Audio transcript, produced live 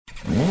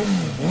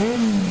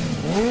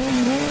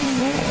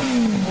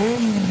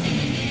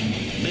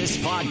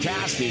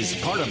podcast is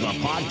part of the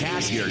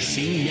Podcast Your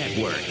Scene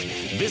Network.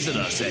 Visit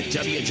us at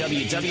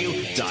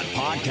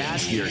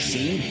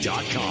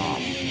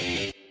www.podcastyourscene.com.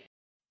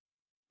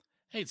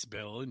 Hey, it's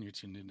Bill, and you're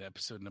tuned into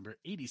episode number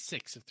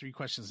 86 of 3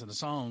 Questions and a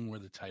Song, where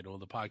the title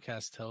of the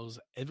podcast tells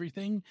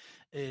everything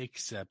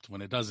except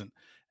when it doesn't.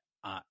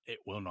 It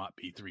will not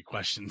be 3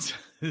 questions.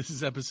 This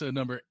is episode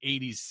number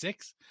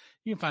 86.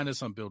 You can find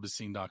us on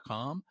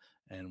buildascene.com.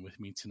 And with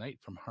me tonight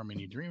from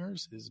Harmony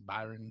Dreamers is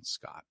Byron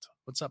Scott.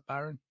 What's up,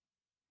 Byron?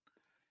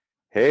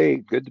 Hey,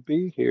 good to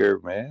be here,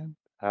 man.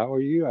 How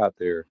are you out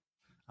there?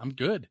 I'm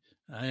good.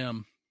 I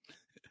am.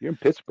 You're in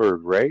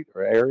Pittsburgh, right?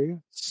 Or area?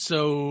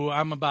 So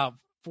I'm about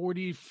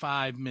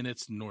 45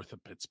 minutes north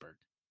of Pittsburgh.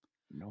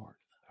 North.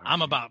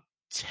 I'm about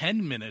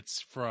 10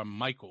 minutes from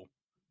Michael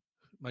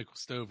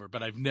Stover,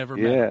 but I've never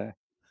met him.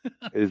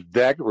 Is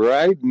that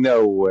right?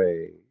 No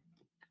way.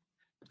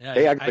 Yeah,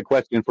 Hey, I got a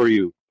question for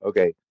you.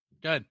 Okay.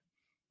 Good.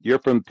 You're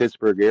from the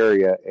Pittsburgh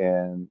area,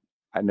 and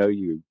I know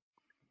you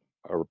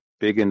are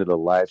big into the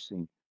live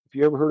scene. Have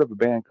you ever heard of a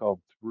band called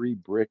Three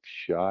Brick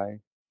Shy?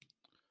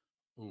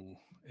 Ooh,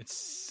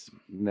 it's...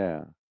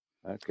 No.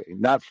 Okay.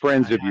 Not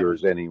friends of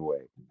yours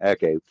anyway.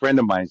 Okay. Friend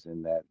of mine's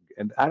in that.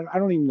 And I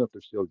don't even know if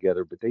they're still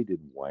together, but they did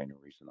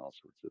wineries and all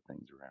sorts of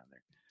things around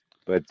there.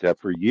 But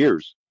for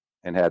years,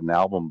 and had an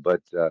album.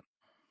 But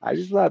I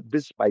just thought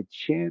this by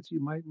chance you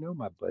might know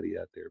my buddy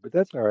out there. But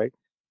that's all right.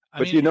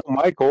 But you know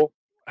Michael.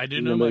 I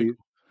do know Michael.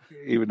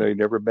 Even though you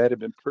never met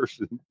him in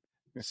person.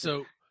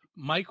 So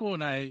Michael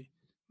and I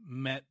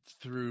met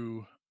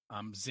through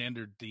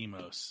Xander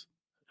Demos,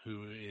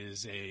 who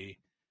is a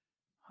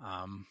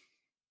let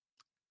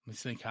me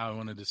think how I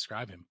want to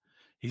describe him.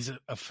 He's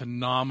a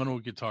phenomenal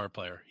guitar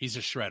player. He's a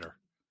shredder.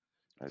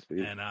 I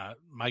see. And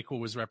Michael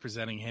was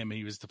representing him.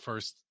 He was the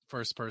first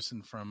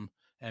person from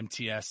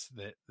MTS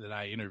that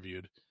I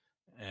interviewed.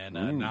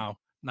 And now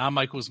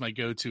Michael's my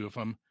go-to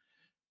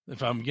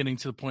if I'm getting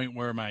to the point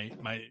where my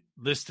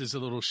list is a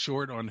little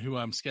short on who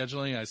I'm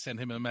scheduling. I send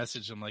him a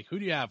message. I'm like, who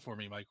do you have for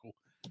me, Michael?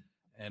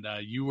 And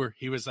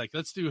he was like,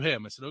 let's do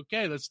him. I said,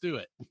 okay, let's do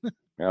it.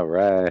 All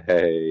right.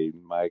 Hey,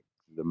 Mike,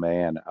 the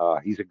man.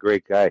 He's a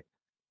great guy.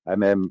 I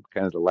met him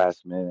kind of the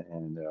last minute,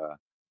 and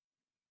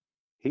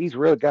he's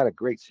really got a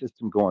great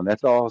system going.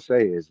 That's all I'll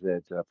say is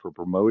that for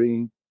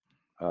promoting,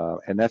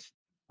 and that's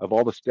of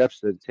all the steps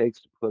that it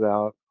takes to put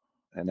out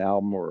an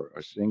album or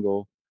a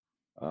single,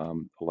 a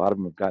lot of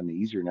them have gotten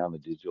easier now in the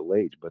digital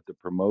age, but the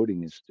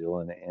promoting is still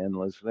an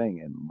endless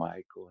thing. And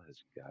Michael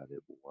has got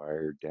it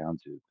wired down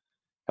to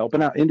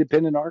helping out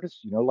independent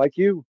artists, like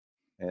you.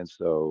 And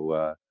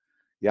so,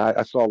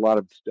 I saw a lot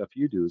of stuff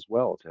you do as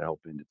well to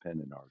help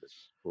independent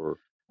artists for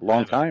a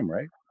long time,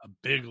 right? A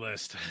big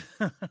list.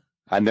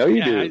 I know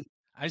you do.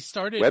 I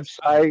started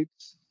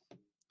websites.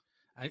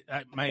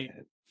 My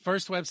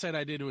first website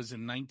I did was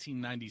in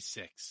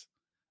 1996.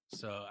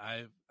 So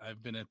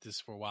I've been at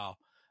this for a while.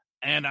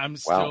 And I'm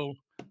still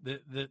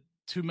the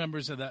 2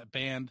 members of that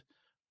band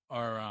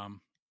are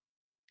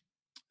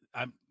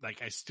I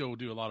still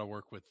do a lot of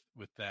work with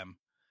them.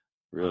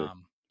 Really?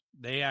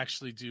 They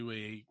actually do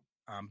a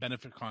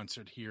benefit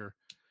concert here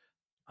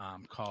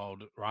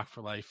called Rock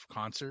for Life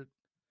Concert.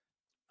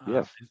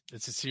 Yes.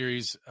 It's a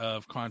series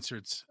of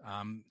concerts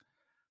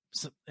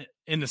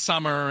in the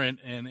summer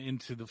and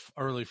into the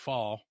early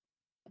fall.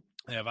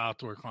 They have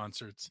outdoor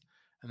concerts.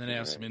 And then they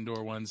have some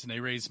indoor ones, and they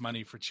raise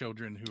money for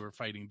children who are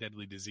fighting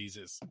deadly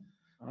diseases.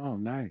 Oh,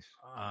 nice.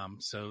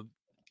 So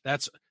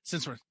that's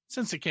since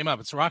it came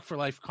up, it's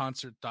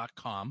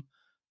rockforlifeconcert.com.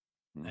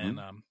 Mm-hmm. And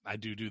I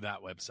do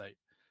that website.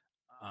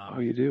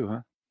 You do,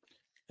 huh?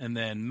 And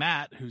then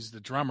Matt, who's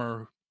the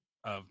drummer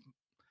of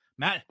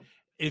Matt,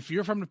 if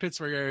you're from the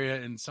Pittsburgh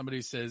area and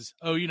somebody says,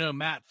 oh,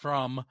 Matt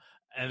from,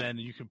 and then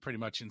you can pretty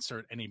much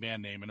insert any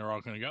band name, and they're all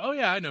going to go, oh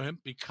yeah, I know him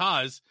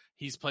because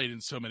he's played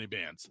in so many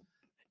bands.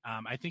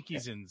 I think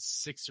he's in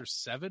 6 or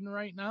 7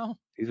 right now.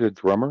 He's a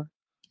drummer?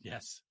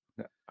 Yes.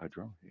 A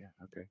drummer, yeah,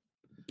 okay.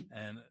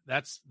 And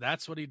that's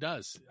what he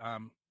does. I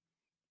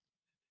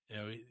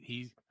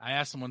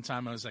asked him one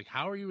time, I was like,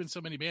 how are you in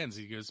so many bands?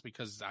 He goes,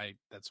 because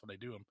that's what I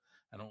do.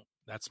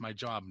 That's my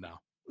job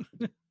now.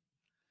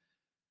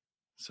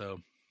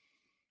 So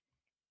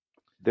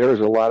there's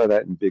a lot of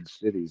that in big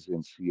cities.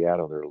 In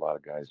Seattle, there are a lot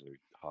of guys that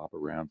hop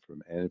around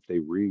and if they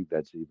read,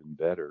 that's even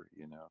better,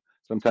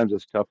 Sometimes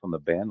it's tough on the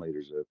band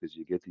leaders though, because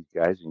you get these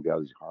guys and you got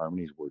these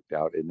harmonies worked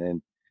out, and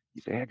then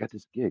you say, hey, I got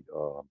this gig.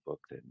 Oh, I'm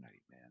booked that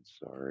night, man.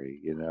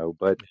 Sorry,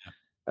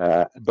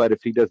 but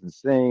if he doesn't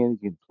sing,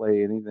 he can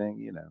play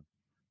anything,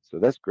 So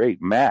that's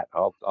great. Matt,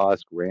 I'll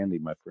ask Randy,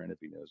 my friend, if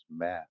he knows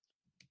Matt.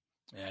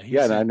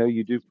 Yeah, and I know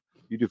you do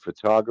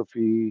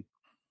photography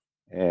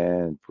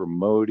and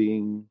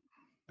promoting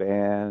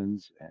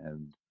bands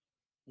and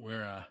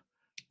we're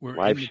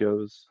live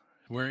shows.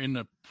 We're in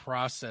the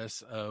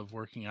process of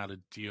working out a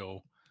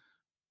deal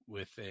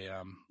with a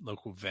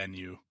local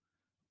venue.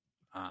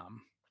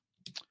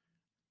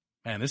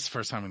 Man, this is the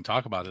first time we can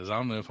talk about this. I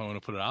don't know if I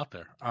want to put it out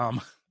there.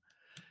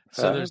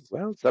 So there's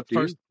it's up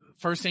to you.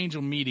 First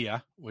Angel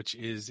Media, which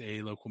is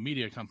a local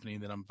media company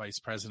that I'm vice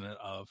president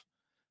of.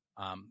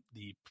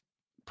 The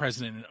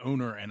president and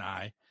owner and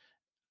I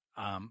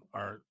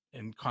are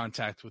in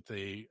contact with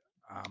a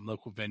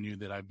local venue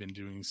that I've been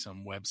doing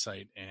some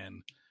website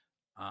and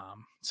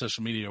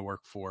social media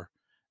work for.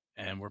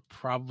 And we're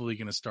probably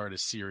going to start a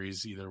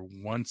series either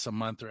once a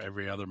month or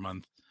every other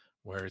month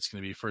where it's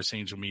going to be First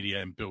Angel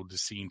Media and Build the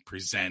Scene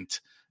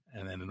present,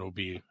 and then it'll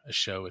be a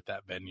show at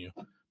that venue.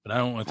 But I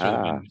don't want to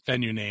throw the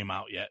venue name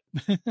out yet.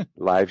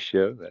 Live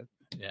show.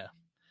 Yeah.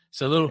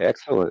 So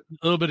excellent.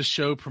 A little bit of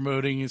show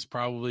promoting is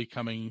probably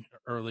coming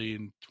early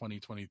in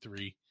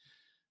 2023.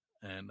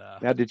 And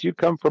now, did you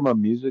come from a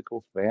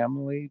musical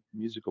family,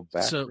 musical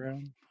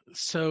background?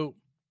 So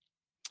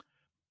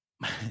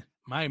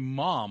my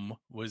mom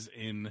was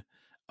in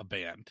a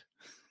band.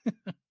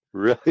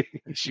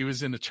 Really? She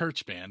was in a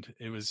church band.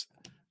 It was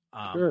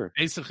sure.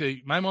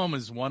 Basically, my mom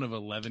is one of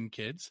 11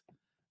 kids,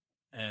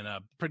 and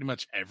pretty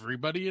much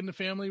everybody in the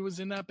family was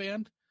in that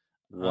band.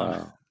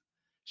 Wow.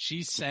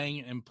 She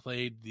sang and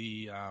played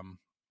the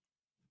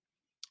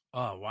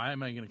why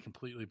am I going to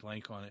completely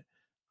blank on it?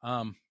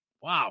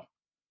 Wow.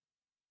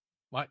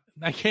 What?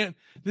 I can't.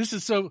 This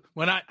is so.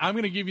 When I'm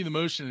going to give you the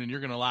motion, and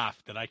you're going to laugh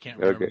that I can't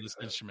remember this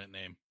instrument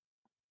name.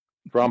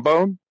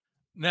 Trombone?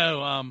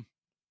 No.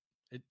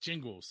 It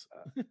jingles.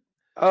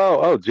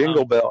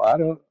 Jingle bell. I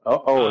don't.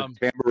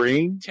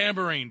 Tambourine.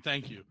 Tambourine.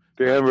 Thank you.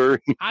 Tambourine.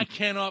 I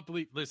cannot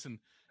believe. Listen,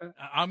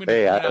 I'm going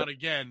to point out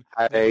again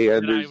that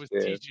I was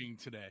teaching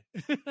today.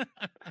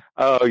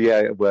 Oh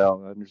yeah.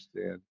 Well, I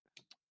understand.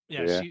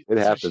 Yeah, it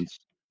happens.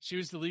 She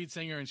was the lead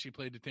singer, and she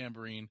played the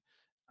tambourine.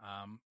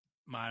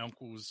 My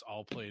uncles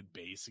all played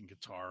bass and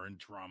guitar and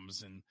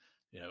drums, and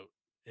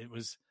it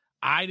was.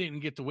 I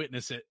didn't get to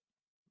witness it,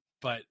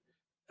 but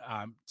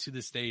to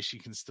this day, she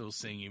can still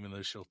sing, even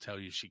though she'll tell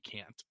you she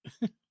can't.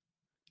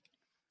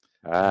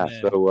 And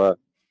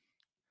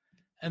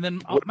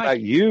then what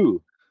about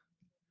you?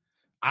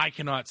 I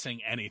cannot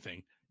sing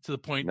anything to the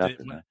point that.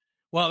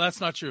 Well, that's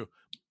not true.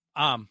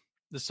 The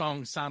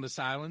song "Sound of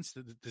Silence,"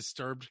 the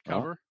Disturbed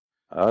cover.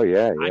 Oh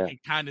yeah. I can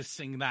kind of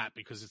sing that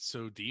because it's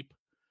so deep.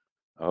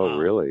 Oh,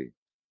 really?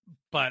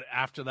 But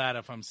after that,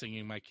 if I'm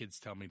singing, my kids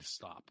tell me to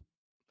stop.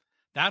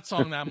 That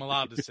song that I'm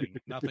allowed to sing,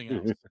 nothing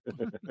else.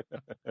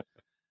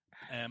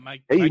 And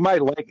you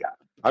might like.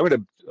 I'm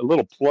going to a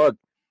little plug.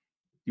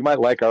 You might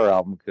like our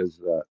album because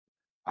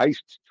I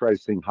used to try to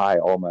sing high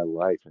all my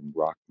life in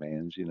rock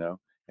bands,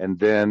 and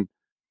then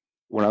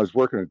when I was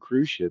working on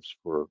cruise ships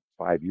for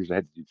 5 years, I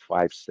had to do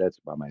 5 sets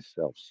by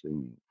myself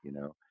singing,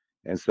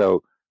 and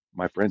so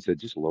my friend said,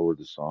 just lower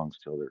the songs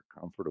till they're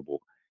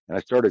comfortable. And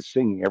I started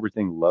singing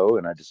everything low,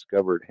 and I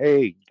discovered,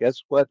 hey,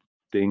 guess what,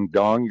 ding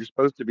dong, you're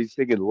supposed to be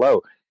singing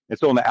low. And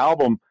so on the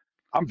album,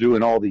 I'm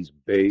doing all these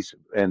bass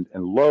and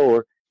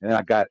lower, and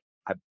I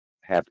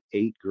have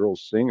 8 girl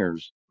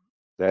singers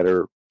that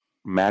are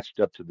matched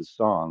up to the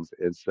songs,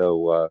 and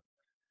so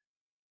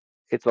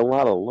it's a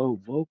lot of low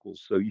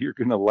vocals. So you're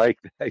gonna like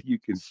that. You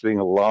can sing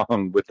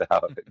along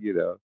without,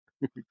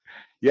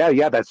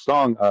 Yeah, that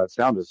song,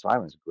 "Sound of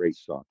Silence," great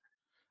song.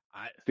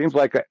 Seems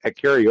like at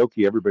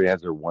karaoke, everybody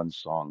has their one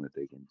song that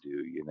they can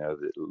do,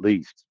 at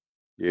least.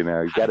 You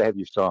got to have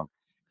your song.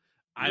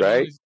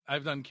 Right?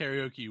 I've done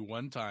karaoke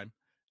one time,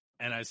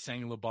 and I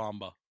sang La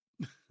Bamba.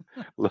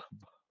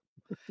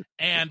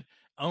 And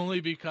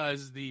only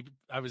because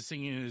I was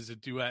singing it as a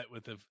duet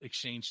with an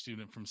exchange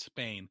student from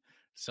Spain.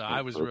 So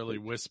I was really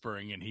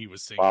whispering, and he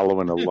was singing.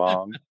 Following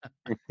along.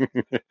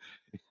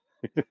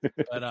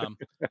 But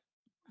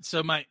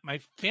so my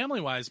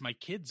family-wise, my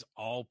kids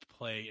all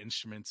play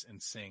instruments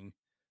and sing.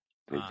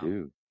 They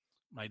do.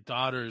 My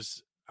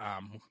daughters,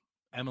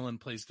 Emmeline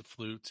plays the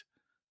flute.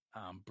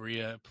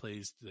 Bria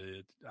plays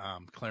the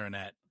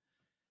clarinet.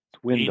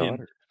 Twin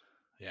daughters.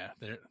 Yeah,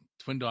 they're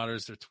twin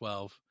daughters. They're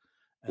 12.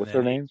 What's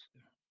their names?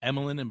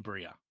 Emmeline and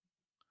Bria.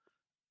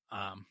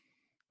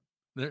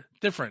 They're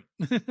different.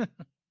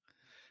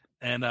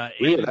 And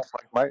Aiden, that's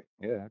like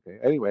okay.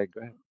 Anyway, go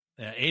ahead.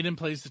 Aiden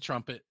plays the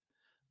trumpet.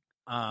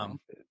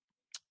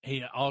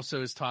 He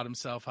also has taught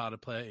himself how to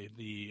play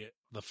the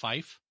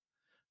fife.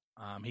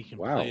 He can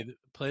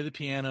play the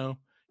piano.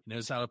 He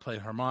knows how to play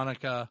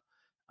harmonica.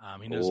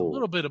 He knows a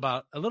little bit of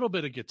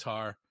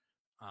guitar.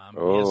 He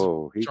has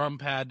a drum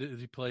pad that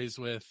he plays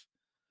with.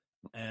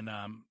 And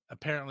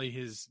apparently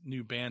his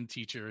new band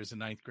teacher is a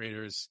 9th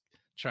grader is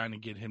trying to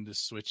get him to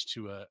switch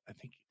to I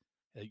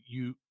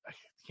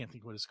can't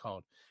think what it's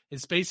called.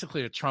 It's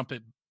basically a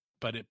trumpet,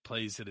 but it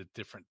plays at a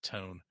different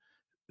tone.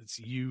 It's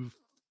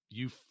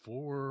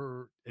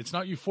it's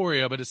not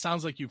Euphoria, but it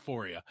sounds like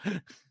Euphoria.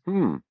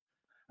 I'm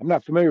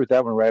not familiar with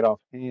that one right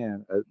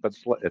offhand, but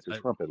it's a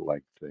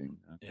trumpet-like thing.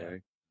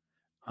 Okay.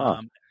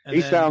 Yeah.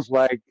 He sounds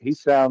like he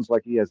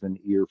has an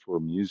ear for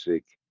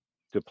music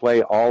to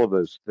play all of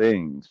those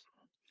things.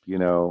 He's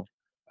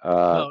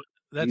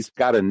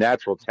got a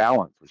natural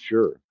talent for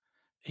sure.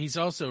 He's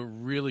also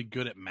really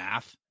good at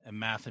math, and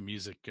math and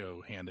music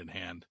go hand in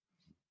hand.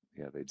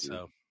 Yeah, they do.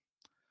 So,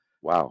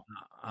 wow.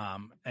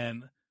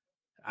 And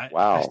I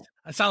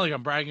sound like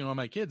I'm bragging on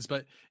my kids,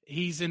 but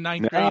he's in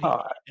 9th grade,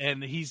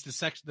 and he's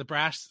the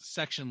brass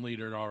section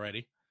leader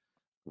already.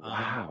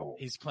 Wow.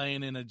 He's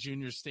playing in a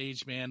junior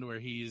stage band where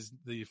he is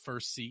the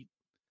first seat.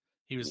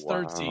 He was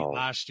third seat Wow.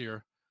 last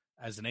year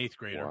as an 8th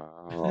grader.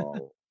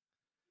 Wow.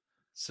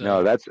 So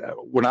No, that's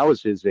when I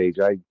was his age,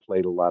 I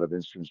played a lot of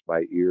instruments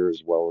by ear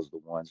as well as the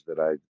ones that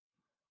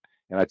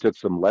and I took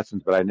some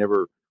lessons, but I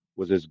never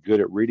was as good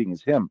at reading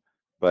as him.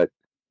 But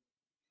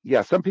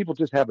yeah, some people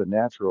just have a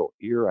natural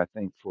ear, I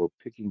think, for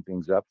picking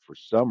things up for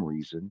some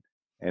reason.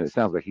 And it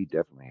sounds like he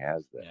definitely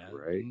has that, yeah,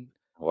 right? and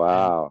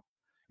Wow.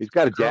 He's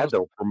got the a dad girls,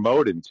 that'll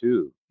promote him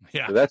too.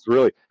 yeah. So that's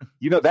really,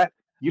 that,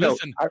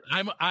 Listen,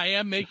 I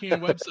am making a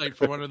website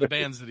for one of the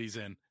bands that he's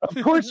in. of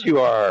course you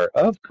are.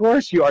 Of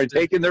course you are.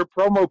 Taking their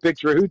promo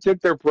picture. Who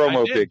took their I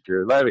promo did.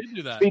 picture? I Let me did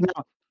do that. see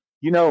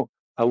now,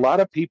 a lot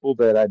of people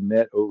that I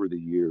met over the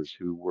years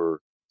who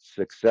were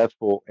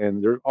successful,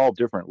 and they're all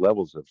different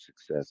levels of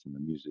success in the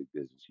music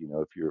business.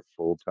 If you're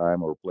full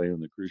time or playing on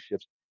the cruise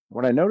ships.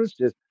 What I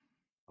noticed is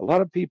a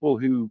lot of people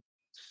who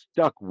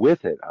stuck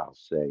with it, I'll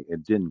say,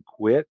 and didn't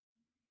quit,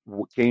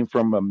 came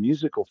from a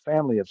musical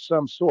family of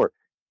some sort.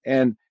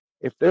 And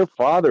if their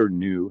father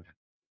knew,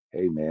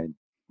 hey man,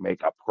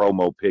 make a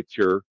promo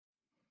picture,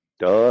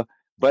 duh.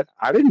 But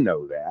I didn't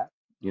know that.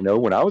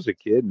 When I was a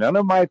kid, none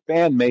of my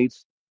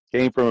bandmates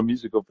came from a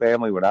musical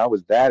family when I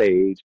was that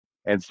age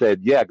and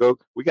said, yeah, go,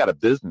 we got a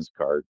business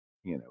card,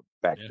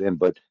 back Yeah. then.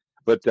 But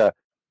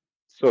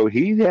so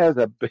he has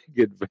a big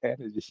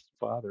advantage. His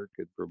father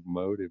could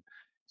promote him.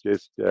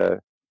 Just,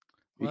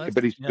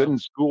 but he's good in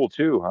school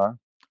too, huh?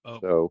 Oh,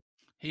 So,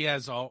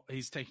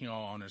 he's taking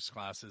all honors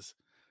classes.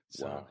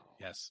 So, wow.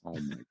 yes. Oh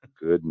my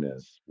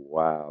goodness.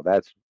 Wow.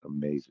 That's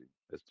amazing.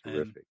 That's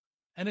terrific.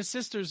 And his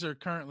sisters are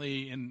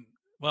currently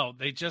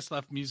they just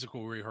left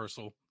musical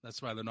rehearsal.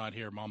 That's why they're not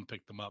here. Mom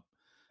picked them up.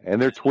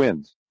 And they're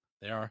twins.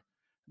 They are.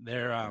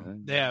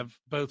 They have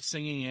both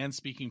singing and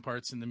speaking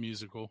parts in the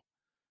musical.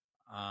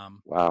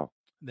 Wow.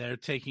 They're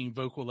taking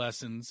vocal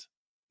lessons.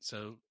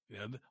 So,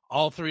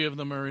 all 3 of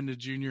them are in the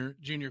junior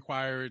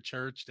choir at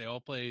church. They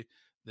all play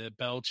the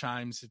bell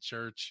chimes at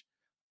church.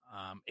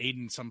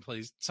 Aiden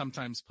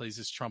sometimes plays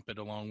his trumpet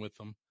along with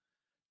them.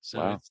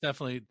 So It's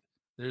definitely,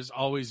 there's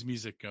always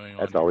music going on.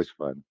 That's always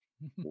fun.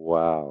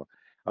 Wow.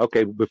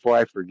 Okay, before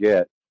I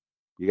forget,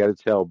 you got to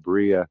tell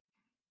Bria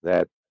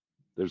that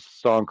there's a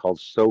song called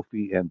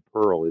Sophie and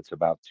Pearl. It's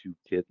about 2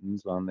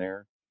 kittens on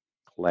there,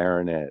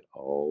 clarinet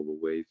all the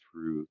way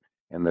through.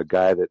 And the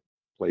guy that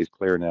plays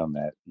clarinet on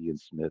that, Ian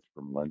Smith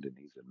from London,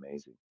 he's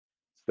amazing.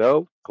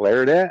 So,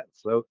 clarinet.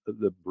 So,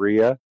 the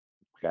Bria,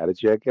 got to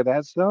check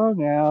that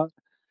song out.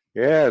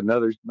 Yeah,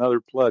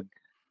 another plug.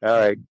 All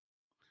right.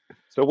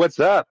 So, what's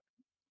up?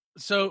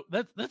 So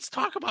let's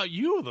talk about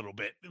you a little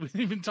bit.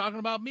 We've been talking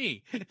about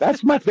me.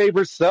 That's my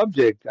favorite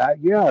subject.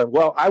 Yeah.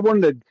 Well,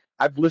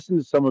 I've listened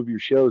to some of your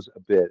shows a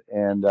bit,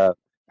 and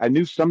I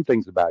knew some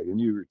things about you. I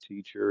knew you were a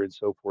teacher and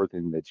so forth,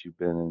 and that you've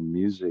been in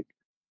music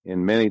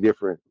in many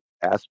different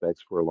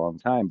aspects for a long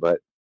time.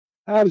 But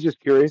I was just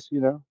curious,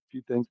 a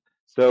few things.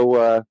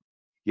 So,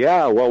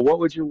 yeah. Well, what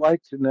would you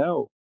like to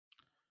know?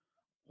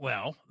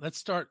 Well, let's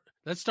start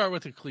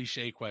with a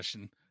cliche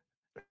question.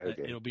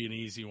 Okay. It'll be an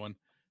easy one.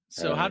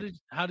 So how did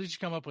you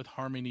come up with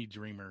Harmony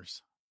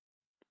Dreamers?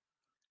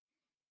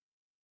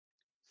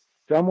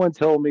 Someone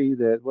told me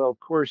that, well, of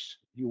course,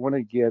 you want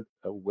to get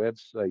a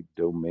website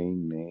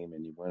domain name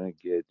and you want to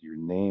get your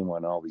name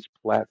on all these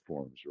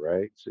platforms,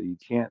 right? So you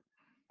can't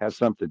have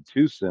something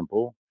too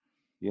simple,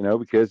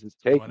 because it's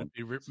You want taken.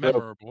 to be So,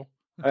 memorable.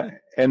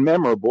 and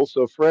memorable.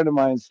 So a friend of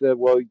mine said,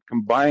 well, you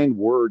combine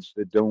words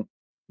that don't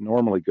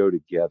normally go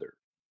together.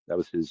 That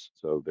was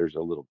so there's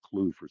a little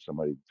clue for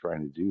somebody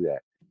trying to do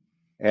that.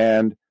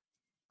 And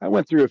I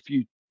went through a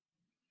few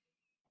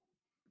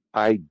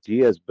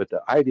ideas, but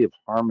the idea of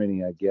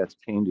harmony, I guess,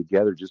 came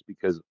together just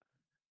because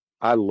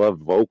I love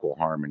vocal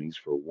harmonies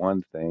for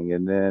one thing.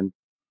 And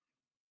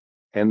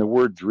the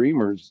word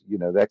dreamers,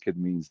 that could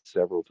mean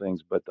several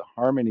things, but the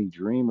harmony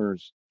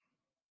dreamers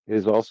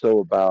is also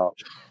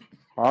about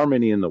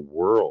harmony in the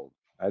world.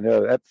 I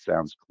know that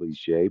sounds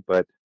cliche,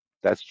 but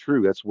that's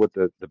true. That's what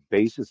the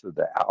basis of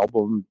the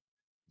album,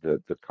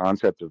 the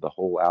concept of the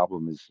whole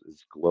album is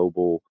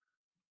global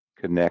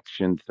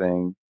connection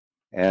thing.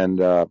 And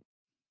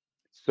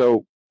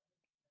so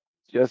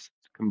just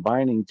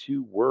combining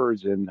 2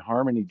 words and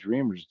harmony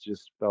dreamers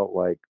just felt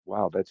like,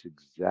 wow, that's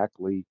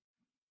exactly.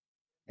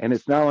 And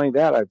it's not only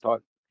that, I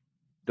thought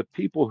the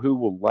people who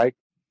will like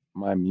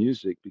my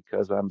music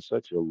because I'm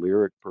such a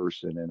lyric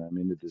person and I'm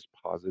into this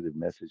positive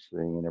message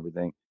thing and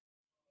everything,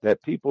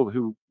 that people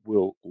who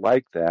will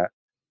like that,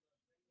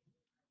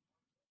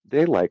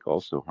 they like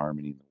also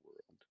harmony in the world.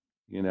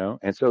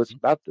 And so it's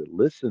about the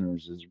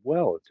listeners as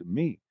well to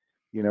me,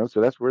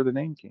 so that's where the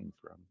name came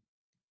from.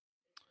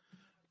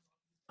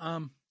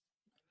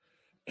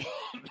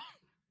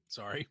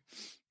 Sorry.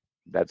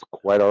 That's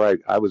quite all right.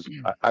 I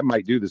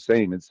might do the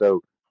same. And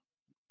so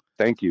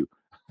thank you.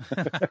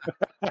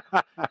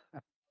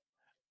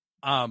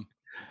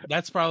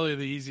 That's probably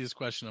the easiest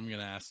question I'm going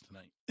to ask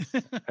tonight.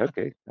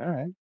 Okay. All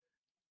right.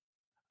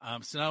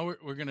 So now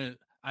we're going to,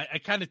 I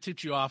kind of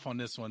tipped you off on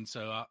this one,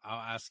 so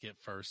I'll ask it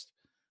first.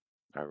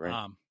 All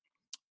right.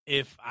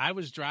 if I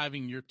was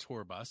driving your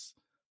tour bus,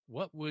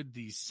 what would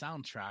the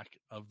soundtrack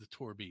of the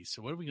tour be?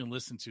 So what are we going to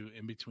listen to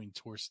in between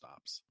tour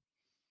stops?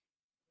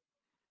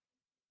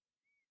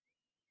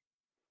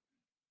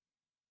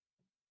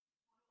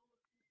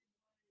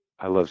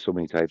 I love so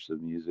many types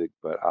of music,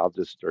 but I'll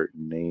just start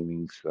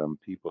naming some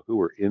people who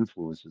were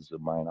influences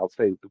of mine. I'll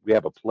say we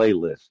have a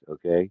playlist,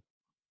 okay?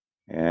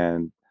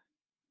 And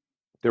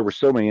there were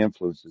so many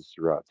influences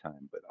throughout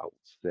time, but I'll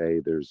say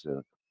there's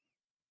a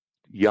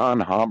Jan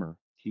Hammer,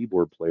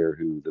 keyboard player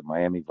who the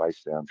Miami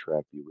Vice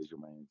soundtrack, the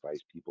original Miami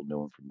Vice, people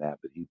know him from that,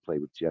 but he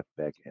played with Jeff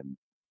Beck and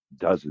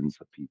dozens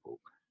of people.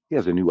 He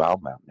has a new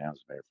album out now, as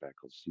a matter of fact,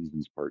 called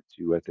Seasons Part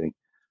Two, I think.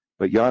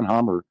 But Jan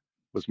Hammer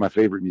was my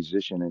favorite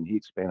musician, and he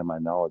expanded my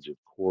knowledge of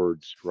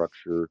chord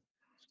structure,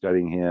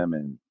 studying him,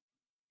 and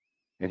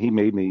he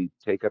made me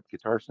take up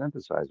guitar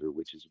synthesizer,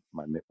 which is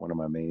one of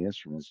my main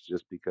instruments,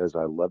 just because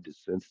I loved his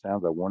synth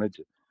sounds.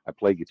 I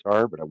play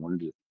guitar, but I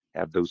wanted to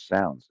have those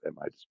sounds at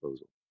my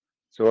disposal.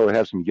 So I would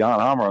have some Jan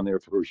Hammer on there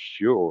for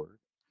sure.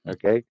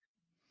 Okay.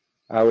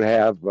 I would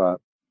have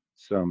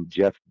some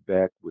Jeff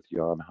Beck with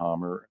Jan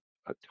Hammer,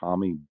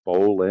 Tommy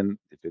Bolin,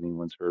 if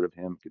anyone's heard of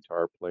him,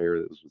 guitar player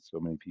that was with so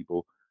many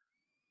people.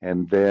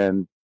 And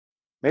then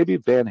maybe a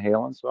Van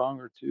Halen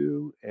song or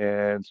two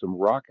and some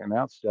rocking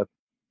out stuff.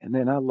 And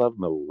then I love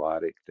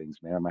melodic things,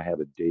 man. I might have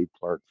a Dave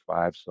Clark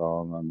 5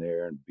 song on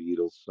there and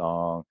Beatles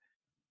song.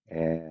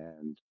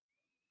 And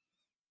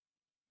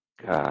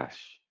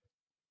gosh,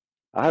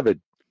 I have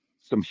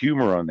some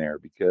humor on there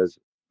because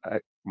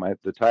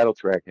the title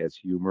track has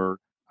humor.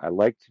 I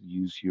like to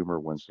use humor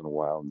once in a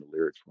while in the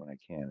lyrics when I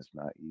can. It's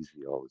not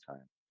easy all the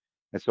time.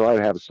 And so I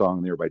have a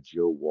song there by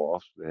Joe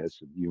Walsh that has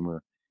some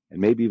humor and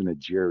maybe even a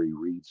Jerry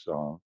Reed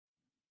song.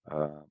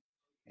 Uh,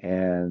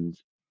 and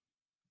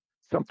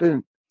some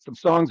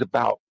songs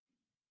about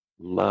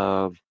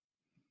love,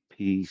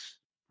 peace,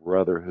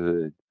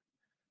 brotherhood.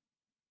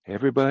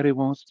 Everybody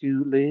wants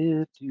to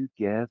live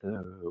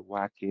together.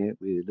 Why can't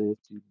we live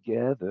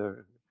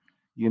together?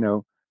 You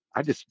know,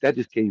 that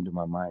just came to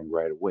my mind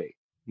right away.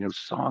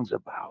 Songs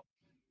about,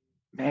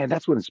 man,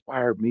 that's what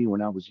inspired me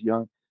when I was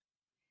young.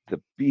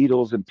 The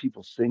Beatles and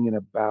people singing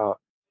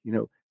about,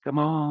 come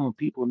on,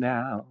 people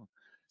now,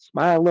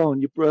 smile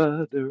on your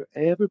brother.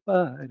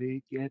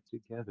 Everybody get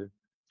together.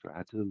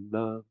 Try to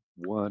love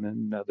one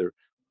another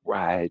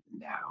right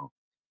now.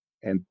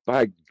 And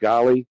by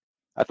golly,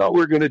 I thought we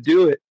were going to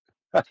do it.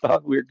 I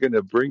thought we were going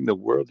to bring the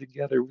world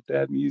together with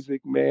that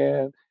music,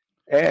 man.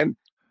 And,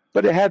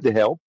 but it had to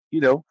help,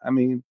 I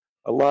mean,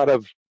 a lot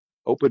of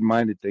open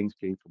minded things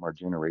came from our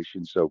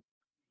generation. So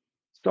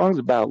songs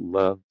about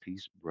love,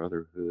 peace,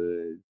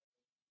 brotherhood.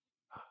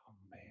 Oh,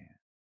 man.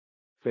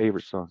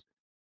 Favorite songs.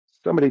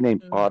 Somebody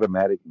named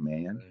Automatic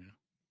Man.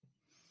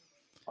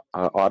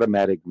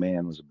 Automatic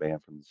Man was a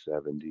band from the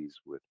 70s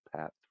with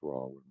Pat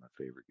Thrall, one of my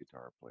favorite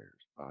guitar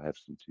players. I'll have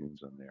some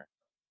tunes on there.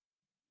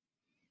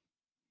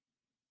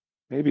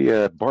 Maybe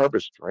a Barbra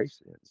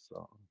Streisand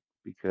song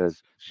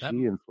because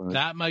she influenced.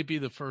 That might be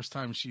the first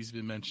time she's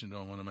been mentioned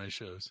on one of my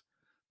shows.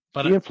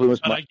 But she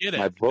influenced I get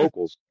my it.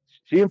 vocals.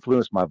 She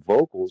influenced my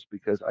vocals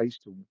because I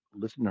used to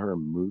listen to her in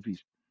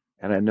movies,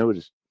 and I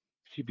noticed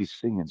she'd be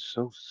singing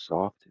so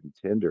soft and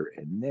tender,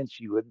 and then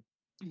she would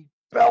be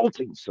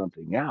belting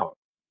something out.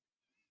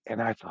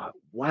 And I thought,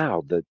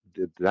 wow, the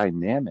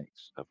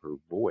dynamics of her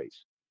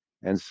voice.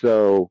 And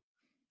so,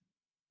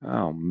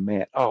 oh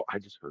man, I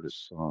just heard a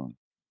song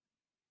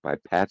by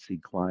Patsy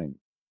Cline.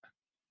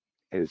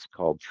 It's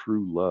called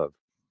True Love,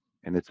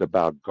 and it's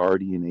about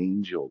guardian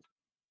angel.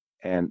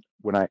 And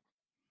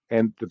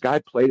the guy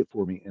played it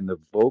for me, and the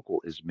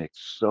vocal is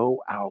mixed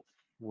so out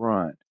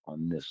front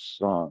on this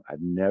song.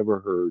 I've never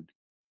heard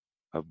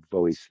a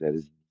voice that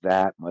is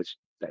that much.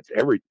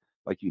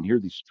 Like you can hear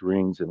these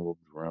strings and a little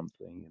drum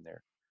thing in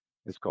there.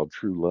 It's called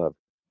True Love.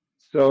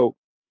 So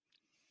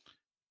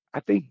I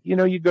think,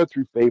 you go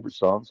through favorite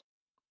songs.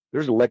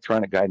 There's an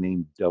electronic guy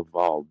named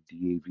Davol,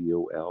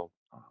 Davol.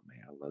 Oh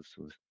man, I love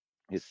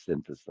his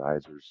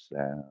synthesizer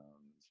sounds.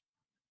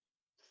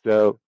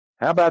 So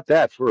how about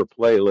that for a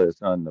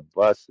playlist on the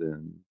bus?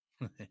 And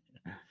All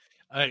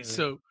right,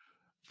 so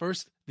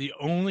first, the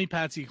only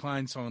Patsy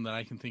Cline song that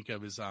I can think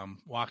of is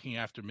 "Walking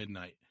After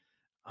Midnight."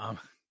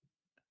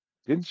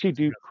 Didn't she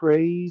do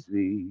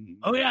Crazy?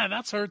 Oh yeah,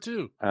 that's her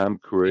too. I'm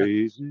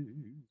crazy.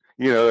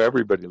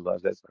 Everybody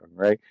loves that song,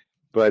 right?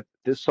 But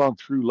this song,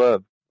 True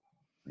Love,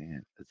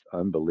 man, it's an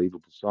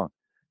unbelievable song.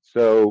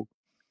 So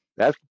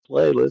that's the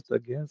playlist, I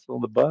guess,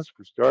 on the bus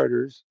for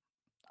starters.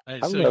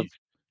 Right, I so love.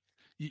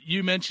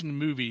 you mentioned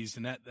movies,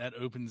 and that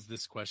opens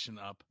this question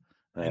up.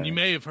 And you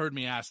may have heard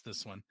me ask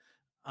this one.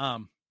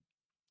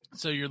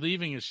 So you're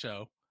leaving a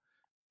show,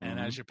 and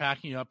as you're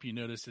packing up, you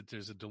notice that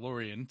there's a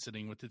DeLorean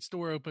sitting with its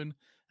door open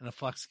and a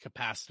flux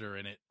capacitor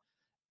in it.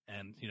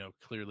 And,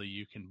 clearly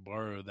you can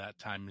borrow that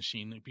time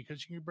machine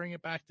because you can bring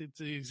it back to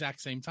the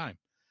exact same time.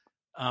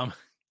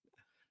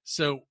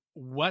 So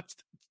what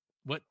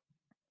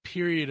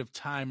period of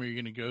time are you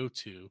going to go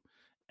to,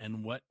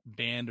 and what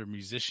band or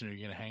musician are you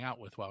going to hang out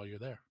with while you're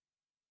there?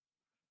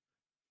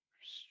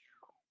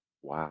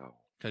 Wow.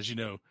 because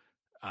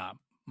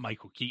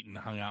Michael Keaton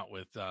hung out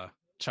with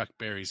Chuck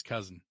Berry's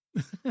cousin.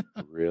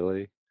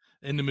 Really?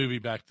 In the movie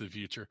Back to the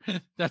Future.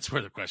 That's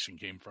where the question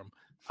came from.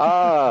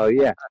 Oh,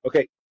 yeah.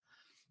 Okay.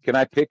 Can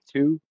I pick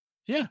two?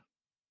 Yeah.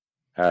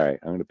 All right.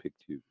 I'm going to pick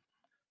two.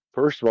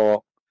 First of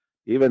all,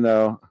 even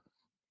though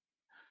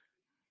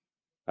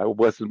I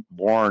wasn't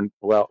born,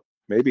 well,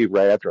 maybe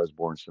right after I was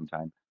born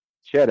sometime,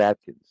 Chet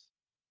Atkins,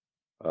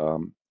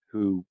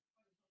 who,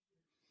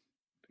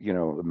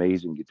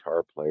 amazing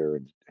guitar player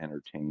and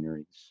entertainer.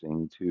 He can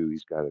sing too.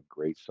 He's got a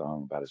great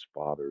song about his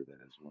father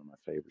that is one of my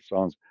favorite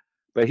songs.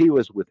 But he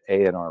was with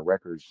A&R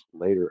Records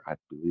later, I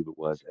believe it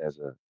was, as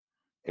a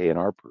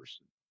A&R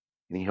person.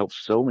 And he helped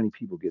so many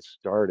people get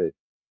started.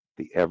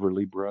 The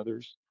Everly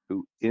Brothers,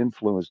 who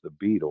influenced the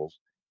Beatles,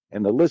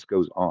 and the list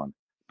goes on.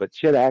 But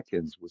Chet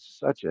Atkins was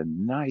such a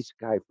nice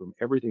guy from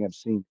everything I've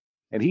seen.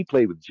 And he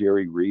played with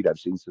Jerry Reed. I've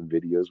seen some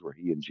videos where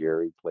he and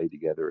Jerry played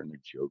together and they're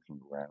joking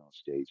around on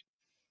stage.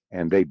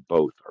 And they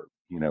both are,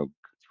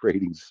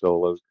 trading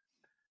solos.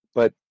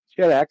 But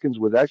Chet Atkins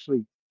was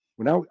actually,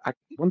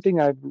 one thing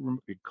I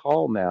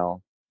recall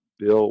now,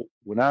 Bill,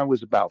 when I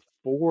was about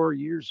 4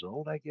 years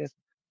old, I guess,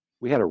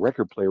 we had a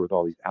record player with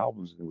all these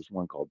albums, and there was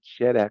one called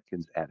Chet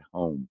Atkins at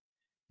Home.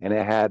 And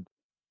it had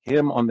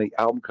him on the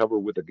album cover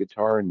with a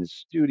guitar in the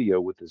studio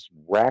with this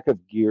rack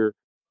of gear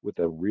with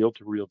a reel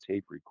to reel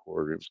tape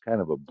recorder. It was kind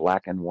of a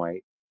black and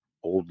white,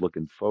 old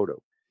looking photo.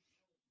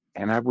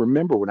 And I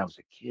remember when I was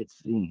a kid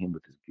seeing him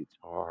with his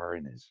guitar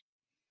and his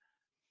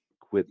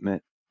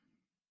equipment,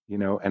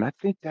 and I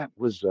think that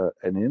was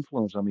an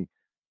influence on me.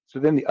 So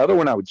then the other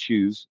one I would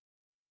choose,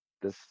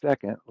 the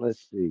second,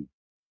 let's see.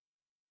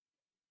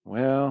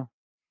 Well,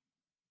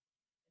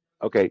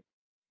 okay.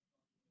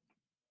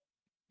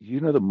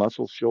 The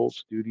Muscle Shoals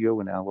studio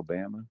in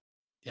Alabama?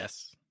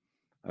 Yes.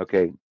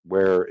 Okay,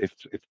 where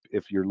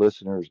if your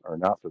listeners are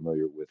not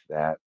familiar with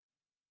that,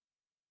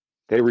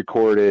 they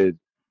recorded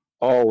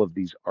all of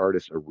these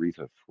artists,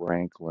 Aretha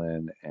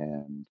Franklin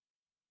and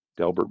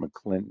Delbert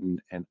McClinton,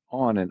 and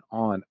on and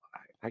on.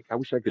 I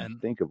wish I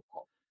could think of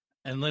all.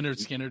 And Leonard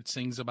Skinner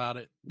sings about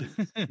it.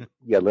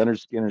 Yeah, Leonard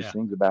Skinner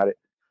sings about it.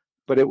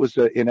 But it was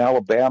in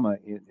Alabama,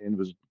 and it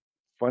was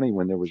funny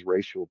when there was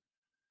racial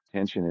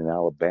tension in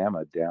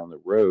Alabama down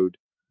the road.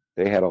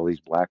 They had all these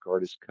black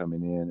artists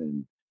coming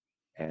in,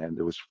 and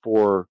there was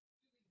four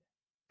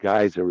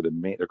guys that were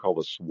they're called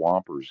the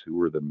Swampers, who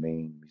were the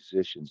main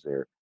musicians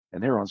there.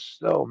 And they're on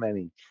so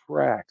many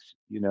tracks,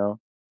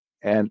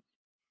 And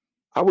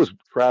I was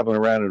traveling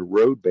around in a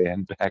road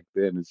band back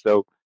then. And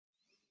so,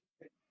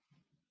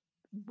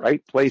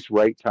 right place,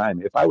 right time.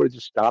 If I would have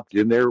just stopped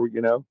in there,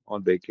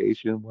 on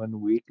vacation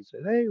one week and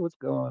said, "Hey, what's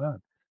going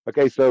on?"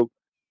 Okay, so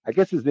I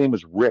guess his name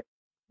was Rick,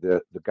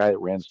 the guy that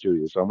ran the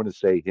studio. So I'm going to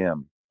say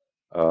him.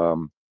 I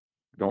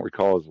don't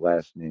recall his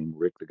last name.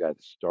 Rick, the guy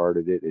that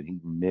started it, and he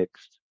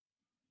mixed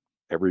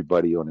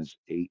everybody on his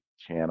 8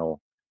 channel.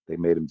 They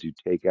made him do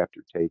take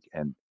after take.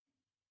 And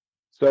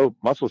so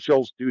Muscle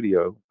Shoals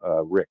Studio,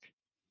 Rick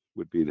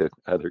would be the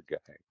other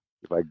guy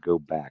if I go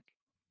back.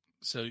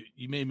 So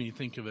you made me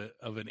think of an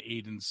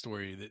Aiden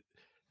story that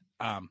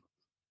I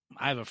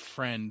have a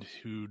friend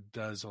who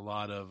does a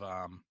lot of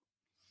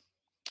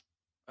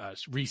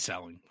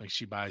reselling. Like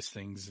she buys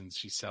things and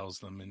she sells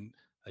them, and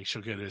like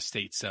she'll go to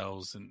estate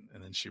sales and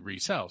then she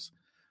resells.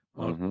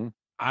 Well,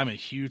 I'm a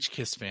huge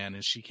Kiss fan,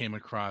 and she came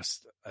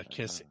across a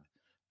Kiss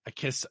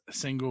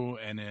single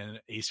and an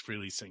Ace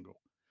Frehley single.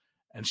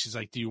 And she's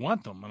like, "Do you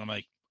want them?" And I'm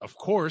like, "Of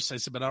course." I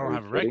said, "But I don't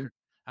have a record.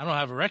 I don't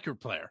have a record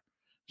player."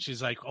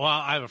 She's like, "Well,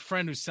 I have a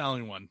friend who's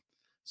selling one."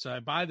 So I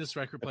buy this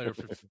record player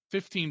for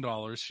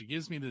 $15. She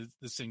gives me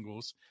the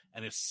singles,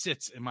 and it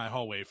sits in my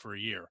hallway for a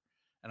year.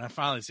 And I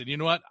finally said, "You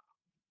know what?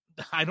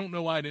 I don't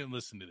know why I didn't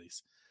listen to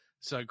these."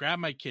 So I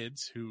grabbed my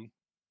kids, who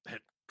had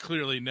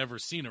clearly never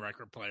seen a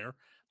record player,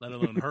 let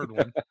alone heard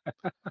one.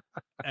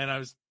 And I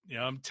was,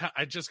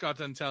 I just got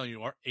done telling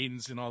you,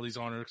 Aiden's in all these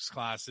honors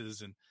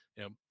classes, and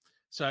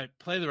so I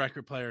play the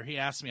record player. He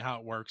asked me how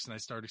it works, and I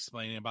start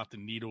explaining about the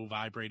needle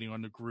vibrating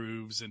on the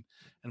grooves. And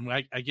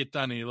when I get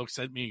done, and he looks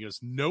at me, he goes,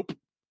 "Nope,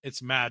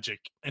 it's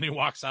magic," and he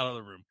walks out of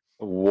the room.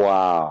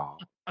 Wow.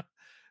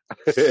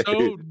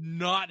 So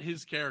not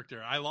his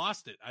character. I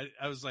lost it.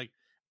 I was like,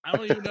 I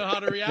don't even know how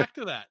to react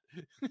to that.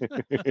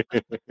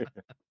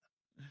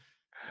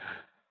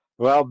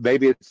 Well,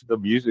 maybe it's the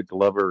music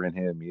lover in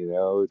him,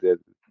 that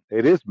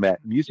it is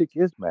music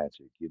is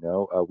magic,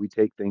 we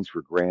take things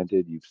for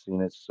granted. You've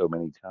seen it so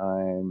many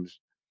times,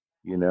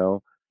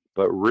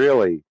 but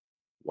really,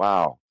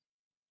 wow.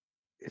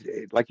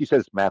 Like you said,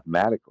 it's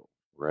mathematical,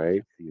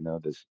 right?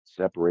 This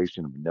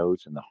separation of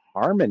notes and the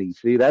harmony.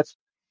 See, that's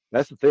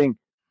the thing.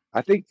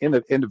 I think in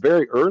the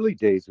very early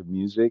days of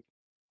music,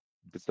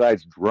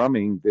 besides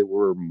drumming, there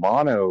were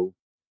mono,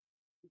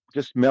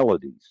 just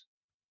melodies,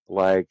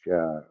 like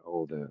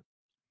the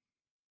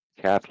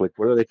Catholic,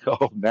 what are they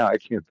called now? I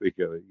can't think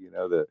of it.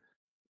 The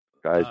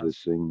guys that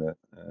sing the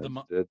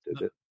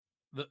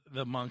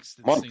monks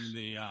that monks. Sing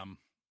the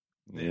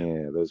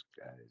yeah, those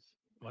guys.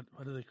 What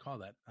do they call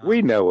that?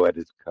 We know what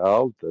it's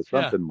called, the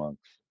something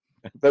monks.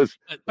 those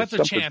But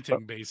they're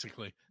chanting,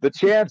 basically. The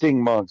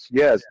chanting monks,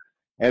 yes.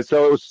 And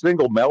so it was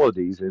single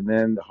melodies, and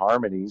then the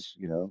harmonies.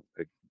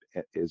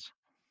 Is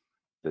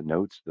the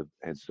notes.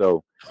 And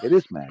so it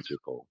is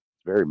magical.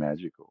 It's very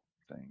magical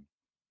thing.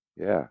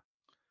 Yeah.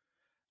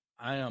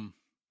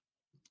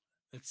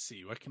 Let's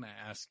see, what can I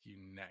ask you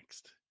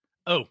next?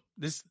 Oh,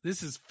 this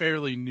is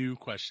fairly new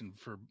question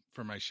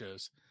for my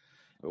shows.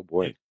 Oh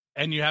boy.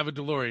 And you have a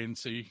DeLorean,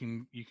 so you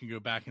can go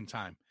back in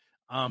time.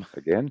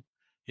 Again?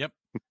 Yep.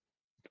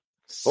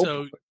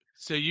 So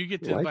you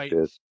get to invite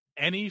this.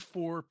 any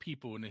 4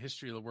 people in the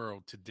history of the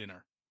world to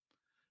dinner.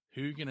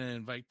 Who are you going to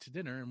invite to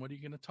dinner, and what are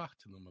you going to talk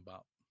to them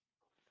about?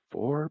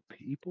 4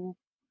 people?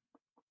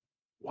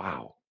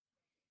 Wow.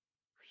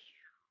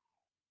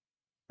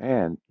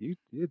 Man,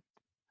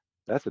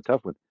 that's a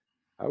tough one.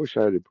 I wish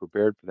I had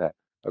prepared for that.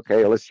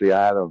 Okay, let's see.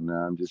 I don't know.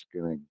 I'm just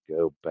going to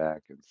go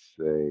back and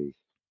say,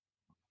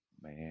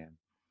 man.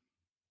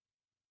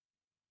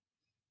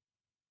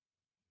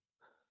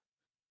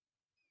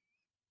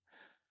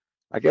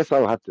 I guess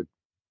I'll have to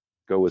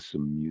go with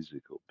some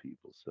musical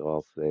people. So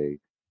I'll say,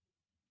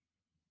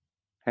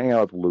 hang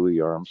out with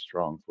Louis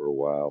Armstrong for a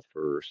while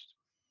first.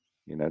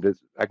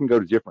 I can go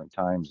to different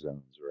time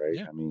zones, right?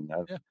 Yeah. I mean,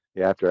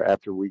 yeah.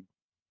 After we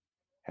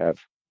have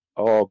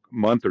all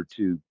month or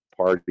two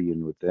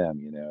partying with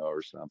them,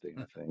 or something,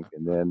 I think,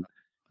 and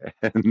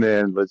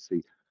then let's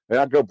see, and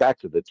I'll go back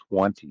to the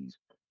 20s,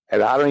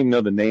 and I don't even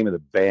know the name of the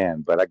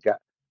band, but I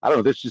don't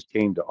know, this just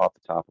came to off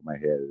the top of my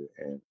head,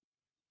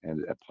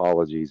 and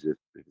apologies if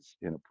it's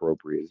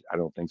inappropriate. I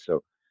don't think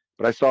so.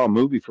 But I saw a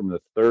movie from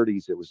the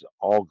 30s. It was an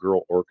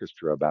all-girl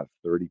orchestra, about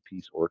a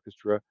 30-piece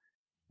orchestra,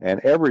 and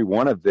every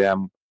one of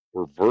them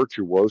were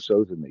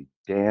virtuosos, and they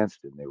danced,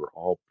 and they were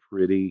all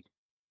pretty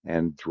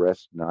and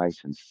dressed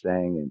nice and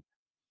sang. And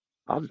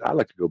I'd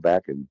like to go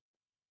back and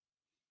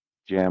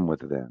jam with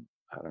them.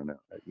 I don't know.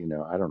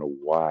 I don't know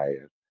why.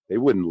 They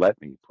wouldn't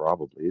let me,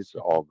 probably. It's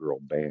an all-girl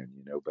band,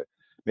 but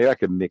maybe I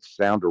could mix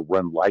sound or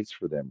run lights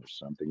for them or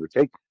something, or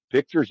take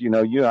pictures.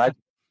 I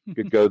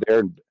could go there,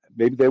 and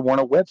maybe they want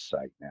a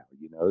website now,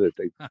 that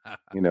they,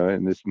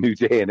 in this new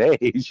day and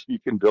age, you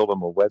can build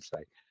them a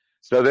website.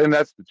 So then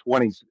that's the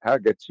 20s. I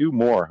got 2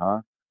 more,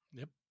 huh?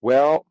 Yep.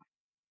 Well,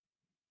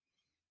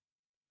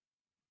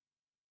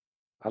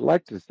 I'd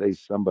like to say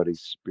somebody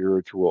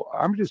spiritual.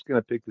 I'm just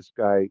going to pick this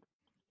guy,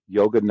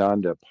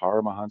 Yogananda,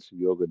 Paramahansa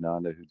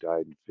Yogananda, who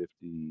died in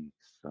 50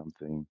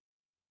 something.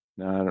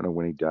 No, I don't know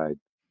when he died,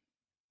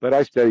 but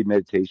I studied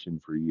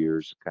meditation for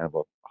years, kind of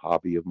a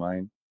hobby of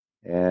mine.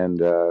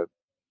 And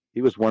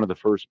he was one of the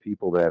first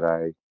people that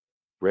I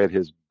read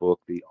his book,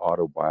 The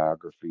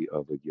Autobiography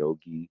of a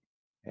Yogi,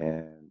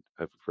 and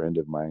a friend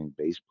of mine,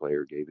 bass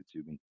player, gave it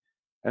to me.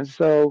 And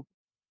so,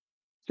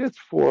 just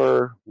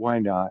for why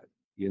not,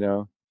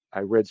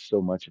 I read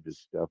so much of his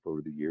stuff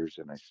over the years,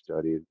 and I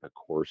studied a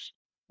course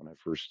when I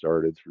first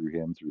started through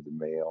him through the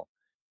mail.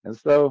 And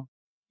so,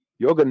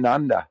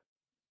 Yogananda,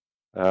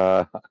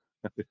 uh,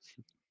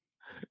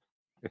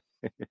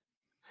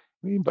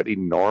 anybody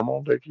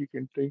normal that you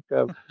can think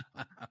of?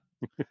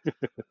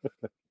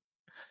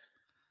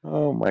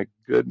 Oh my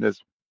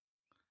goodness.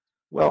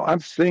 Well, I'm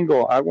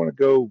single. I want to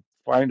go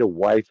find a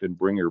wife and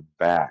bring her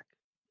back.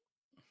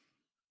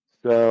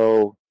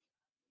 So,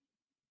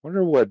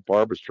 wonder what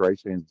Barbara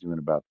Streisand's doing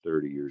about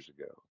 30 years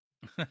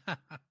ago.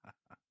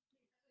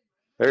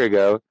 There you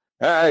go.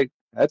 All right.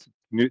 That's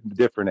a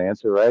different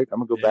answer, right? I'm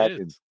going to go back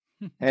and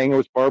hang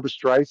with Barbara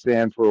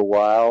Streisand for a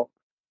while.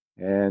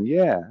 And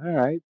yeah, all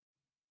right.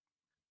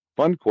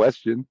 Fun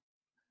question.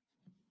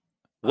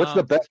 What's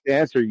the best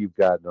answer you've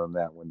gotten on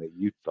that one that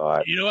you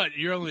thought? You know what?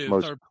 You're only the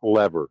most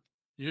clever.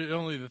 You're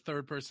only the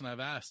 3rd person I've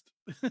asked.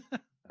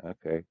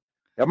 Okay.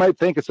 I might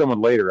think of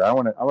someone later. I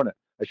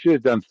should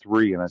have done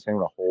 3, and I was going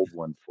to hold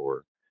one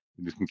for,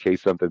 just in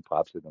case something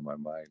pops into my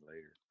mind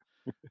later.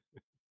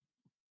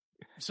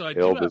 So I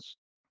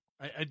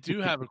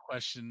do have a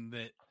question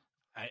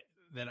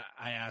that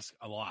I ask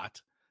a lot.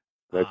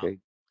 Okay.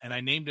 And I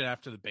named it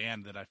after the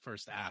band that I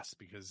first asked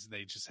because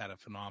they just had a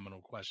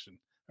phenomenal question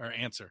or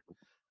answer.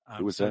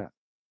 Who was that?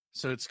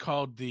 So it's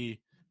called the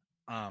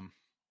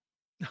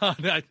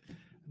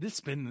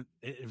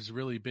it has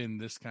really been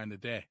this kind of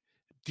day.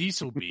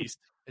 Diesel Beast.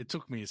 It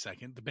took me a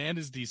second. The band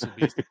is Diesel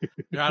Beast.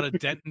 They're out of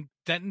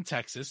Denton,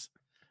 Texas.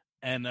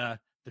 And the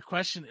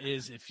question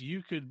is, if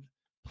you could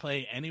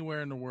play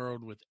anywhere in the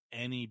world with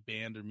any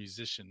band or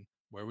musician,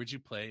 where would you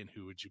play and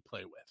who would you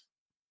play with?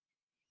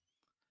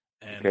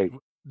 And okay.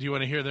 Do you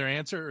want to hear their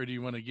answer, or do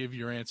you want to give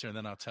your answer and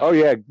then I'll tell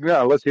you? Oh, yeah.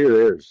 No, let's hear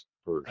theirs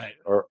first. Right.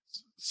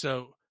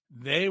 So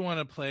they want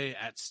to play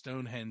at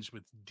Stonehenge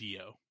with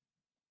Dio.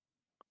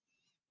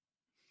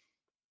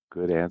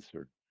 Good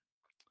answer.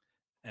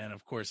 And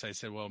of course I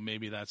said, well,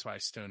 maybe that's why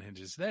Stonehenge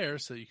is there,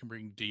 so you can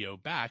bring Dio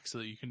back so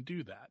that you can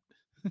do that.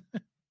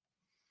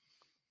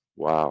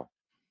 Wow.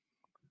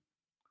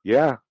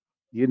 Yeah.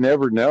 You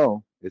never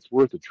know. It's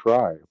worth a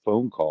try. A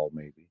phone call,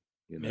 maybe.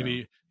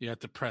 Maybe you have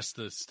to press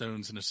the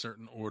stones in a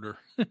certain order.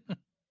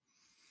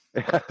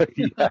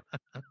 Yeah.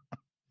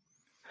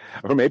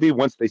 Or maybe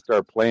once they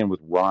start playing with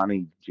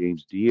Ronnie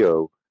James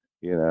Dio,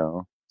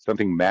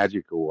 something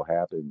magical will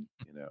happen.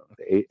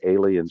 The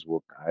aliens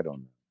will. I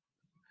don't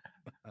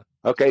know.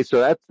 Okay,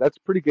 so that's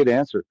a pretty good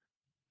answer.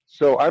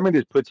 So I'm going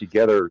to put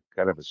together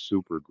kind of a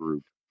super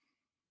group,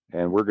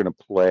 and we're going to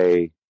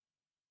play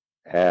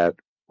at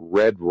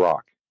Red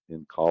Rock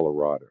in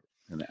Colorado,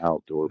 an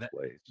outdoor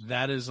place.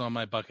 That is on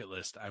my bucket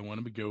list. I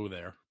want to go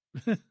there.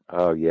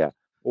 Oh yeah.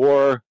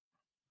 Or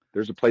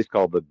there's a place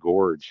called the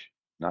Gorge,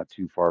 not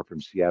too far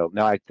from Seattle.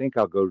 Now I think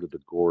I'll go to the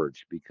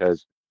Gorge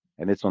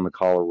and it's on the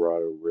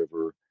Colorado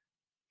River,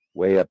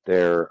 way up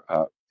there,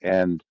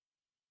 and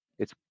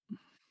it's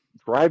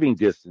driving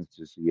distance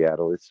to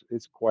Seattle. It's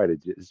it's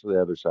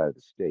the other side of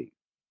the state.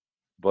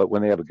 But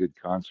when they have a good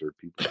concert,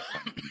 people are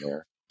coming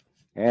there.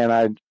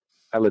 And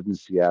I lived in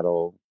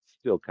Seattle,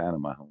 still kind of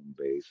my home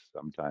base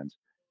sometimes.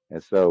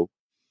 And so,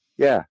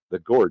 yeah, the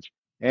Gorge.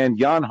 And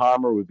Jan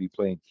Hammer would be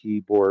playing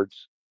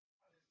keyboards,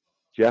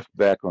 Jeff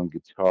Beck on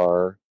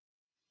guitar.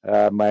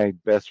 My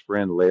best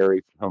friend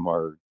Larry from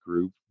our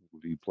group will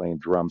be playing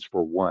drums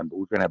for one, but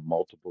we're going to have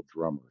multiple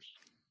drummers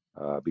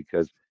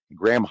because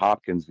Graham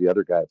Hopkins, the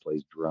other guy that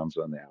plays drums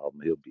on the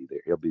album, he'll be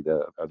there. He'll be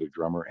the other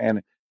drummer and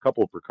a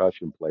couple of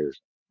percussion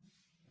players.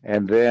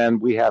 And then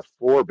we have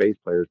 4 bass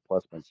players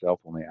plus myself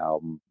on the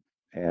album.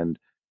 And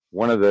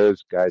one of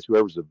those guys,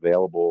 whoever's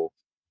available,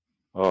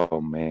 oh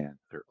man,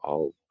 they're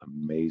all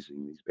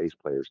amazing, these bass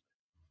players.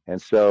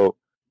 And so,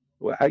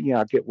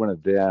 I'll get one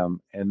of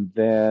them. And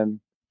then,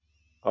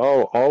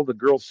 all the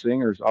girl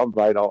singers, I'll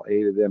invite all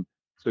 8 of them.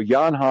 So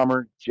Jan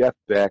Hammer, Jeff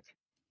Beck,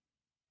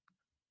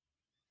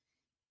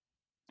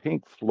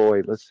 Pink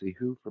Floyd. Let's see,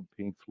 who from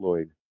Pink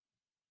Floyd?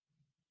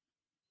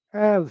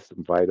 Let's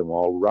invite them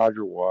all.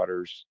 Roger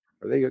Waters.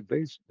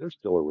 They're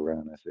still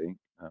around, I think.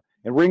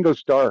 And Ringo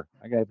Starr.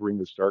 I gotta have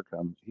Ringo Starr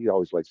come. He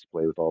always likes to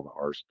play with all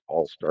the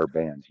all-star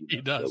bands.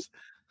 He does.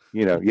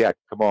 So, yeah,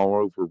 come on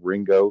over,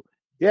 Ringo.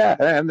 Yeah,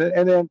 and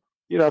then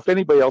if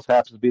anybody else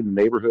happens to be in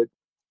the neighborhood,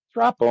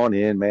 drop on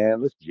in,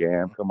 man. Let's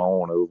jam. Come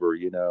on over.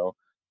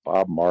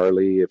 Bob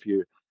Marley.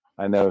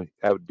 I know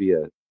that would be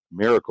a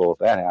miracle if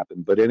that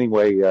happened. But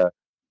anyway,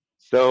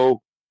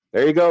 so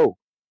there you go,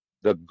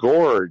 the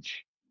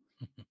Gorge.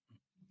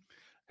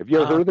 Have you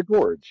ever heard of the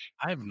Gorge?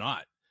 I have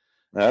not.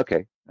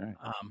 Okay. All right.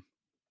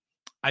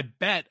 I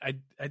bet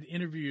I'd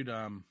interviewed.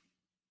 I'm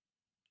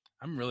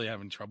really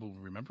having trouble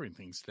remembering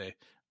things today.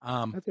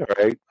 That's all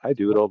right. I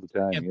do it all the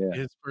time. Yeah.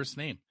 His first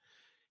name.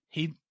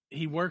 He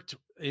worked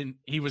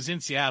he was in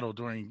Seattle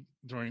during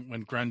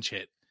when grunge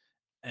hit,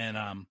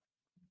 and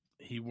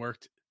he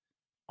worked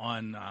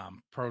on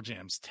Pearl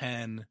Jam's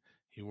 10.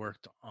 He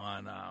worked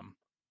on a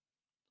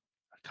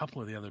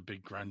couple of the other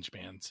big grunge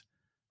bands.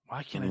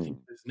 Why can't I think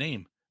of his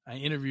name? I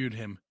interviewed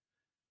him.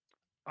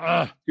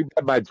 Too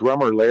bad my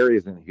drummer Larry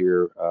isn't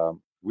here.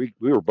 We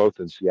were both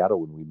in Seattle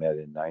when we met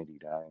in '99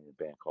 in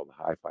a band called the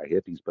Hi-Fi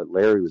Hippies. But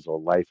Larry was a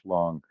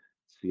lifelong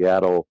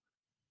Seattle,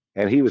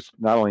 and he was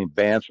not only in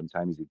bands from the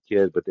time he's a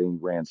kid, but then he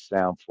ran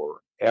sound for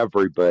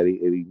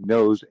everybody, and he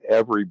knows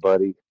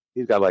everybody.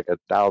 He's got like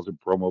 1,000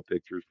 promo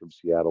pictures from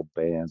Seattle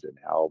bands and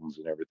albums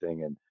and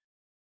everything, and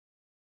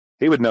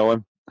he would know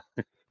him.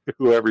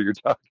 Whoever you're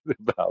talking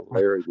about,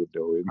 Larry would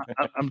know him.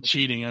 I'm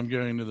cheating. I'm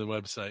going to the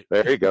website.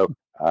 There you go.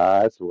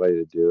 That's the way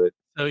to do it.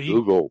 So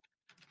Google.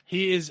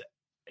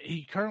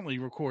 He currently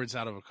records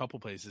out of a couple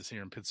places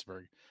here in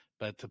Pittsburgh,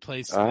 but the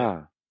place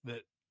that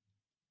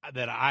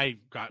I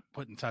got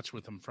put in touch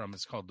with him from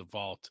is called The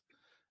Vault,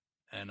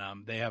 and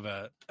they have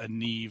a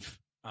Neve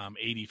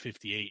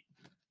 8058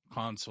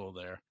 console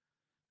there.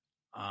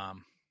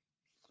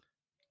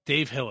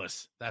 Dave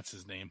Hillis, that's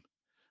his name.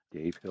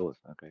 Dave Hillis.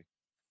 Okay.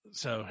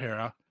 So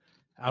here,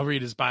 I'll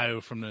read his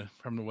bio from the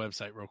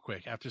website real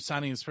quick. After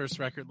signing his first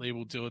record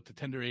label deal at the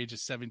tender age of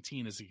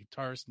 17 as a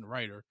guitarist and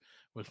writer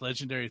with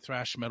legendary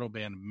thrash metal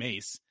band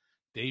Mace,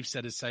 Dave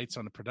set his sights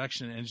on the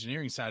production and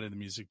engineering side of the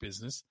music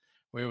business,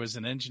 where he was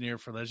an engineer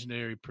for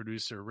legendary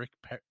producer Rick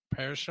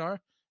Parashar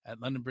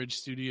at London Bridge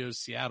Studios,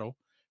 Seattle,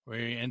 where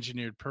he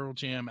engineered Pearl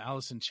Jam,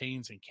 Alice in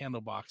Chains, and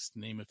Candlebox, to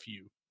name a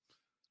few.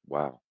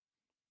 Wow.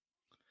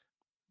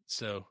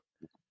 So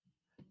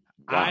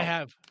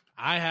wow.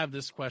 I have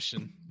this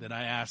question that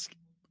I ask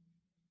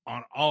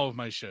on all of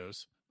my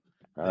shows.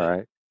 All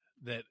right.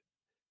 That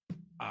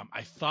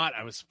I thought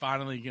I was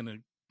finally gonna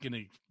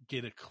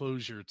get a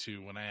closure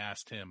to when I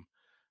asked him.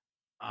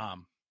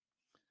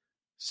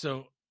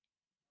 So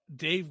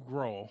Dave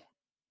Grohl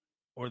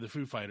or the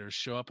Foo Fighters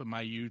show up in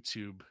my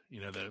YouTube,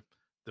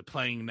 the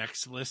playing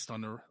next list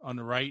on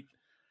the right.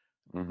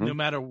 Mm-hmm. No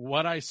matter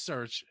what I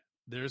search,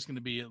 there's going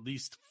to be at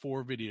least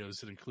 4 videos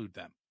that include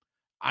them.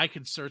 I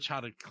could search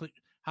how to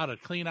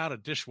clean out a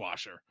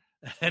dishwasher,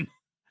 and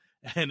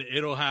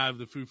it'll have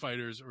the Foo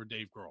Fighters or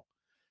Dave Grohl.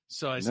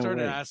 So I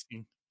started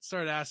asking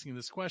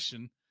this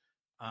question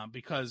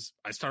because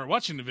I started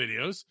watching the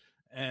videos,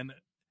 and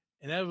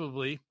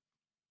inevitably,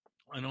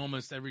 on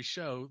almost every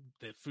show,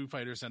 the Foo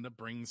Fighters end up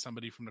bringing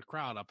somebody from the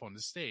crowd up on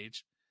the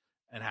stage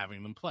and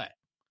having them play.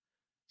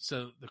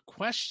 So the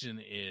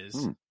question is,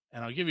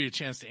 and I'll give you a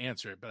chance to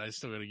answer it, but I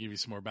still got to give you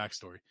some more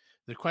backstory.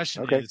 The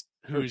question Okay. is,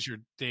 who is your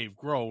Dave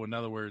Grohl? In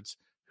other words,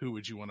 who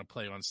would you want to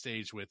play on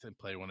stage with and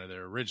play one of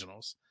their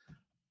originals?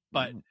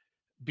 But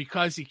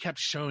because he kept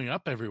showing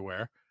up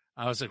everywhere,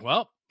 I was like,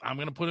 well, I'm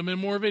going to put him in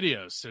more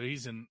videos. So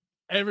he's in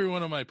every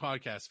one of my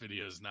podcast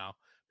videos now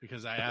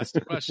because I asked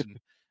a question.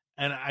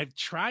 And I've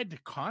tried to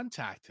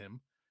contact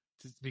him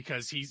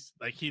because he's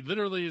like, he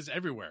literally is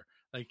everywhere.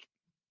 Like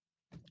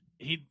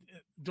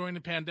during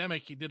the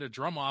pandemic, he did a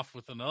drum off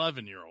with an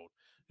 11-year-old,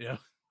 you know,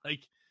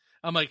 like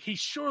I'm like, he's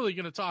surely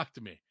going to talk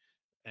to me.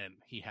 And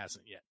he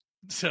hasn't yet.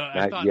 So Not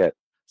I thought, yet.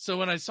 so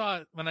when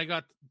I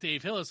got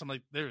Dave Hillis, I'm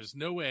like, there is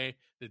no way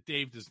that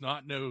Dave does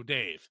not know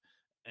Dave.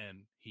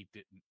 And he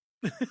didn't.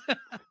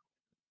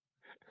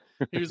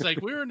 He was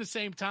like, we were in the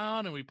same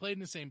town and we played in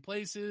the same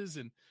places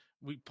and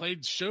we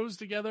played shows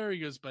together. He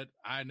goes, but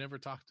I never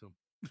talked to him.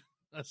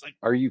 I was like,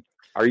 Are you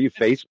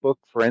Facebook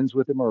friends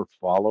with him or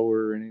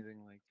follower or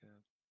anything like that?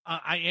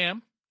 I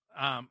am.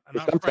 I'm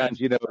not Sometimes,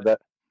 friends. But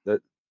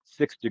the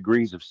 6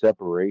 degrees of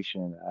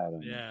separation. I don't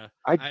know. Yeah.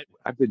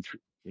 I've been,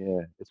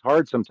 yeah, it's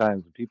hard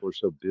sometimes when people are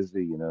so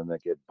busy, and they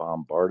get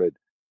bombarded.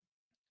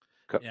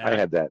 Yeah, I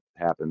had that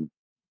happen.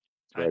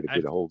 Try to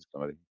get a hold of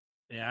somebody.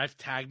 Yeah, I've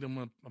tagged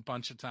him a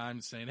bunch of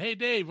times saying, hey,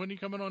 Dave, when are you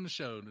coming on the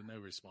show? And no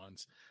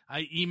response.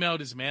 I emailed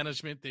his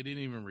management. They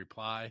didn't even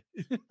reply.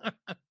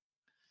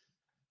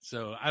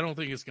 So I don't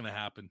think it's going to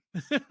happen.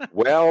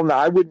 Well, no,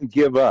 I wouldn't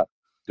give up.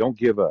 Don't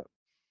give up.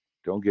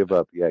 Don't give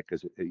up yet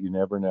because you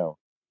never know.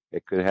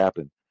 It could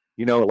happen.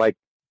 Like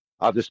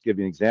I'll just give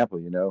you an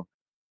example,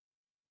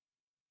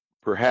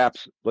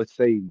 perhaps let's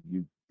say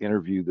you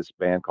interview this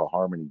band called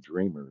Harmony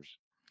Dreamers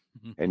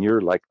and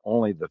you're like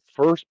only the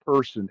first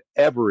person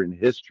ever in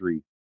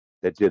history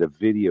that did a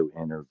video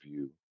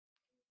interview.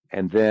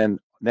 And then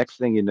next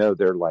thing you know,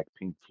 they're like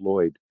Pink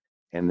Floyd.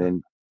 And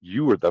then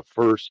you were the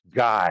first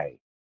guy.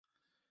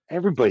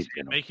 Everybody's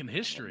going to making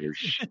history.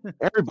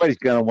 Everybody's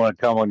going to want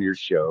to come on your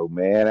show,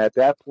 man. At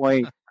that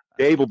point,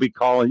 Dave will be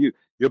calling you.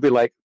 You'll be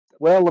like,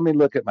 well, let me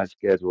look at my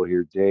schedule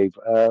here, Dave.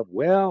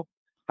 Well,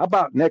 how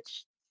about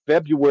next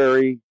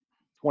February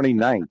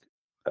 29th?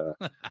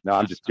 No,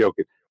 I'm just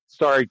joking.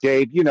 Sorry,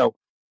 Dave.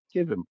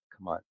 Give him,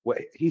 come on.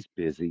 Wait, he's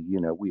busy.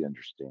 We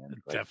understand.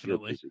 Like,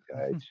 definitely. You're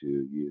a busy guy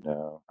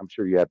too, I'm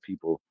sure you have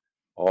people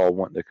all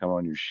wanting to come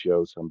on your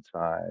show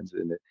sometimes.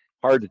 And it's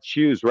hard to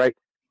choose, right?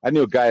 I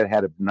knew a guy that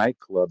had a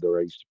nightclub that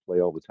I used to play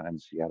all the time in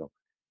Seattle.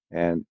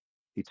 And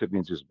he took me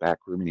into his back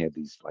room and he had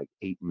these like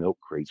 8 milk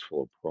crates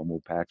full of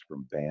promo packs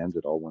from bands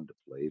that all wanted to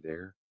play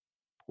there.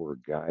 Poor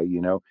guy.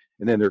 And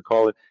then they're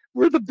calling,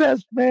 we're the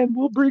best, man.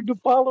 We'll bring the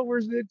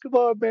followers in. Come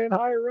on, man.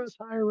 Hire us,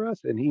 hire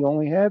us. And he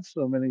only had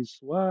so many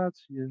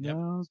slots,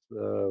 Yep.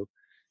 So,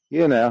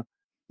 yeah,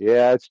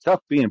 it's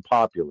tough being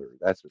popular.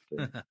 That's the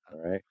thing.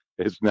 All right.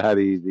 It's not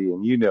easy.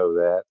 And you know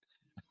that.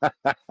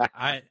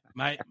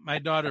 My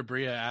daughter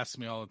Bria asks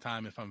me all the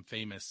time if I'm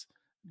famous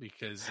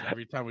because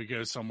every time we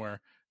go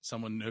somewhere,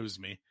 someone knows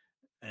me.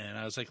 And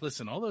I was like,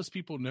 listen, all those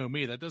people know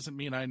me. That doesn't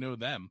mean I know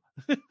them.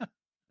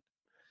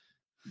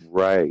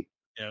 Right.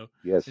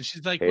 Yes. And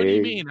she's like, what do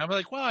you mean? I'm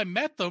like, well, I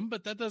met them,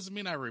 but that doesn't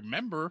mean I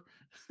remember.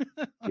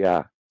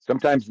 Yeah.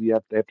 Sometimes they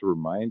have to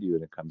remind you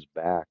and it comes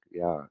back.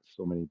 Yeah.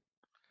 So many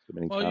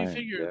times. Well, you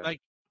figure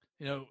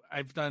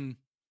I've done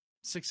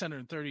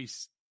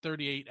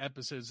 638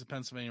 episodes of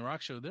Pennsylvania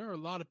Rock Show. There are a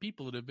lot of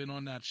people that have been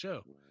on that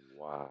show.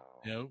 Wow.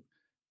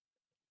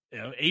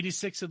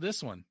 86 of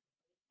this one.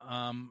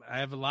 I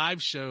have a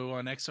live show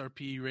on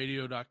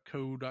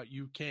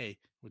xrpradio.co.uk,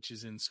 which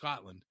is in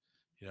Scotland.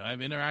 I've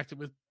interacted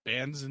with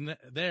bands in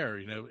there.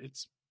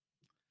 It's.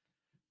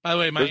 By the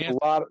way,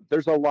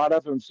 there's a lot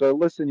of them. So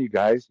listen, you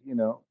guys.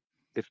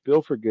 If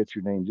Bill forgets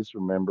your name, just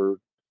remember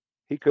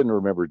he couldn't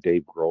remember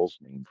Dave Grohl's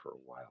name for a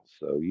while.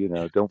 So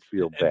don't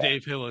feel bad.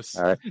 Dave Hillis.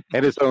 All right,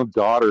 and his own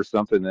daughter,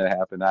 something that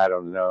happened. I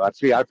don't know. I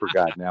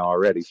forgot now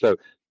already. So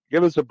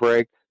give us a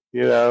break.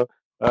 Anyway.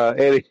 All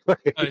right,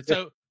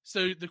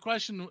 so the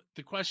question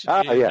is,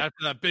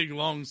 after that big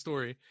long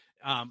story.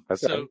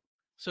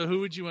 So who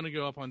would you want to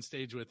go up on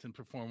stage with and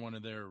perform one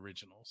of their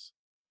originals?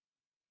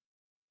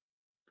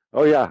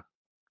 Oh yeah,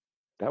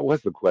 that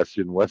was the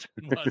question, wasn't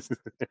it?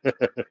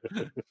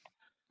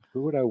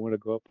 Who would I want to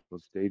go up on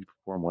stage and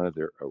perform one of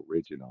their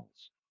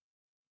originals?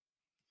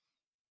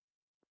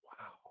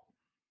 Wow,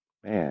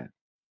 man,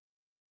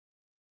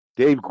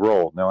 Dave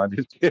Grohl. No, I'm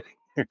just kidding.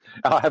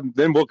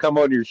 Then we'll come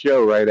on your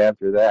show right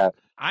after that.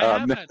 I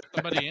have had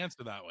somebody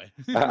answer that way.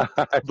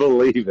 I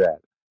believe that.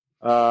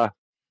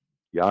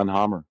 Jan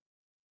Hammer.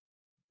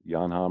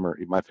 Jan Hammer,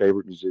 my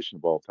favorite musician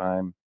of all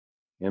time,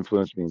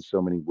 influenced me in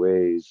so many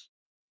ways.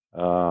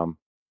 Love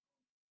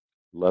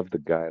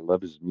the guy,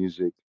 love his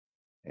music,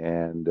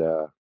 and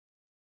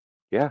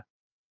Jan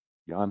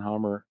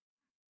Hammer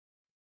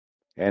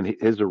and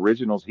his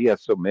originals. He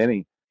has so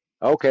many.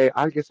 Okay,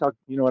 I guess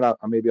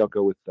maybe I'll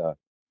go with.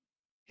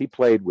 He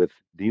played with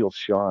Neil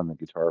Schon, the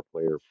guitar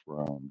player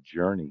from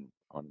Journey,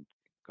 on a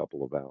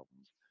couple of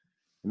albums,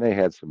 and they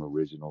had some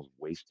originals.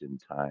 "Wasting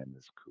Time"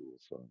 this cool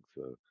song.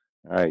 So,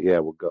 all right, yeah,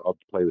 we'll go. I'll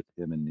play with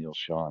him and Neil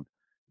Schon,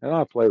 and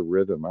I'll play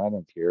rhythm. I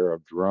don't care.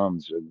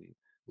 Drums and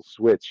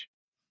switch.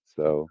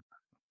 So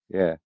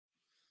yeah,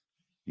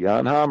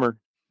 Jan Hammer.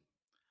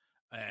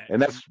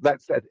 And And that's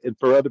that. And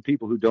for other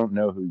people who don't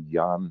know who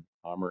Jan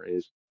Hammer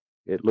is,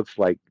 it looks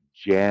like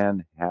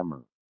Jan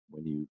Hammer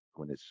when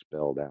it's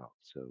spelled out.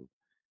 So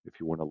if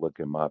you want to look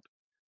him up,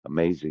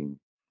 amazing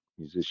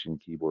musician,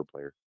 keyboard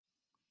player.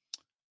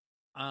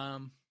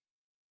 um,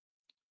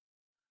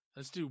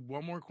 let's do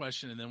one more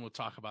question, and then we'll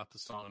talk about the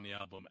song on the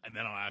album, and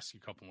then I'll ask you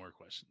a couple more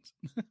questions.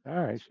 All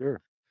right,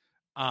 sure.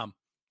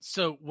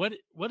 So what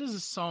is a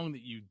song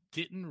that you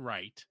didn't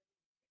write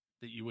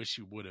that you wish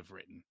you would have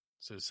written?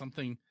 So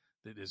something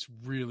that has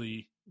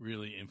really,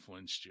 really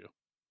influenced you.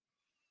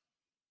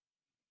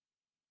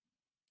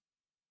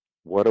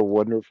 What a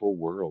Wonderful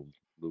World,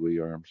 Louis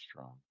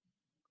Armstrong.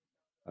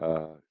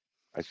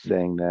 I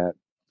sang that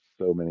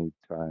so many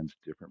times,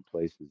 different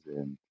places,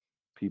 and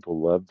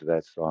people loved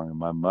that song. And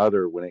my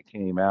mother, when it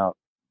came out,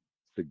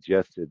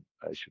 suggested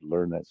I should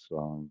learn that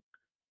song.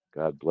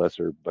 God bless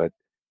her. But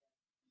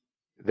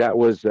that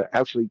was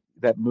actually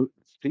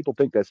people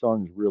think that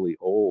song is really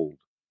old,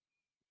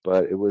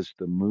 but it was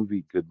the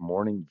movie Good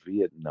Morning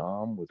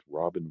Vietnam with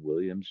Robin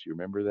Williams. You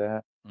remember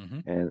that?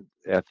 Mm-hmm. And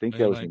I think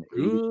that And was like, in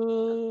 80.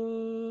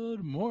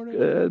 good morning.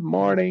 Good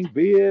Morning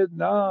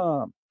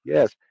Vietnam.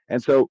 Yes.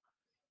 And so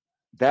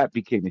that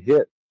became a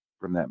hit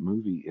from that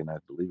movie in, I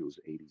believe it was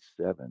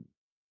 87,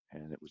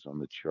 and it was on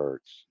the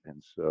charts.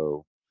 And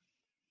so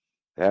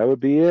that would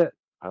be it.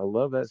 I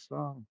love that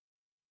song.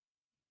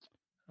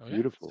 Okay.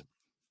 Beautiful.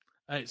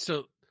 All right,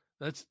 so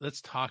let's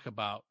talk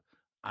about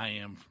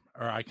I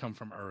Come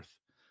from Earth.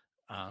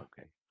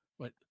 Okay.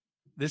 But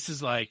this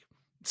is like,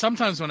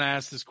 sometimes when I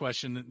ask this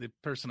question, the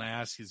person I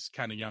ask is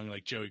kind of young,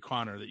 like Joey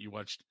Connor that you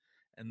watched,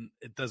 and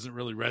it doesn't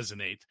really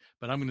resonate,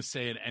 but I'm going to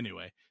say it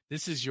anyway.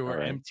 This is your All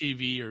right.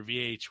 MTV or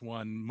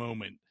VH1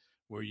 moment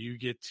where you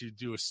get to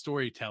do a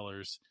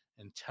storytellers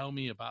and tell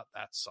me about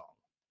that song.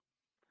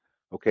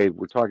 Okay,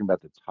 we're talking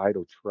about the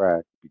title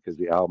track because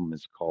the album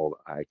is called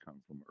I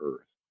Come from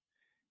Earth.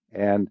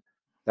 And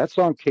that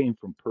song came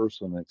from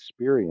personal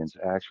experience,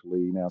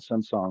 actually. Now,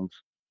 some songs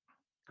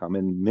come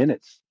in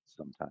minutes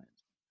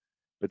sometimes,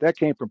 but that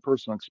came from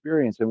personal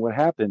experience. And what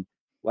happened,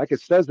 like it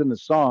says in the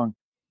song,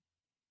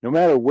 no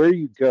matter where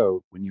you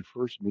go, when you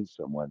first meet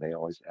someone, they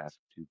always ask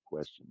two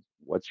questions.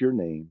 What's your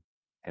name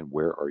and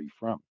where are you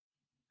from?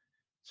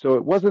 So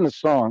it wasn't a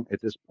song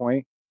at this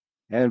point.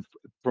 And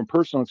from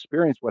personal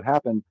experience, what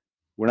happened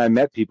when I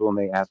met people and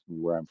they asked me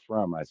where I'm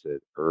from, I said,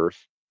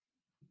 Earth.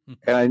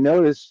 And I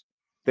noticed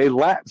they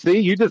laughed. See,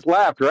 you just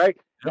laughed, right?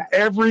 Yep.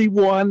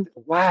 Everyone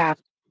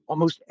laughed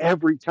almost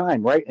every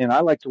time, right? And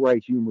I like to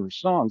write humorous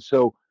songs.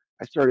 So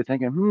I started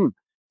thinking,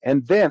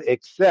 And then,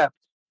 except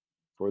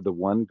for the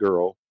one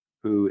girl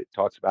who it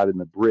talks about in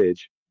the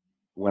bridge,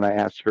 when I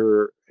asked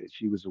her,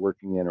 she was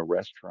working in a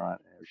restaurant.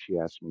 She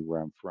asked me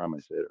where I'm from. I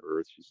said,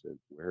 Earth. She said,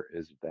 where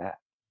is that?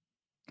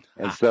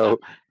 And so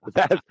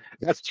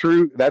that's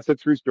true. That's a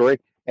true story.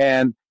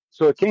 And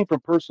so it came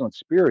from personal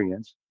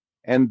experience.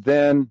 And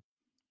then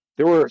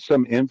there were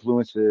some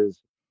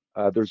influences.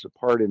 There's a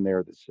part in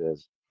there that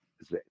says,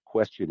 is a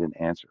question and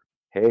answer.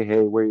 Hey,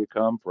 hey, where you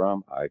come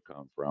from? I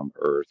come from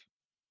Earth.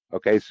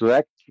 Okay, so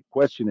that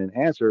question and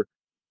answer,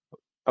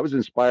 I was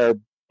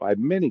inspired by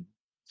many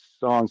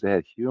songs that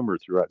had humor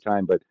throughout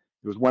time, but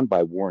there was one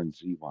by Warren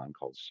Zevon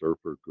called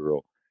Surfer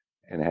Girl,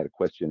 and it had a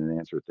question and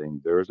answer thing.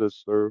 There's a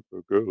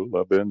surfer girl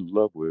I've been in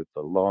love with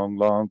a long,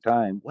 long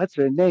time. What's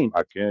her name?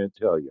 I can't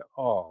tell you.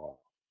 Oh,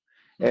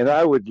 and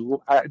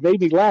it made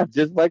me laugh,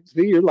 just like,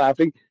 see, you're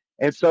laughing.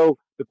 And so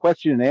the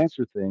question and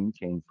answer thing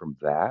came from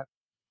that.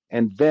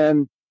 And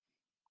then,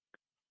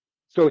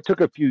 so it took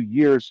a few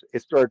years.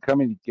 It started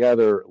coming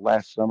together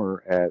last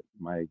summer at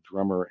my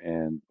drummer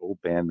and old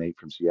bandmate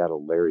from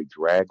Seattle, Larry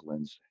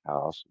Draglin's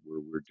house, where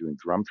we were doing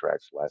drum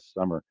tracks last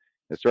summer.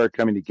 It started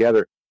coming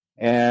together.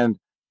 And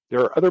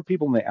there are other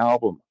people in the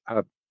album.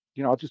 I'll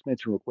just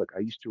mention real quick. I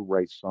used to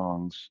write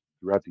songs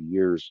throughout the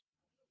years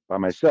by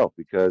myself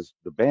because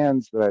the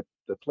bands that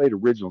played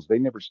originals, they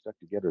never stuck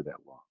together that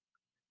long.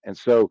 And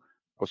so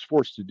I was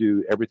forced to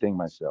do everything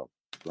myself: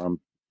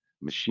 drum,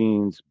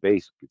 machines,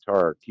 bass,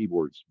 guitar,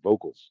 keyboards,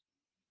 vocals.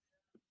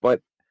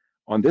 But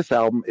on this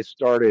album, it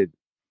started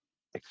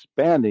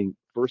expanding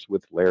first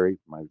with Larry,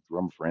 my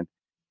drum friend.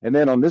 And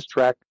then on this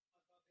track,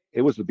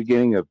 it was the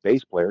beginning of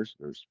bass players.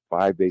 There's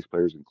 5 bass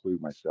players,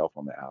 including myself,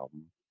 on the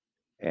album.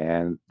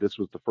 And this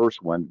was the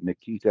first one,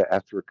 Nikita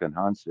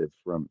Astrakhantsev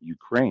from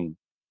Ukraine,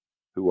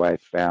 who I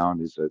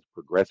found is a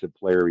progressive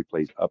player. He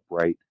plays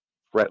upright,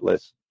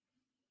 fretless,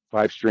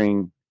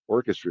 5-string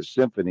orchestra,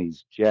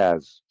 symphonies,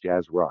 jazz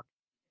rock.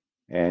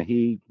 And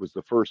he was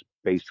the first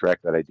bass track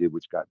that I did,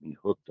 which got me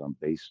hooked on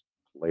bass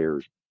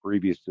players.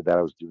 Previous to that,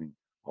 I was doing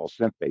all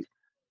synth bass.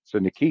 So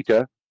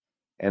Nikita,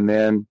 and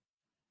then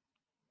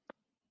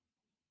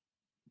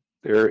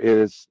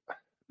there's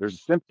a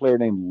synth player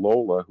named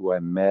Lola who I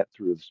met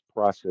through this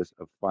process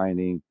of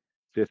finding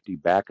 50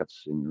 backup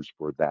singers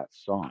for that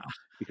song.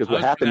 Because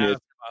what happened is,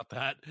 about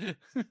that.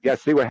 yeah,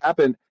 see what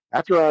happened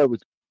after I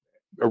was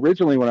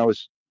originally, when I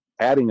was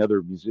adding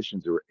other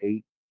musicians, there were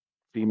 8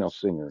 female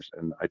singers,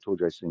 and I told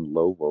you I sing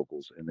low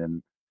vocals, and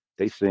then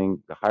they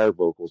sing the higher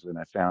vocals, and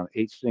I found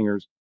 8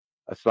 singers,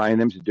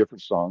 assigned them to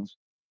different songs.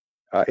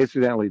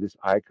 Incidentally, this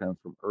Icon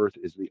from Earth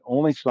is the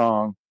only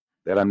song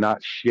that I'm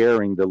not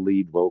sharing the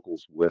lead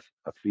vocals with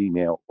a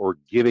female or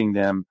giving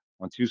them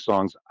on 2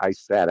 songs. I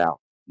sat out,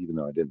 even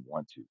though I didn't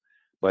want to,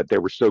 but they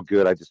were so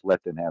good, I just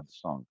let them have the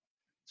song.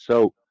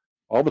 So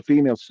all the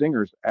female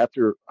singers,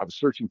 after I was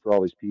searching for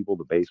all these people,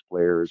 the bass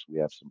players, we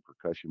have some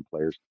percussion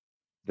players,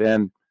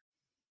 then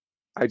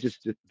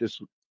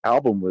this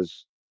album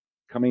was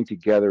coming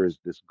together as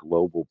this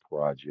global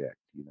project,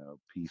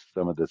 piece,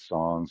 some of the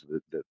songs,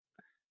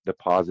 the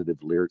positive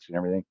lyrics and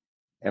everything.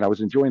 And I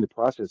was enjoying the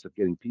process of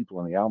getting people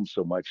on the album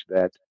so much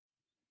that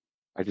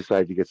I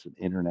decided to get some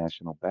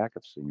international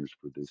backup singers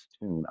for this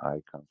tune,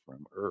 I Come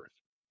From Earth.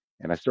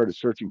 And I started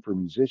searching for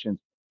musicians,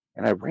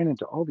 and I ran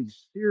into all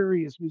these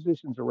serious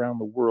musicians around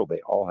the world.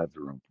 They all have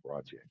their own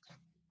projects.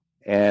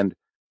 And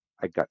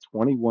I got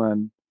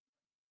 21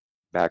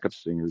 backup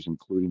singers,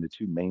 including the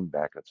 2 main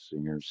backup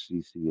singers,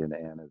 Cece and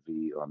Anna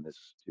V, on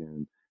this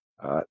tune.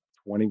 Uh,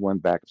 21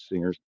 backup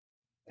singers,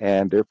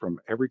 and they're from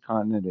every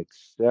continent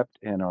except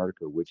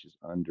Antarctica, which is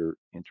under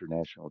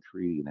international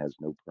treaty and has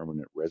no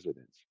permanent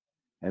residence.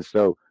 And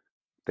so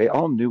they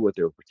all knew what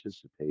they were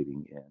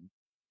participating in,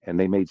 and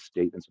they made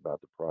statements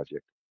about the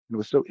project. And it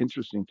was so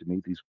interesting to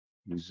meet these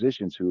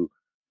musicians who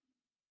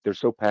they're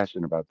so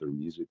passionate about their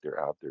music.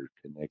 They're out there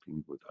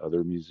connecting with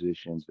other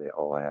musicians. They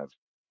all have,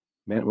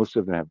 man, most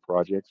of them have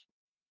projects.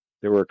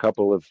 There were a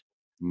couple of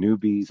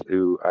newbies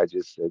who I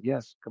just said,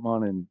 yes, come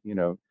on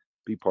and,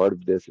 be part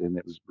of this. And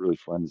it was really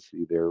fun to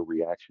see their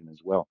reaction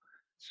as well.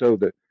 So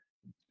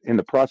in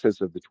the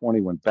process of the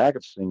 21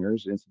 backup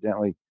singers,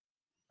 incidentally,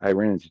 I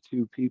ran into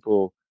 2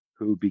 people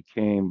who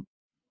became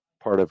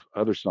part of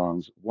other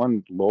songs.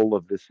 One,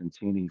 Lola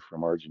Vicentini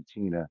from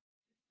Argentina,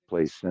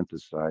 plays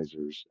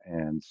synthesizers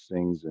and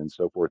sings and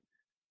so forth.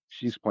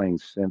 She's playing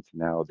synth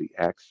now, the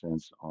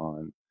accents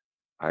on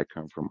I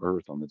Come From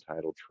Earth on the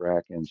title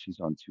track, and she's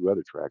on 2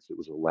 other tracks. It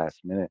was a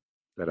last minute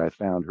that I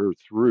found her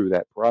through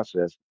that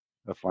process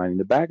of finding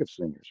the backup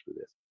singers for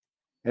this.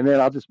 And then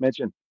I'll just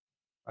mention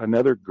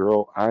another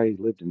girl. I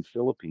lived in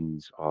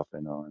Philippines off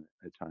and on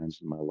at times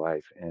in my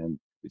life, and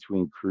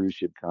between cruise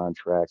ship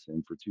contracts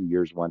and for 2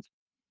 years once.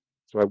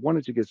 So I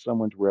wanted to get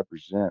someone to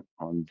represent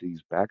on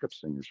these backup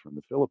singers from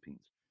the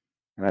Philippines.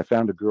 And I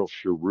found a girl,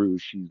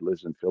 Sharu. She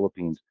lives in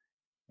Philippines,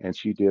 and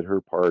she did her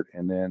part.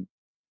 And then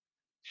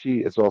she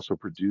is also a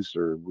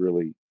producer,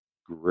 really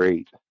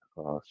great,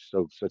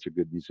 such a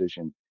good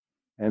musician.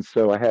 And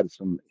so I had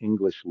some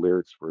English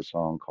lyrics for a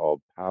song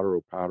called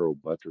Paro Paro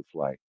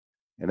Butterfly,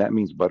 and that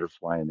means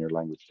butterfly in their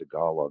language,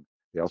 Tagalog.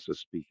 They also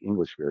speak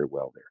English very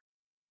well there.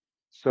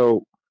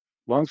 So,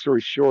 long story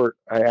short,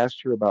 I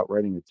asked her about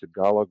writing a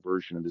Tagalog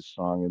version of this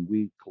song, and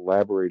we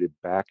collaborated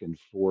back and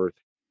forth.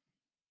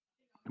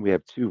 We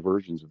have 2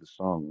 versions of the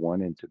song,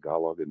 one in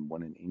Tagalog and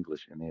one in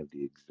English, and they have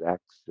the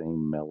exact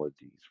same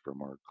melodies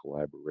from our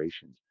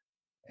collaborations.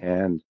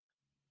 And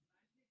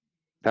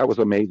that was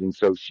amazing.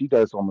 So she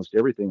does almost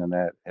everything on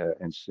that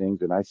and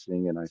sings, and I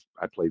sing, and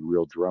I played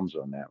real drums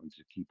on that one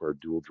to keep our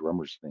dual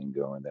drummers thing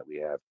going that we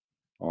have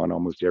on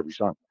almost every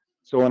song.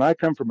 So when I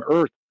Come From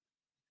Earth,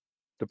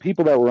 the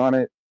people that were on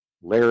it,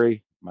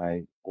 Larry,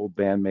 my old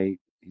bandmate,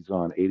 he's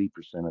on 80%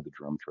 of the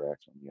drum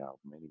tracks on the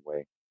album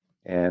anyway,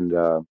 and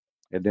uh,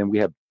 and then we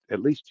have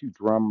at least 2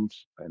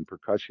 drums and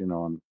percussion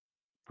on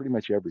pretty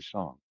much every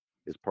song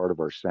is part of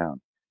our sound.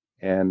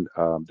 And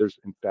there's,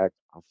 in fact,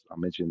 I'll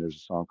mention there's a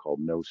song called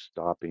No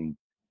Stopping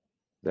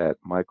that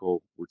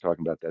Michael, we're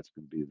talking about. That's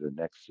going to be the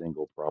next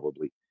single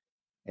probably.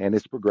 And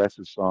it's a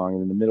progressive song.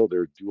 And in the middle,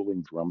 there are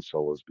dueling drum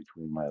solos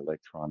between my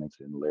electronics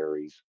and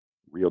Larry's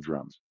real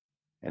drums.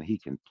 And he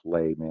can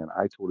play, man.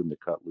 I told him to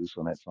cut loose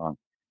on that song.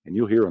 And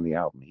you'll hear on the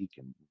album, he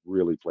can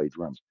really play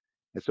drums.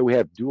 And so we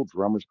have dual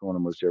drummers going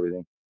on most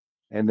everything.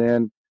 And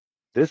then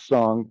this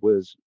song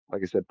was,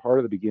 like I said, part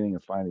of the beginning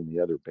of finding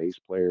the other bass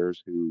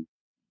players who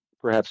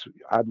perhaps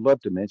I'd love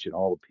to mention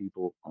all the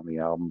people on the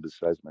album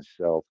besides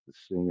myself, the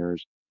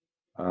singers.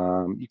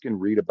 You can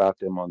read about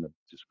them on the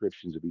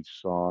descriptions of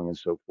each song and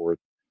so forth.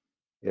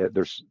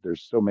 There's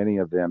so many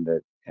of them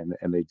that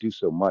and they do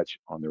so much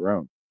on their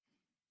own.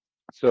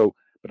 So,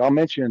 but I'll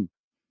mention,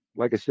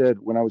 like I said,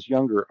 when I was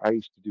younger, I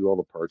used to do all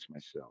the parts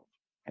myself,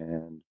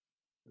 and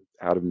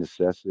out of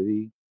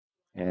necessity,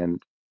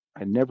 and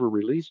I never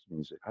released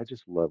music. I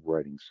just love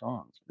writing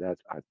songs. That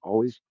I've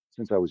always,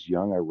 since I was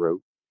young, I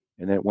wrote,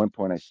 and then at one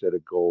point I set a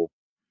goal,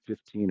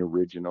 15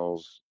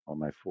 originals on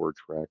my 4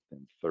 track,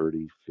 then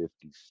 30,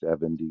 50,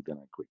 70. Then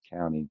I quit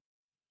counting,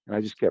 and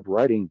I just kept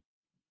writing.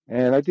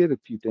 And I did a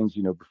few things,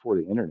 before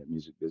the internet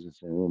music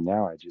business. And then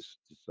now I just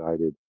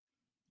decided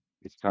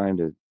it's time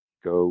to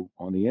go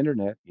on the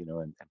internet,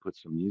 and put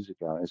some music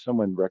out. And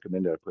someone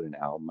recommended I put an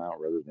album out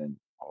rather than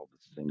all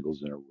the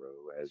singles in a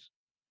row, as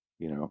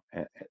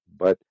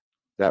but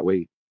that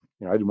way,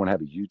 I didn't want to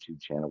have a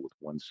YouTube channel with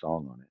one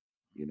song on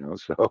it.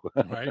 So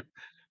Right.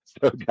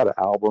 so I got an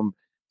album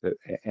that,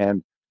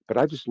 and but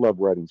I just love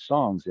writing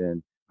songs,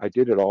 and I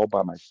did it all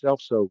by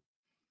myself. So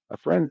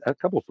a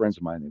couple of friends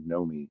of mine who've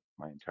known me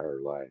my entire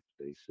life,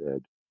 they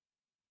said,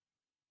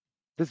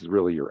 "This is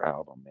really your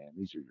album, man.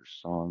 These are your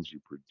songs you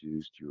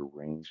produced, you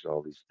arranged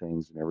all these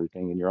things and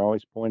everything, and you're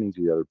always pointing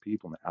to the other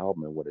people in the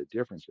album and what a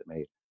difference it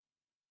made."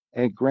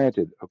 And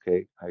granted,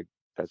 okay, I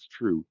that's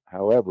true.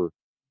 However,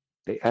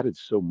 they added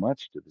so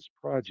much to this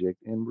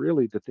project, and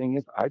really the thing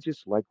is, I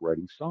just like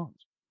writing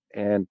songs,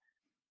 and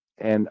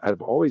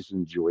I've always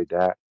enjoyed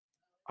that.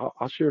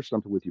 I'll share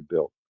something with you,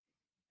 Bill.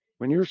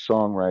 When you're a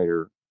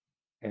songwriter,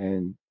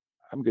 and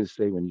I'm going to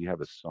say when you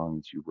have a song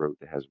that you wrote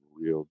that has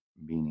real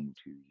meaning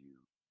to you,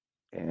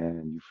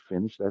 and you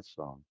finish that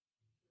song,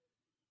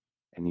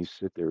 and you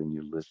sit there and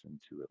you listen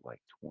to it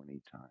like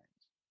 20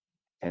 times,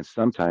 and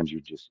sometimes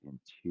you're just in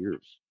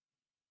tears.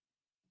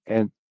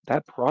 And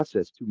that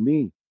process, to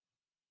me,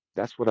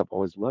 that's what I've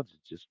always loved, is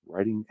just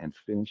writing and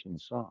finishing a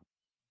song.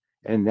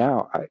 And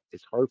now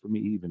it's hard for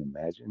me to even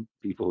imagine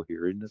people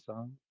hearing the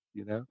song,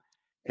 you know?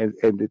 And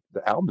the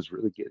album is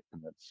really getting,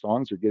 and the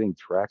songs are getting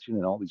traction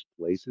in all these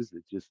places.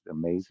 It just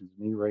amazes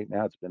me right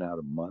now. It's been out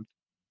a month,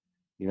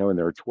 and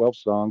there are 12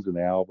 songs in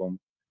the album.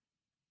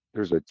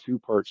 There's a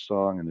two-part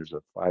song and there's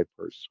a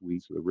five-part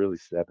suite. So there are really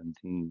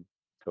 17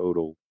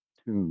 total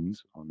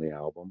tunes on the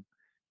album.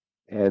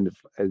 And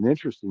an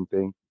interesting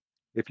thing,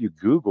 if you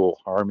Google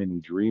Harmony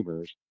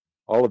Dreamers,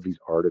 all of these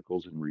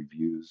articles and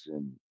reviews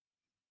and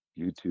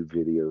YouTube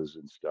videos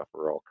and stuff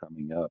are all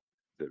coming up.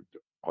 They're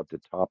at the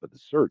top of the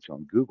search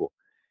on Google.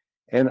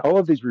 And all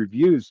of these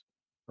reviews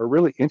are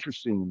really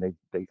interesting.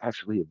 They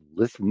actually have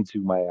listened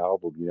to my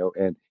album,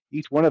 and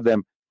each one of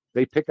them,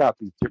 they pick out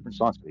these different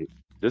songs.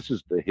 This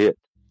is the hit.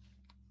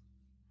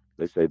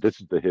 They say this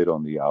is the hit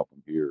on the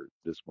album here,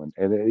 this one,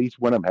 and each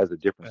one of them has a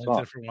different song.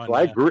 Different one, so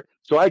I agree.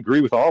 So I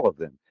agree with all of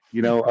them,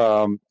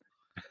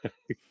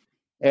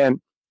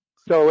 and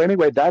so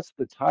anyway, that's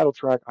the title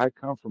track. I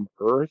Come From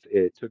Earth.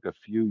 It took a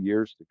few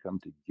years to come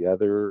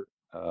together.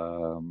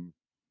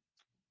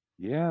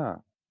 Yeah,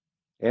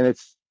 and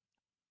it's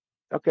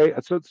okay.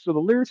 So the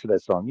lyrics of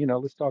that song,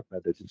 let's talk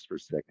about that just for a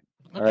second.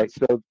 All right.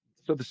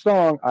 So the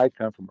song I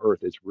Come From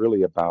Earth is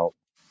really about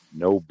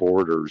no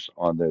borders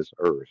on this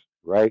earth,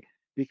 right?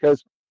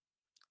 Because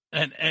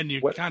and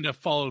you kind of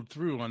followed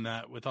through on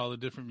that with all the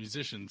different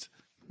musicians.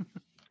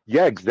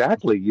 Yeah,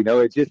 exactly.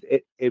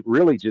 It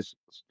really just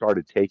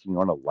started taking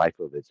on a life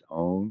of its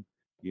own.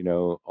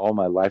 All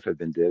my life I've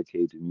been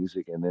dedicated to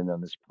music, and then on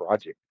this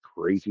project,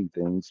 crazy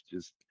things,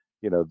 just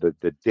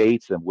the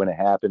dates and when it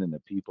happened and the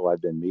people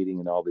I've been meeting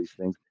and all these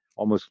things,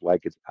 almost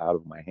like it's out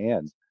of my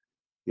hands.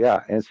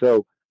 Yeah, and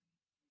so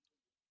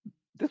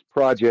this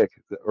project,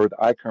 or the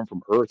I Come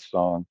From Earth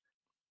song,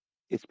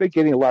 it's been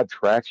getting a lot of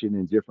traction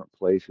in different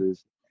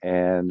places,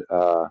 and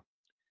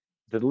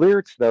the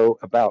lyrics, though,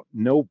 about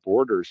no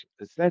borders,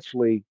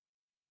 essentially,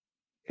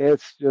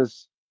 it's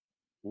just,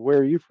 where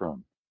are you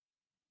from?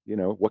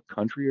 What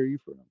country are you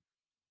from?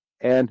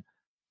 And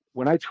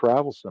when I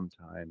travel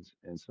sometimes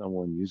and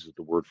someone uses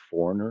the word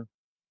foreigner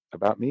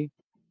about me,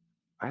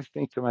 I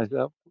think to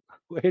myself,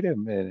 wait a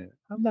minute,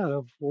 I'm not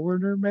a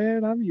foreigner,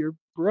 man. I'm your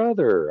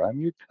brother. I'm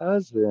your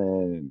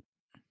cousin.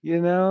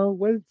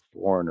 What is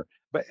foreigner?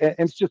 But and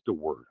it's just a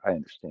word. I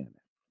understand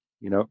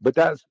that. But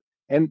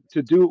and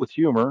to do it with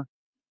humor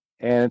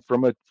and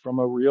from a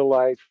real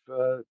life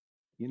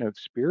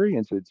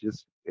experience, it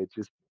just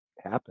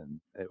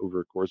happened over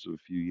the course of a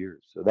few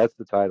years. So that's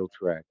the title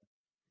track.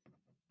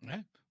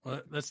 Okay.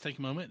 Well, let's take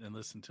a moment and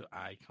listen to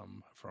I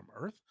Come From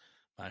Earth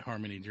by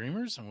Harmony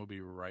Dreamers, and we'll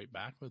be right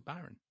back with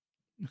Byron.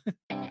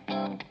 Well,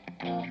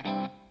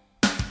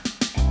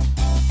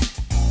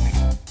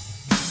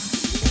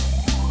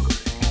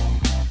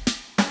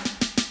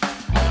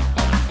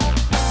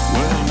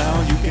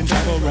 now you can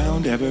travel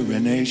around every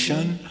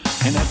nation,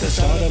 and at the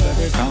start of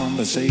every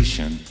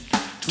conversation,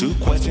 two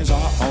questions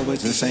are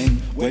always the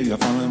same. Where you're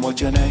from and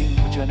what's your name?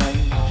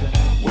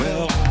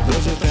 Well,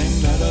 there's a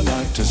thing that I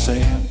like to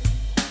say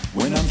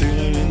when I'm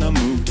feeling in the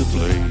mood to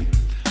play.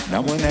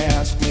 Now when they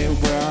ask me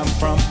where I'm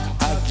from,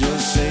 I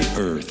just say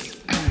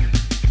Earth.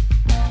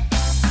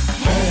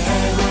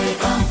 Hey, where you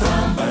come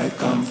from? I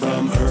come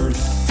from Earth.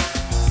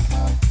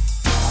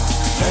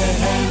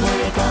 Hey,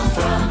 where you come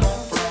from?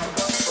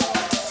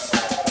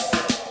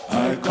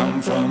 I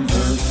come from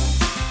Earth.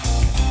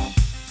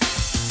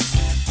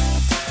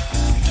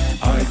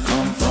 I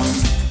come from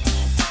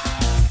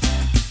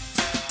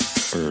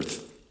Earth.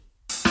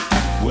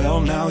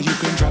 Well, now you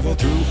can travel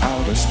through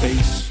outer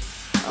space,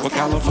 or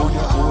California,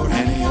 or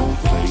any old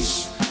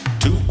place.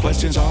 Two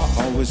questions are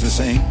always the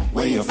same.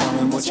 Where you from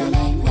and what's your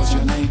name? What's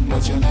your name?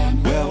 What's your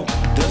name? Well,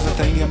 there's a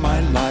thing you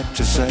might like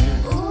to say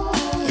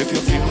if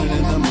you're feeling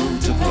in the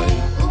mood to play.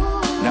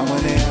 Now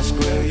when they ask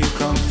where you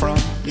come from,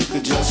 you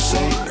could just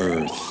say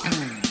Earth.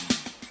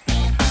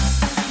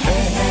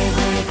 Hey,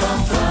 where you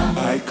come from?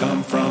 I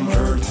come from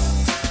Earth.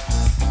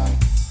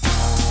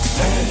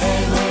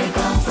 Hey, where you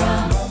come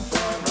from?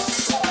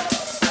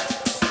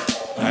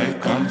 I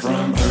come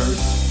from Earth.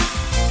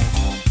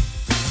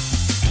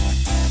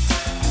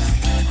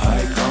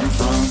 I come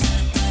from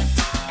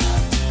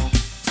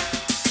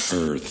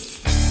Earth.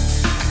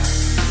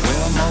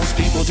 Well, most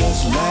people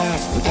just laugh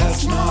laugh, but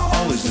that's not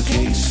always the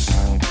case.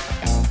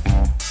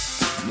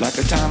 Like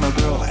a time a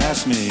girl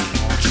asked me,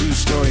 true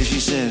story, she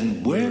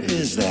said, where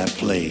is that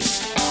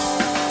place?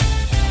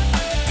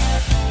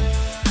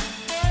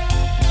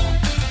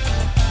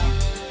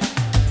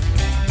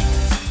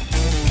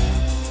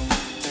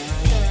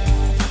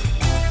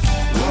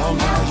 Well,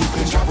 now you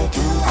can travel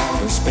through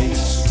outer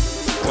space,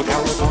 or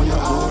California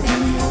or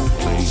any old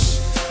place.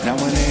 Now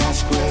when they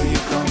ask where you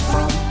come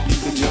from, you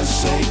can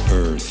just say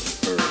Earth.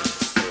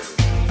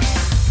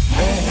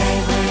 Hey, hey,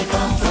 where you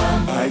come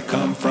from? I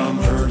come from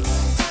Earth.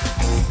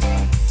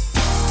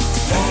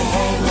 Hey,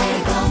 hey, where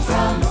you come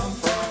from?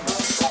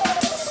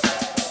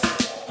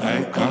 I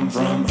come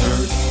from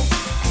Earth.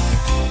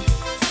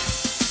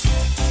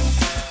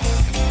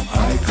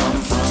 I come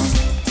from.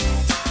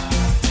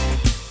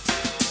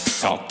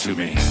 Talk to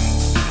me.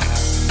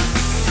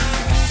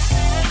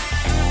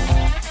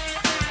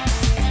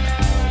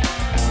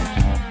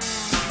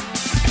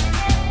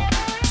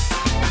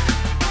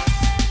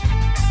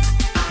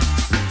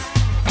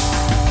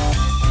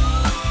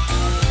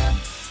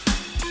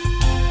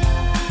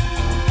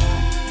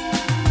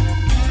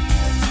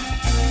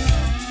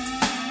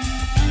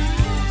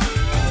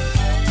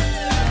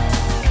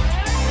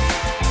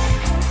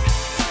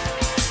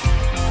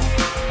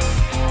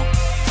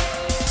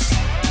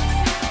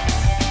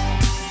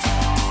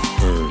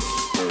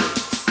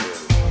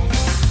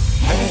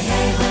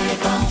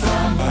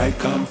 I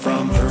come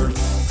from Earth.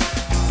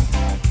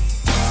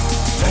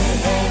 Hey,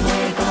 hey,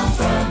 where you come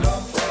from?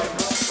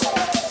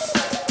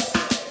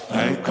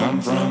 I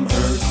come from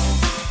Earth.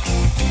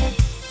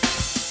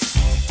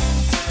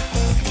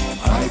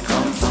 I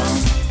come from.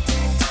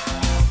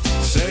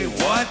 Say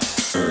what?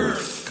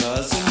 Earth,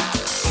 cousin.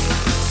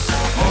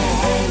 Hey,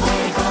 hey, where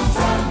you come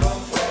from?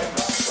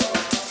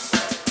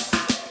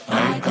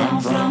 I come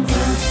from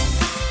Earth.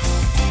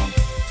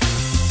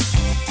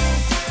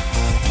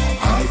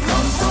 I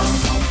come from.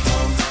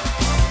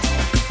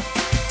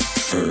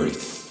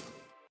 Earth.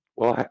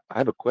 Well, I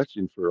have a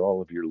question for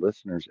all of your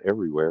listeners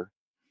everywhere.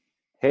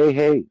 Hey,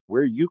 hey,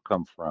 where you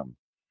come from?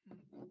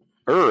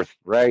 Earth,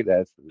 right?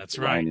 That's That's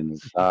the right. line in the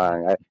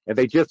song. And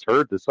they just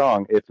heard the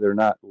song. If they're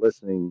not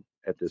listening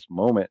at this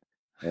moment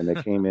and they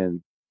came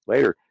in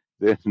later,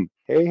 then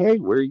hey, hey,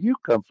 where you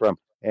come from?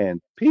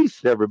 And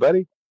peace,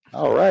 everybody.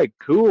 All right,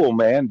 cool,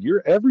 man.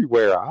 You're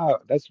everywhere.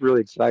 That's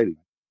really exciting.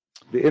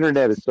 The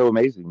internet is so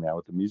amazing now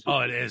with the music. Oh,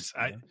 it business, is.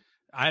 you know?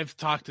 I've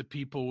talked to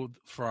people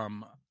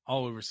from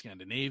all over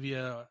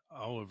Scandinavia,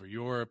 all over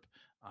Europe.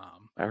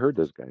 I heard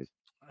those guys.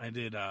 I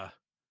did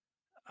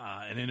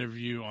an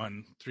interview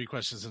on 3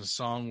 Questions in a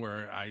Song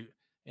where I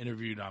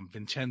interviewed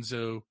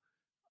Vincenzo.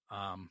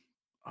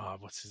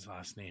 What's his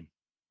last name?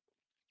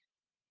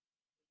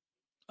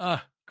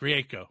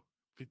 Grieco.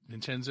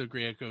 Vincenzo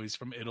Grieco. He's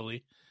from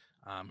Italy.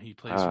 He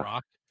plays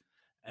rock,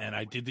 and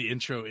I did the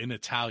intro in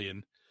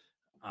Italian.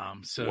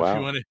 So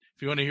Wow.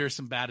 if you want to hear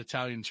some bad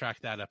Italian,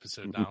 track that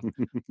episode down.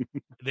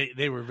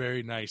 They were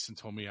very nice and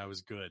told me I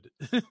was good.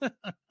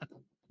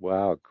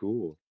 Wow,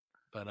 cool.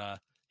 But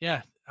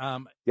yeah.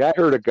 Yeah, I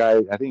heard a guy,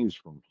 I think he was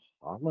from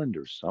Holland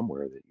or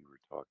somewhere that you were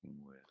talking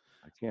with.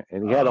 I can't,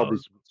 and he had all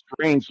these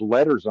strange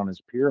letters on his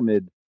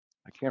pyramid.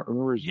 I can't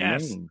remember his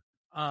name.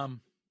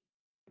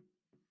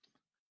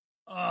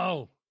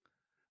 Oh,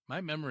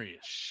 my memory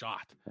is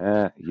shot.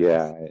 Yeah,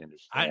 I understand.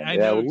 I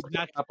know we'll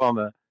exactly. Up on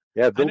the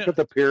look at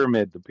the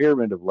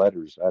pyramid of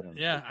letters. I don't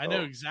know. Yeah, I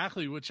know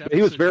exactly which episode. But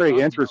he was very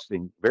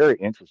interesting,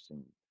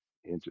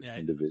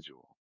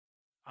 individual.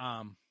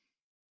 From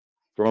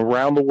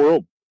around the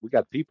world. We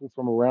got people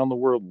from around the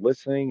world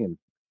listening, and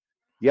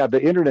yeah,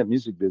 the internet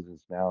music business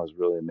now is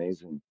really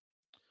amazing.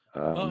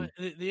 Well,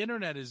 the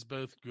internet is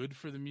both good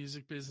for the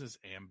music business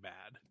and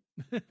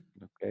bad.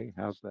 Okay,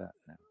 how's that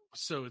now?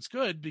 So it's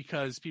good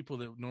because people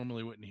that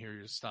normally wouldn't hear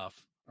your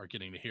stuff are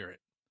getting to hear it.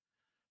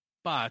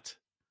 But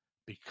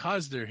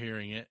because they're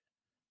hearing it,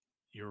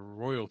 your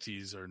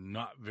royalties are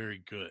not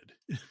very good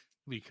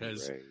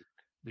because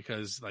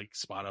like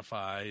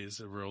Spotify is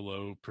a real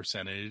low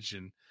percentage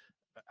and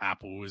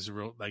Apple is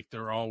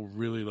they're all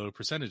really low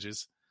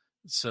percentages.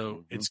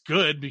 So it's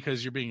good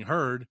because you're being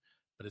heard,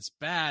 but it's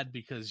bad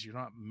because you're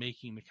not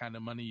making the kind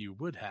of money you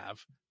would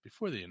have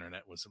before the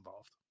internet was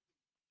involved.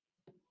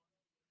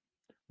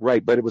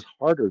 Right, but it was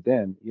harder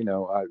then, you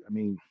know. I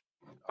mean,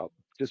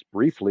 just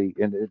briefly,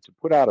 and to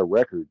put out a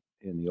record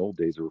in the old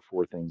days, there were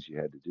 4 things you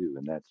had to do,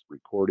 and that's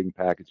recording,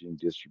 packaging,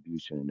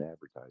 distribution, and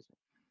advertising.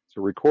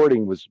 So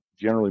recording was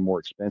generally more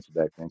expensive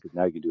back then because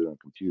now you can do it on a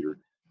computer.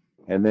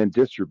 And then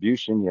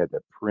distribution, you had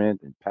to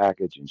print and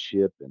package and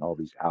ship and all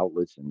these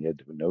outlets, and you had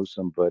to know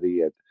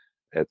somebody at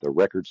the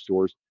record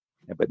stores.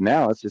 But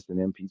now it's just an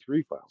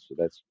MP3 file. So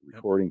that's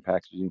recording,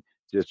 packaging,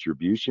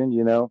 distribution,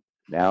 you know.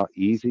 Now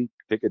easy,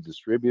 pick a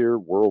distributor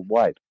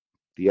worldwide.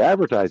 The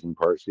advertising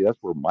part, see, that's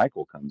where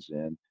Michael comes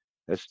in.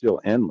 That's still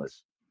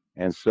endless.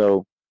 And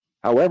so,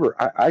 however,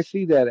 I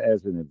see that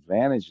as an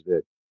advantage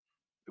that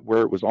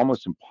where it was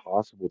almost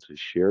impossible to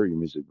share your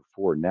music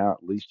before, now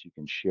at least you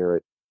can share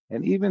it.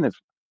 And even if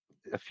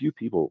a few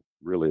people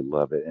really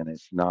love it and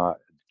it's not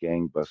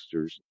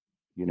gangbusters,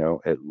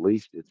 at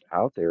least it's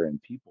out there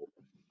and people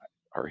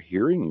are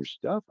hearing your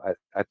stuff.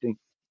 I think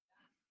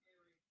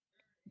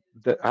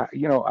that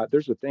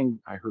there's a thing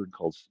I heard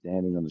called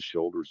standing on the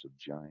shoulders of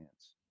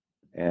giants,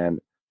 and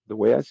the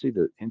way I see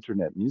the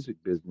internet music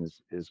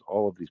business is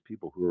all of these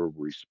people who are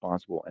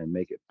responsible and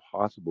make it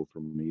possible for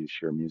me to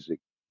share music.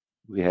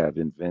 We have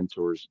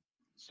inventors,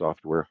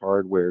 software,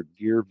 hardware,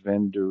 gear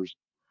vendors,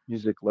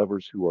 music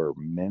lovers who are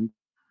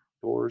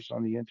mentors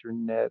on the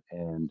internet,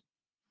 and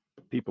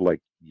people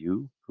like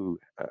you who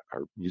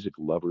are music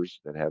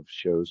lovers that have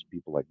shows,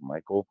 people like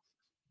Michael,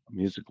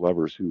 music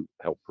lovers who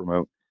help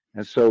promote.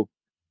 And so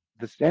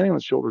the standing on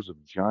the shoulders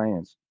of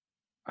giants,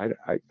 I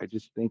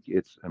just think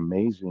it's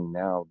amazing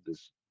now,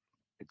 this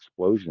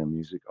explosion of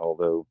music,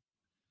 although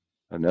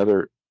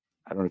another,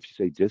 I don't know if you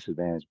say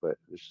disadvantage, but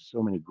there's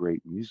so many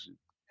great music,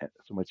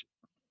 so much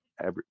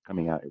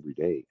coming out every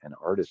day and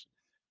artists,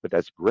 but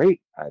that's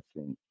great, I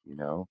think,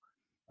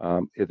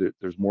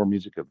 there's more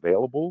music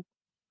available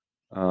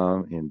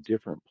in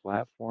different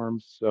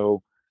platforms.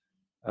 So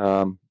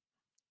um,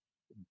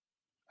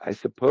 I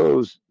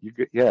suppose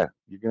you're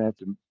gonna have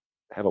to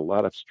have a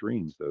lot of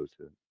streams though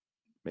to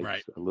make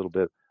Right. a little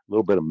bit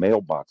of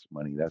mailbox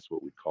money. That's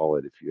what we call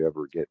it if you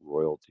ever get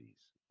royalties.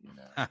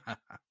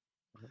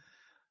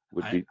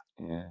 Would I, be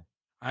yeah.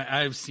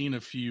 I've seen a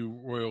few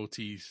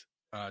royalties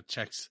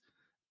checks,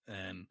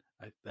 and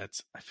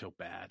I feel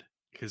bad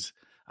because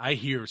I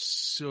hear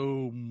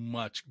so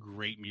much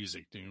great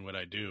music doing what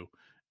I do,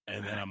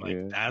 and then I'm like,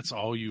 Yeah. that's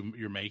all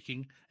you're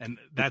making, and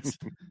that's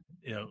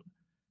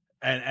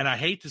and I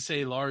hate to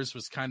say Lars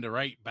was kind of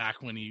right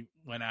back when he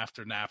went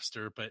after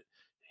Napster, but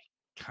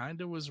he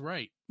kind of was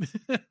right.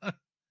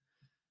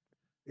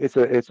 It's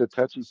a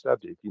touchy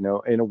subject,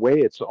 In a way,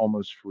 it's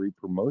almost free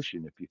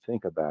promotion if you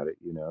think about it,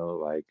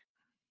 like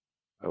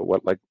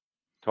what like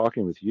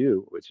talking with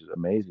you, which is an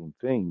amazing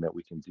thing that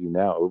we can do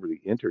now over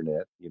the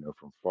internet,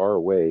 from far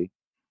away,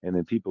 and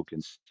then people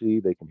can see,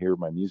 they can hear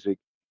my music.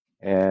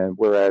 And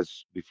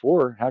whereas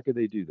before, how could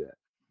they do that?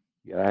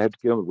 Yeah, I had to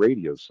get on the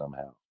radio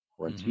somehow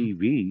or on Mm-hmm.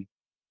 TV,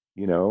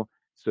 you know.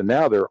 So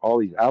now there are all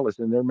these outlets,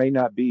 and there may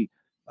not be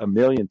a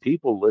million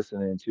people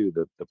listening to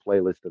the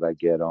playlist that I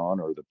get on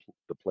or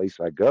the place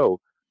I go.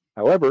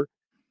 However,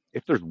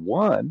 if there's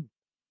one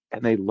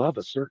and they love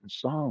a certain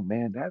song,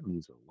 man, that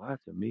means a lot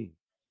to me.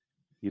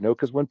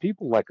 Because when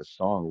people like a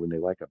song, when they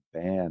like a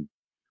band,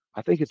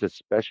 I think it's a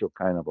special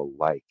kind of a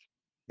like.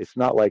 It's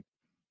not like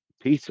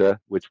pizza,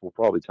 which we'll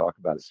probably talk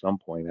about at some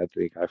point. I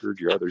think I heard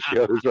your other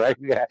shows, right?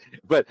 Yeah,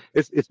 but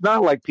it's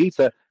not like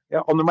pizza.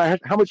 No matter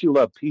how much you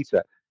love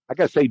pizza, I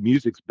gotta say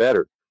music's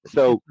better.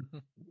 So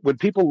when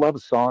people love a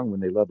song, when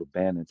they love a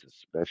band, it's a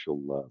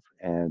special love.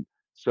 And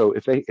so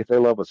if they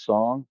love a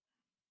song,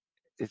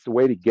 it's a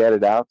way to get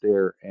it out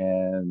there.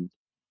 And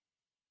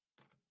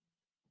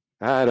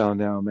I don't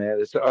know,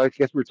 man. So I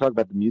guess we're talking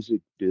about the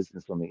music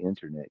business on the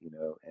internet,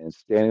 and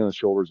standing on the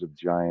shoulders of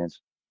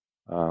giants.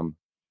 Um,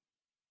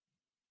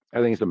 I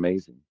think it's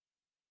amazing.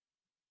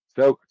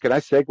 So can I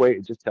segue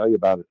and just tell you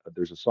about it?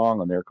 There's a song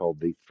on there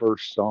called "The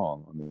First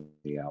Song" on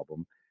the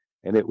album,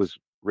 and it was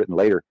written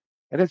later,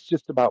 and it's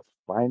just about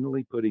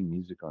finally putting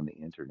music on the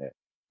internet.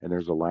 And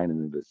there's a line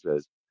in it that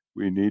says,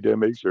 "We need to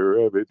make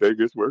sure everything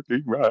is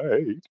working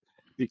right,"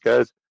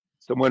 because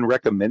someone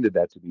recommended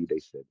that to me. They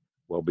said,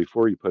 "Well,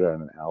 before you put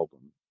out an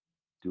album,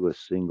 do a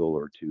single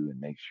or two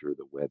and make sure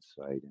the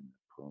website and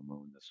the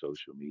promo and the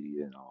social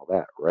media and all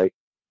that, right?"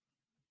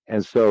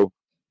 And so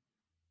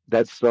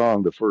that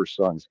song, the first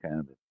song, is kind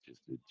of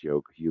just a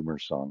joke, humor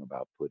song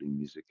about putting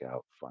music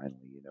out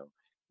finally.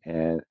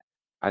 And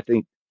I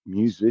think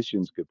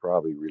musicians could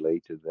probably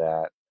relate to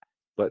that.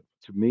 But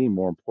to me,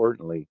 more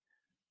importantly,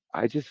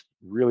 I just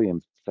really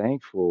am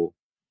thankful.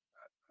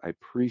 I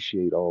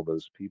appreciate all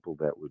those people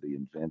that were the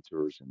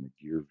inventors and the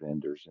gear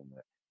vendors and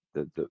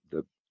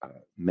the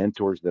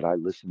mentors that I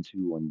listened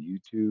to on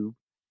YouTube,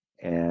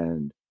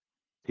 and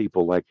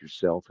people like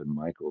yourself and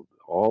Michael,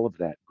 all of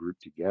that group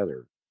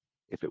together.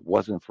 If it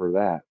wasn't for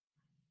that,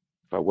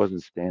 if I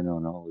wasn't standing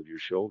on all of your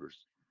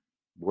shoulders,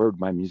 where would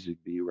my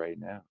music be right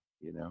now?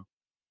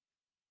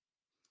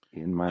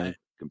 In I, my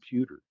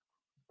computer.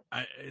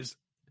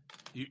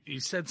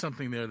 you said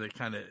something there that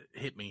kind of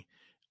hit me.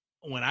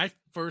 When I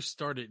first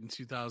started in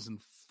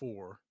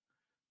 2004,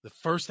 the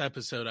first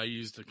episode I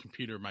used a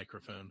computer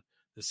microphone.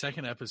 The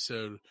second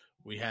episode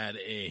we had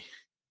a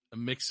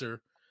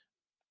mixer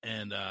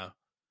and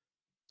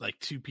like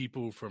two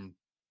people from,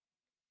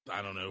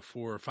 I don't know,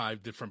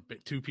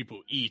 two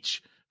people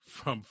each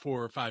from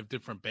 4 or 5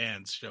 different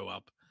bands show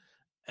up.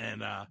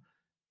 And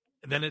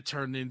then it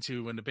turned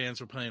into, when the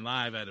bands were playing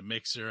live, I had a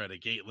mixer, I had a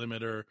gate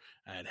limiter,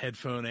 I had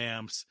headphone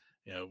amps.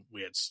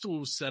 We had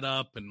stools set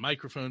up and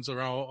microphones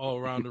all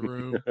around the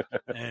room.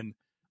 And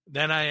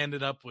then I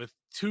ended up with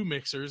 2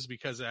 mixers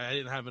because I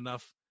didn't have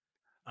enough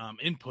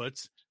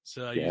inputs.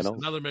 So I used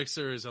another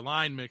mixer as a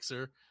line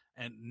mixer.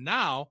 And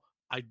now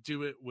I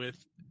do it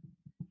with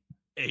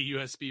a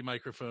USB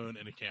microphone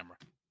and a camera.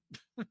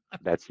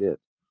 That's it.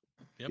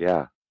 Yep.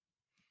 Yeah.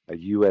 A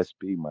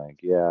USB mic.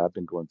 Yeah, I've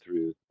been going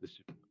through this.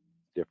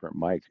 different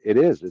mics. It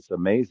is. It's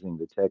amazing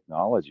the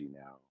technology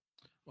now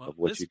Well, of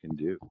what you can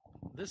do.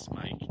 this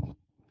mic, I'll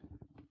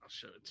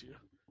show it to you.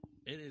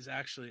 It is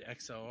actually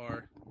XLR.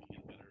 Let me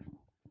get better.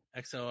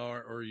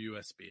 XLR or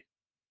USB.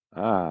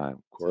 Of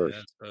course.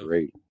 So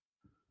Great.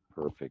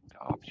 Perfect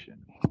option.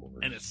 Of course.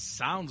 And it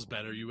sounds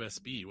better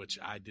USB, which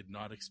I did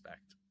not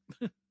expect.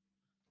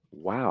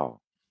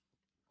 Wow.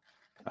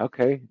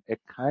 Okay.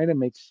 It kind of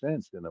makes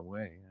sense in a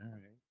way. All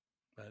right.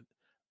 But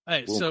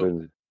hey, Well, so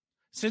good.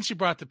 since you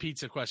brought the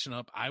pizza question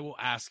up, I will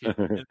ask it,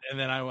 and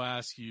then I will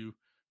ask you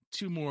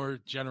 2 more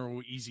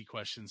general easy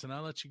questions, and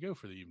I'll let you go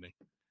for the evening.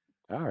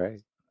 All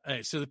right.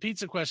 Hey, so the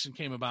pizza question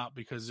came about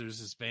because there's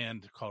this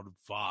band called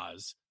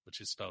Vase, which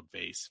is spelled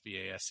Vase,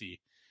 V-A-S-E,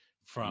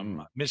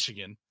 from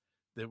Michigan,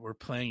 that were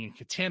playing in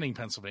Katanning,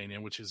 Pennsylvania,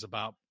 which is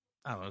about,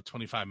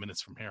 25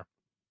 minutes from here.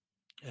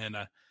 And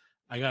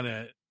I got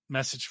a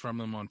message from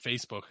them on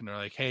Facebook, and they're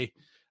like, hey,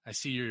 I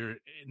see you're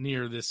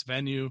near this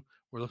venue.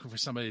 We're looking for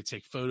somebody to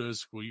take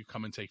photos. Will you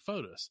come and take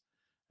photos?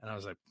 And I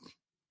was like,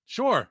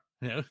 sure.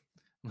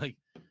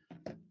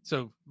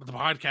 So the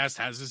podcast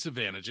has its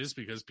advantages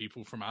because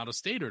people from out of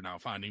state are now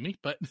finding me.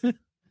 But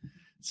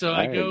so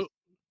nice. I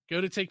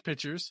go to take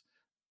pictures,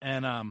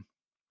 and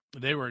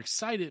they were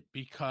excited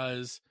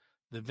because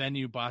the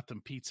venue bought them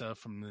pizza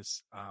from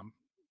this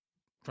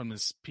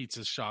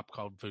pizza shop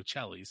called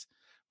Vocelli's,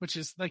 which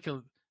is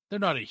they're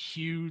not a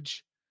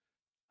huge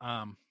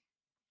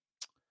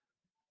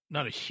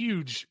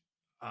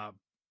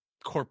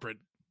corporate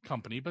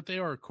company, but they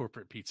are a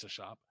corporate pizza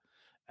shop.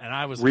 And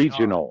I was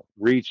regional.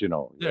 There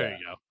yeah.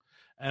 you go.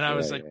 And I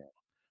was like,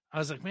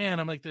 man,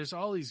 I'm like, there's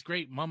all these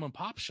great mom and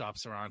pop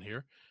shops around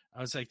here. I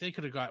was like, they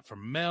could have got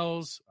from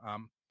Mel's.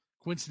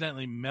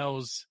 Coincidentally,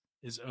 Mel's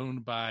is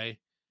owned by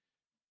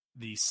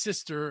the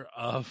sister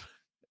of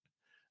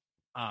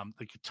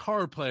the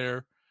guitar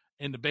player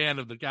in the band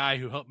of the guy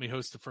who helped me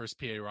host the first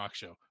PA Rock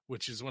show,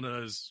 which is one of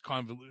those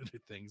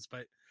convoluted things.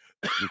 But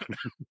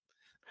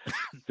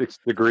 6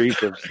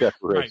 degrees of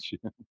separation.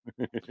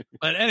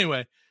 But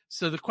anyway,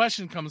 so the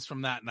question comes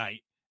from that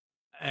night,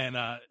 and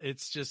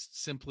it's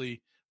just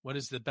simply, what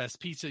is the best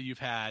pizza you've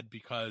had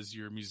because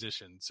you're a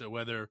musician? So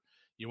whether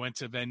you went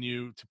to a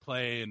venue to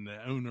play and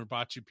the owner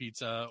bought you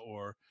pizza,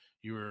 or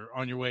you were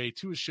on your way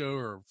to a show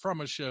or from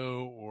a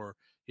show, or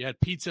you had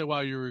pizza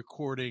while you were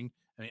recording,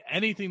 I mean,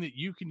 anything that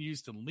you can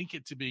use to link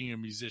it to being a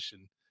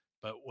musician.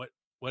 But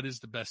what is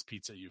the best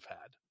pizza you've had?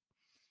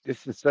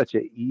 This is such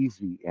an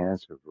easy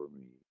answer for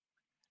me,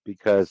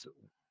 because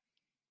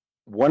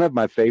one of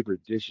my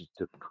favorite dishes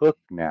to cook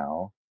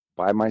now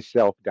by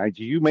myself. Now,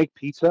 do you make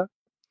pizza?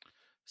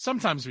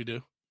 Sometimes we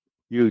do.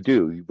 You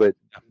do, but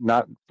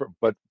not.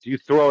 But do you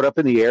throw it up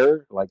in the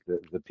air like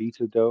the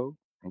pizza dough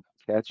and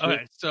catch it?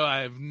 Okay, so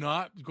I have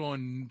not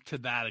gone to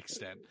that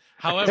extent.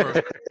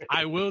 However,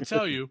 I will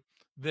tell you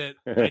that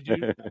I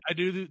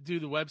do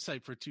the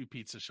website for 2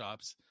 pizza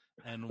shops,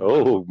 and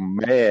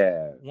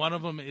one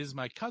of them is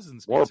my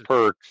cousin's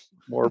pizza.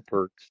 More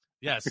perks.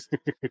 Yes.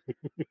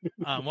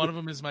 One of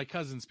them is my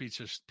cousin's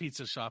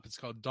pizza shop. It's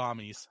called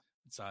Dommy's.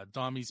 It's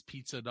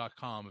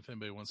dommyspizza.com if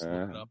anybody wants to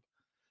look it up.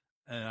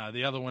 And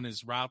the other one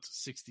is Route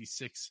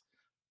 66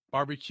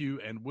 Barbecue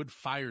and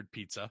Wood-Fired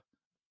Pizza.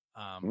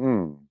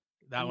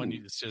 That one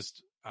is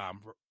just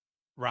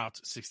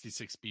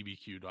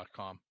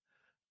Route66bbq.com.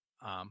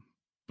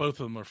 Both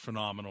of them are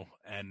phenomenal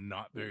and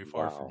not very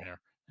far from here.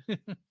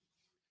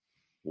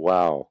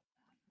 Wow.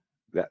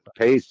 That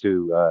pays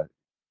to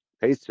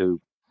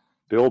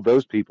build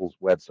those people's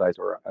websites,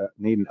 or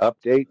need an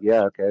update.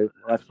 Yeah, okay.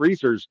 My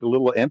freezer's a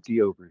little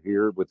empty over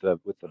here with the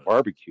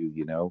barbecue,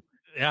 you know.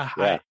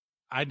 Yeah.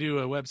 I do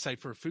a website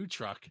for a food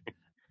truck,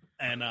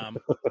 and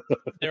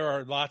there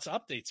are lots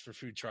of updates for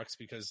food trucks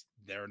because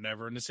they're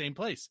never in the same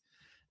place.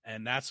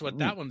 And that's what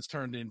that one's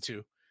turned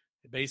into.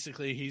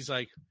 Basically, he's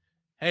like,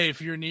 hey,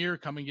 if you're near,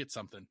 come and get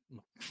something.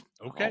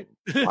 Okay.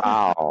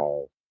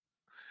 Wow.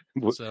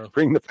 So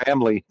bring the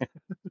family.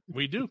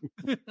 We do.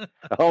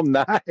 Oh,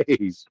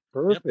 nice.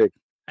 Perfect. Yep.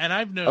 And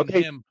I've known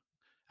him.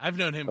 I've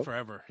known him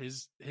forever.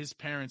 His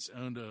parents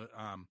owned a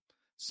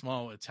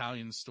small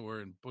Italian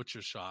store and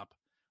butcher shop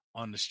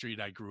on the street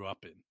I grew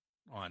up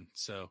on.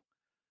 So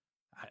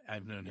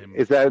I've known him.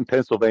 Is that in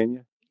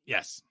Pennsylvania?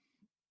 Yes.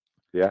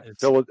 Yeah.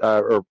 So,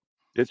 or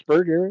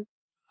Pittsburgh area?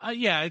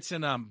 Yeah, it's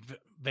in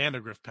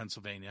Vandergrift,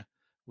 Pennsylvania,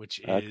 which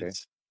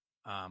is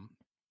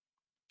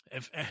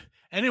if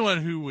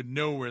anyone who would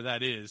know where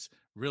that is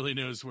really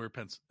knows where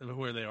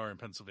they are in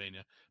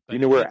Pennsylvania. But you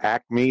know where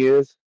Acme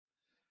is?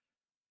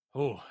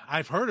 Oh,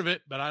 I've heard of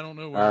it, but I don't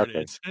know where it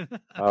is.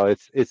 Oh,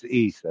 it's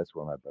east. That's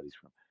where my buddy's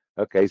from.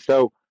 Okay,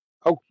 so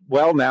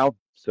now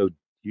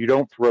you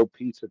don't throw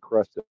pizza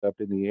crust up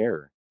in the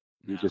air.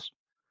 You just,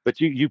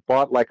 but you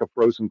bought like a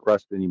frozen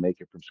crust and you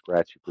make it from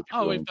scratch. You put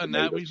we've done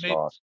that.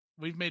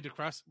 We've made the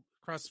crust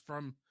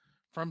from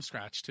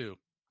scratch too.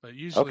 But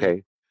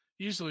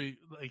usually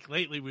like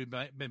lately we've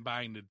been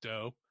buying the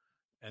dough,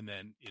 and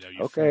then you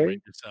form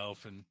it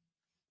yourself. And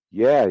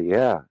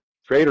yeah.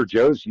 Trader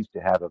Joe's used to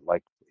have it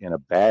like in a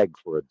bag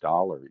for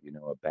 $1.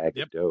 A bag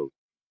of dough.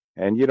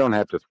 and you don't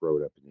have to throw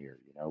it up in the air,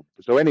 you know.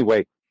 So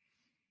anyway,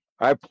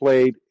 I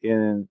played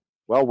in,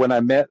 well, when I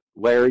met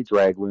Larry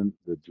Draglin,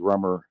 the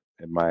drummer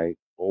and my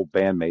old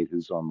bandmate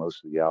who's on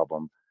most of the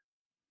album,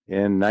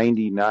 in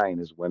 99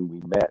 is when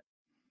we met.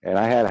 And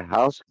I had a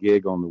house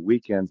gig on the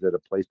weekends at a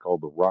place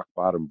called the Rock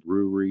Bottom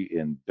Brewery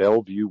in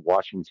Bellevue,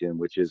 Washington,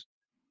 which is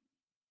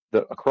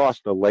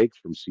across the lake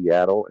from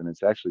Seattle, and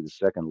it's actually the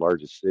second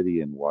largest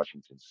city in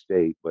Washington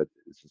State, but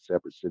it's a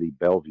separate city,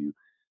 Bellevue.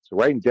 So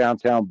right in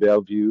downtown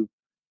Bellevue,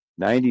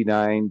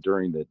 99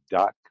 during the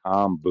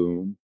 .com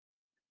boom,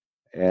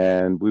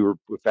 and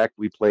in fact,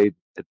 we played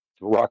at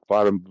the Rock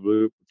Bottom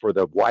Blue for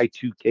the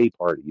Y2K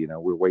party. You know,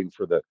 we were waiting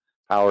for the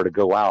power to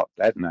go out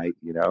that night.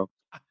 You know,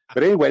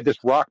 but anyway,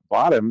 this Rock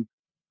Bottom,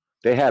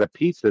 they had a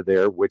pizza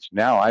there, which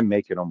now I'm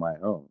making on my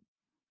own.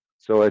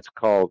 So it's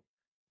called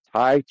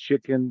Thai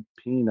chicken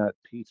peanut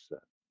pizza.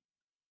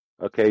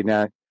 Okay,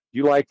 now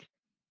you like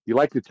you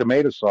like the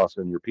tomato sauce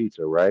on your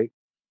pizza, right?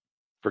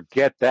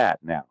 Forget that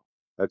now.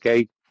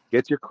 Okay,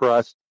 get your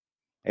crust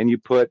and you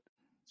put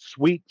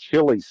sweet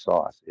chili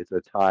sauce. It's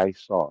a Thai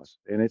sauce,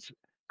 and it's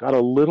got a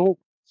little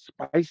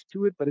spice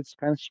to it, but it's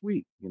kind of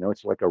sweet. You know,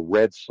 it's like a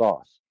red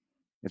sauce.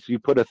 And so you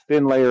put a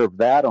thin layer of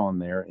that on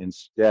there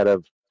instead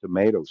of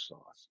tomato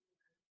sauce.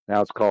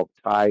 Now it's called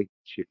Thai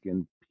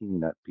chicken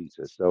peanut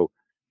pizza. So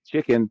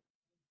chicken,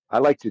 I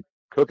like to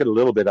cook it a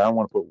little bit. I don't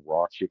want to put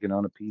raw chicken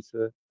on a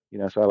pizza, you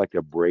know, so I like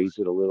to braise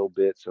it a little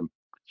bit, some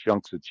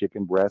chunks of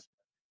chicken breast,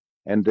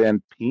 and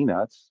then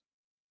peanuts,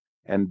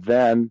 and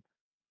then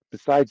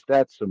besides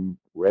that, some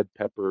red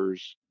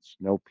peppers,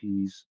 snow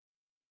peas,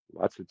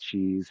 lots of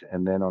cheese,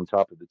 and then on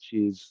top of the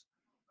cheese,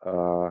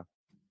 uh,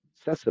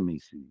 sesame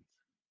seeds.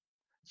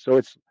 So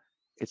it's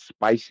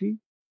spicy,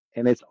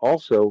 and it's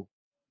also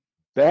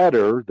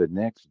better the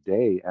next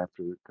day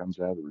after it comes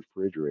out of the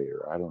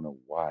refrigerator. I don't know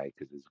why,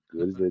 because as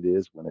good as it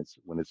is when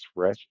it's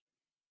fresh.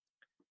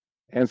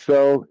 And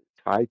so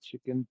Thai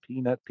chicken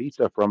peanut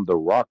pizza from the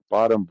Rock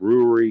Bottom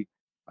Brewery.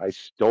 I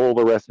stole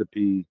the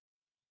recipe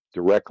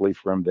directly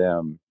from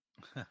them,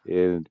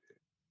 and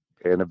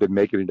I've been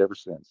making it ever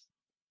since.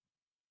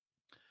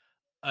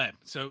 All right.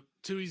 So,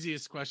 two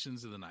easiest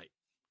questions of the night.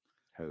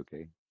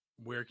 Okay.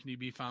 Where can you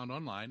be found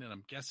online? And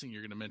I'm guessing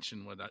you're going to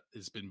mention what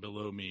has been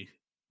below me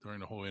during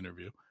the whole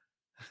interview.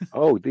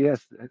 Oh,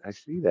 yes, I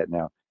see that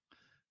now.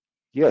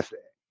 Yes,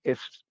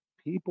 if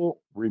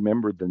people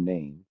remember the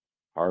name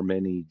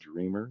Harmony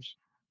Dreamers,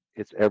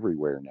 it's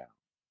everywhere now.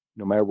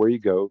 No matter where you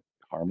go,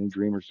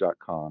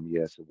 harmonydreamers.com.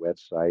 Yes, a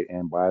website.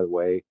 And by the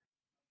way,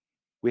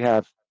 we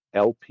have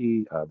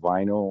LP,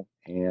 vinyl,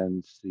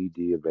 and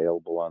CD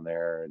available on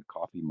there, and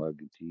coffee mug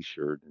and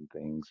T-shirt and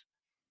things,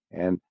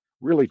 and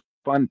really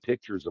fun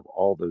pictures of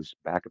all those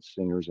backup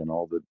singers and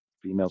all the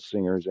female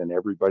singers and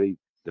everybody,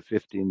 the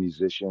 15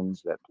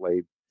 musicians that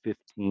played,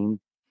 15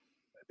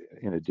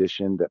 in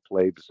addition that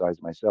played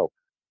besides myself.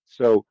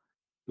 So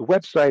the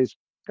website's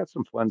got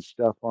some fun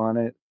stuff on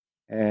it,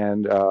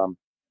 and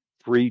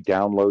free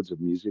downloads of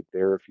music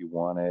there if you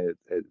want it.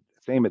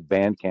 Same at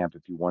Bandcamp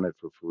if you want it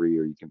for free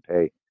or you can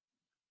pay.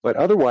 But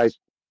otherwise,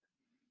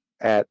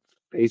 at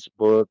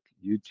Facebook,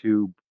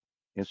 YouTube,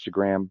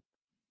 Instagram,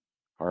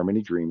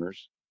 Harmony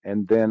Dreamers,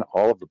 and then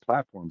all of the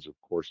platforms, of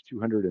course,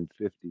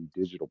 250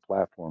 digital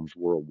platforms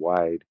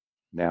worldwide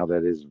now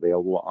that is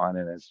available on,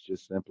 and it's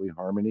just simply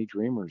Harmony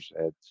Dreamers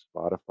at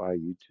Spotify,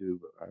 YouTube,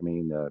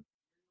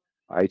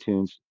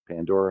 iTunes,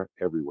 Pandora,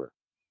 everywhere.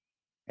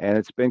 And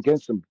it's been getting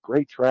some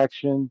great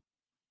traction.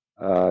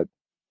 Uh,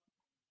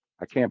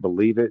 I can't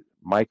believe it.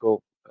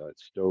 Michael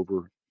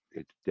Stover,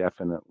 it's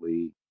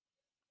definitely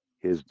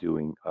his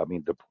doing. I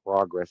mean, the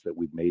progress that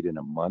we've made in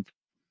a month.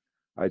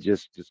 I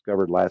just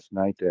discovered last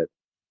night that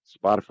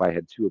Spotify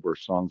had two of our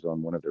songs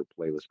on one of their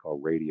playlists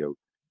called Radio,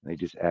 and they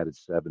just added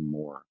seven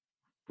more.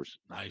 For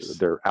Nice.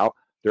 Their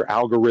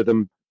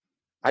algorithm.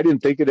 I didn't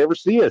think it'd ever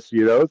see us.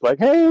 You know, it's like,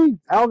 hey,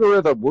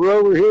 algorithm, we're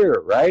over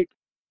here, right?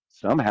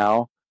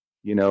 Somehow,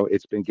 you know,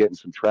 it's been getting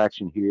some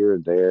traction here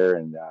and there,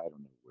 and I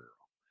don't know where.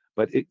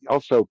 But it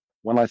also,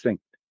 one last thing,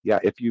 yeah,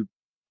 if you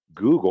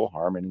Google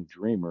Harmony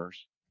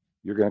Dreamers,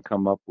 you're going to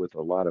come up with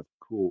a lot of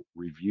cool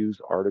reviews,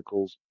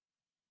 articles.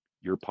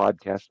 Your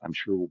podcast, I'm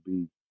sure, will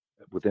be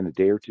within a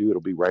day or two.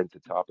 It'll be right at the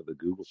top of the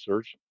Google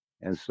search.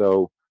 And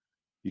so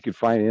you can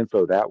find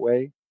info that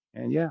way.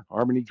 And yeah,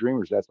 Harmony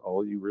Dreamers, that's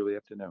all you really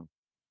have to know.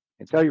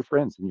 And tell your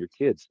friends and your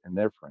kids and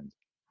their friends.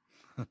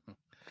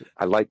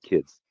 I like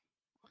kids.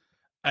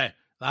 Hey,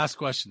 last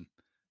question.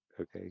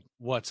 Okay.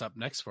 What's up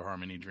next for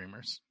Harmony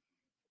Dreamers?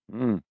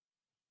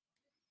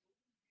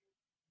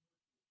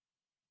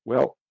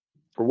 Well,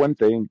 for one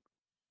thing,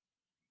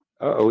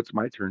 it's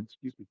my turn.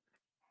 Excuse me.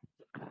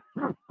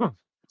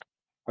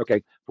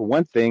 Okay. For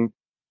one thing,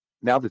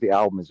 now that the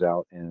album is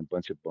out and a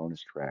bunch of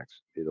bonus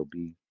tracks, it'll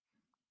be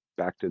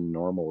back to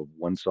normal of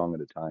one song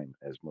at a time,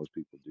 as most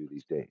people do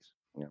these days.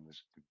 You know,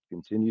 just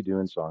continue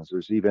doing songs.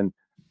 There's even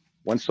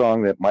one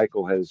song that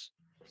Michael has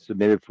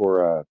submitted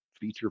for a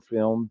feature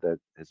film that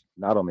is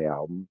not on the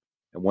album,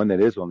 and one that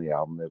is on the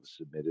album that was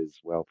submitted as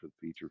well for the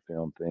feature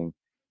film thing.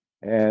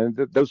 And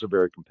those are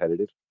very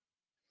competitive.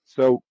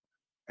 So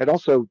and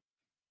also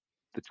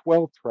the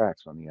 12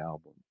 tracks on the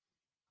album.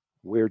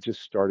 We're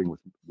just starting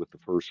with the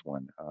first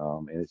one,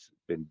 and it's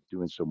been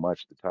doing so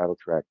much. The title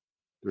track.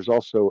 There's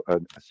also a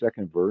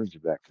second version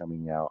of that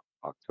coming out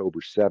October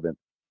 7th.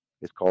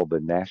 It's called the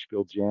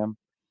Nashville Jam,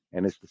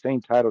 and it's the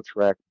same title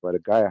track, but a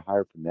guy I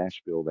hired from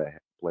Nashville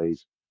that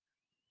plays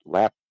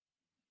lap,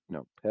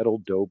 pedal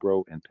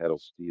dobro and pedal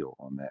steel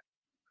on that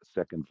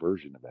second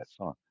version of that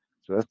song.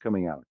 So that's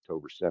coming out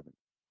October 7th.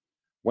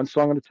 One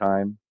song at a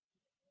time.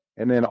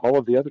 And then all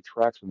of the other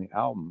tracks on the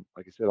album,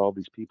 like I said, all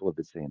these people have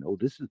been saying, "Oh,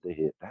 this is the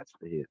hit. That's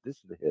the hit. This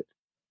is the hit."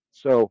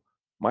 So,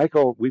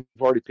 Michael, we've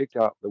already picked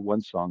out the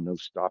one song, "No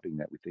Stopping,"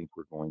 that we think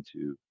we're going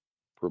to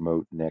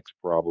promote next,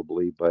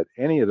 probably. But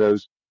any of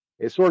those,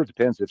 it sort of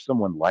depends if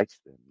someone likes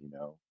them,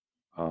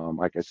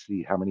 Like I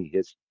see how many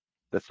hits.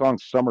 The song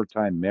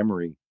 "Summertime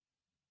Memory"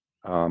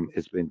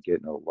 has been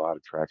getting a lot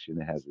of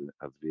traction. It has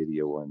a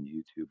video on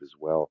YouTube as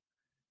well.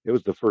 It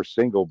was the first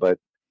single, but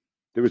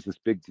there was this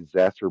big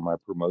disaster in my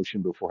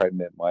promotion before I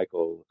met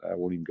Michael. I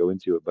won't even go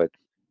into it, but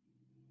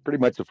pretty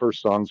much the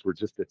first songs were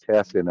just a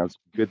test, and it was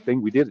a good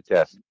thing we did a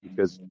test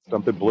because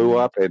something blew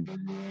up, and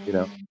you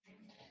know,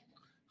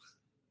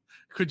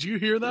 Could you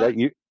hear was that? that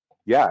you?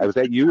 Yeah, was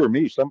that you or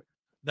me?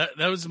 That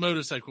was a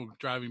motorcycle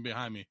driving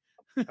behind me.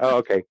 Oh,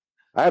 okay.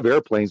 I have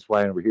airplanes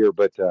flying over here,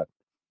 but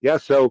yeah.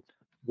 So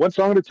one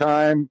song at a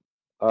time.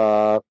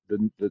 The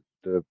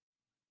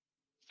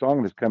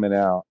song that's coming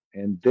out,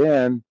 and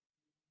then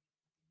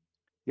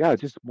yeah,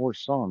 just more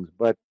songs,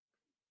 but.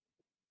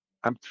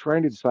 I'm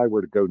trying to decide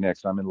where to go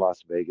next. I'm in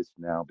Las Vegas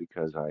now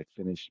because I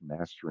finished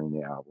mastering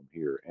the album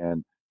here.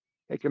 And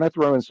hey, can I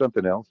throw in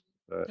something else?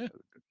 Uh, Yeah.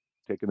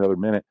 Take another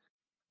minute.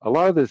 A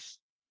lot of this,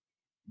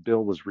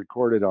 Bill, was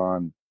recorded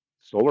on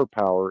solar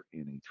power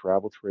in a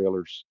travel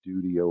trailer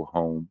studio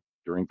home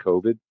during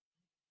COVID.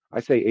 I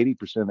say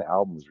 80% of the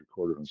album was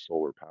recorded on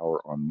solar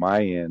power on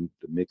my end,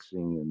 the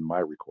mixing and my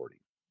recording.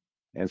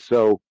 And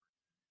so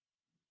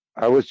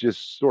I was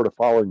just sort of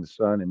following the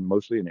sun and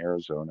mostly in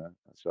Arizona,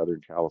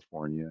 Southern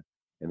California.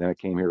 And then I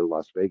came here to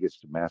Las Vegas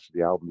to master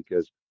the album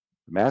because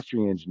the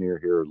mastering engineer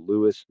here,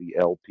 Lewis, the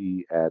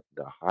LP at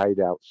the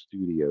Hideout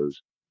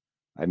Studios,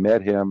 I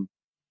met him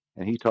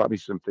and he taught me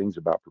some things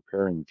about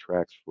preparing the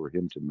tracks for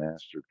him to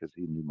master because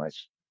he knew my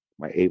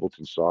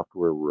Ableton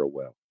software real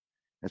well.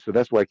 And so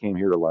that's why I came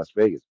here to Las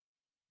Vegas.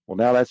 Well,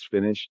 now that's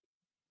finished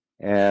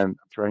and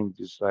I'm trying to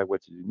decide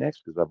what to do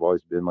next because I've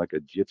always been like a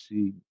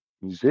gypsy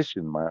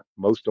musician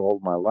most all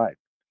of my life.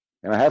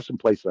 And I have some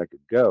place I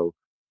could go,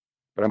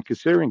 but I'm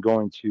considering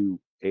going to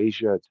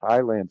Asia,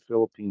 Thailand,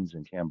 Philippines,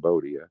 and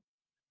Cambodia,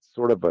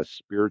 sort of a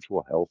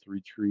spiritual health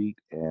retreat,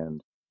 and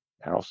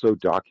also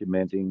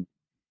documenting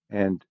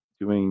and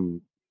doing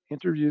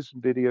interviews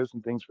and videos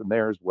and things from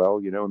there as well,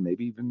 and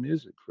maybe even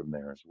music from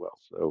there as well.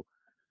 So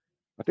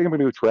I think I'm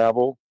going to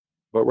travel,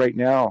 but right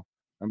now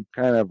I'm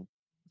kind of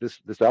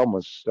this album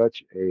was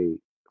such a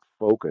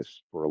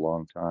focus for a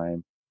long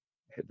time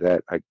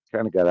that I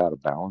kind of got out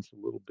of balance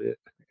a little bit.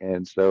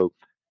 And so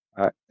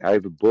I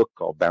have a book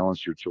called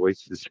Balance Your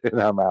Choices, and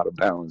I'm out of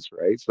balance,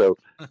 right? So,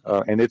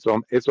 and it's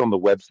on the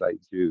website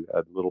too,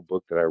 a little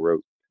book that I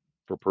wrote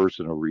for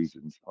personal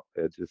reasons,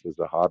 just as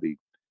a hobby.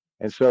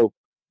 And so,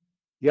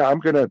 yeah, I'm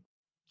gonna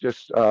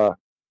just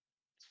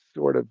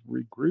sort of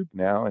regroup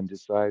now and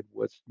decide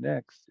what's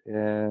next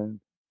and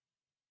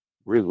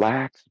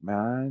relax,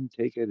 man.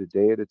 Take it a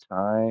day at a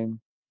time,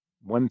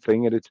 one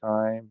thing at a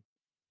time.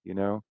 You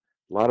know,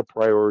 a lot of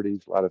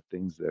priorities, a lot of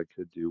things that I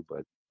could do,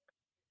 but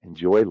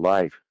enjoy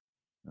life.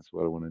 That's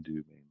what I want to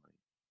do mainly.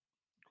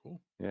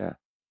 Cool. Yeah.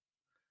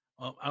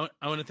 Well,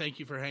 I want to thank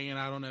you for hanging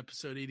out on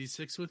episode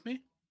 86 with me.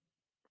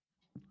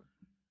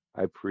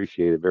 I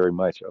appreciate it very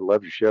much. I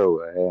love your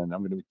show, and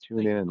I'm going to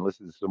tune in and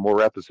listen to some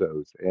more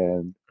episodes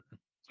and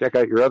check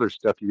out your other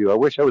stuff you do. I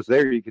wish I was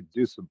there. You could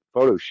do some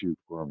photo shoot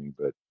for me,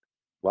 but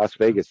Las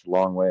Vegas is a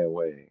long way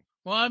away.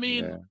 Well, I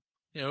mean,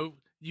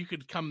 you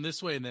could come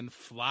this way and then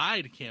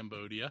fly to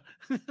Cambodia.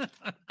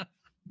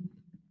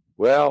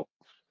 Well,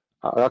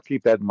 I'll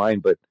keep that in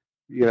mind, but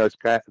it's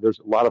there's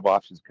a lot of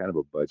options, kind of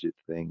a budget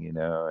thing,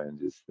 and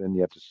just then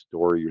you have to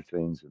store your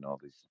things and all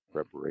these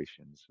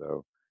preparations.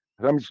 So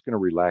I'm just going to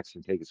relax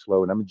and take it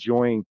slow, and I'm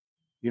enjoying,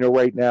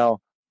 right now.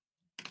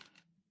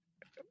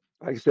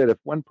 Like I said, if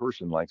one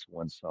person likes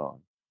one song,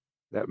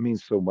 that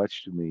means so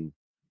much to me,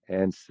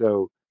 and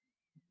so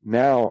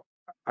now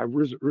I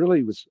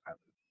really was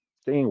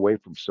staying away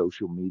from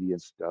social media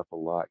and stuff a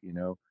lot,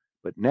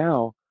 but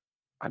now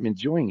I'm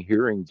enjoying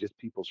hearing just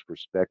people's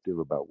perspective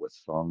about what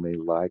song they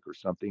like or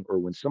something, or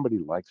when somebody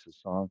likes a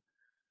song,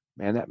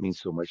 man, that means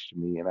so much to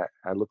me. And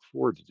I look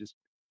forward to just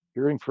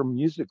hearing from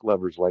music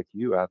lovers like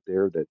you out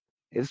there that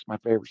it's my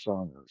favorite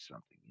song or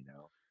something,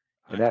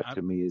 and that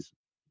to me is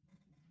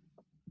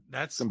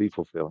that's going to be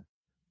fulfilling.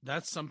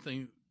 That's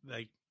something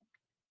like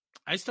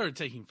I started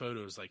taking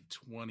photos like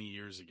 20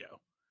 years ago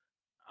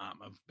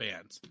of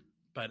bands,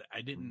 but I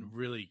didn't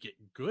really get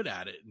good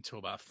at it until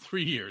about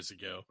 3 years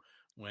ago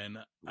when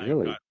I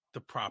got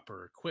the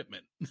proper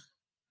equipment.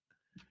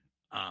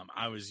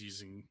 I was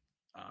using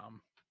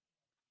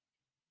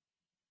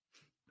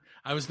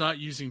I was not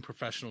using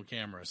professional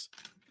cameras.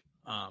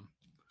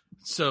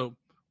 So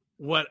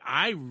what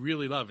I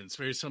really love, and it's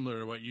very similar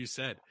to what you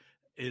said,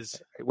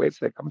 is Hey, wait a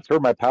sec. I'm gonna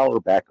turn my power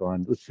back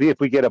on. Let's see if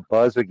we get a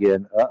buzz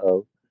again.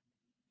 Uh-oh.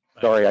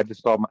 Sorry, I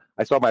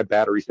saw my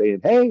battery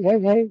saying, "Hey, hey,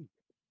 hey."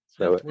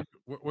 So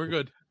we're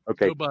good.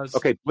 okay, No buzz.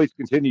 okay, please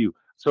continue.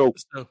 So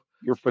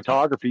your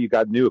photography, you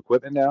got new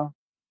equipment now?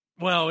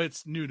 Well,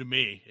 it's new to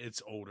me.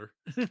 It's older.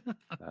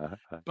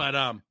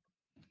 But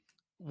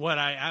what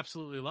I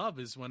absolutely love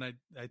is when I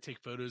take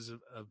photos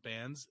of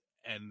bands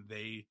and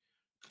they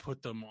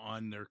put them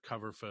on their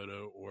cover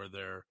photo or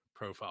their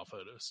profile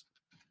photos.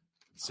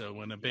 So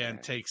when a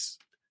band takes,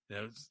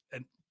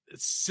 and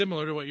it's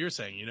similar to what you're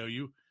saying,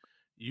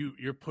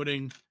 you're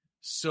putting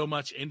so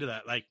much into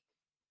that. Like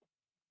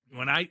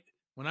when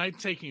I'm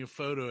taking a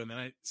photo and then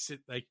I sit,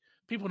 like,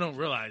 people don't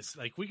realize,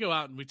 like, we go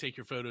out and we take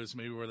your photos,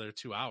 maybe we're there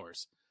 2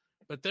 hours,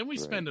 but then we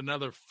spend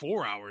another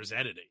 4 hours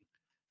editing,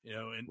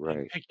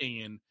 and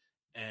picking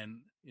and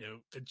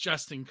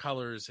adjusting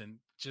colors and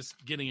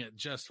just getting it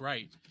just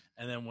right.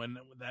 And then when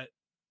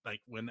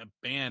a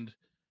band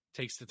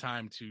takes the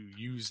time to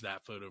use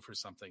that photo for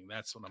something,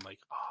 that's when I'm like,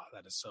 oh,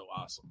 that is so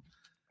awesome.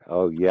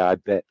 Oh yeah, I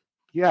bet.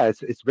 Yeah,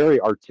 it's very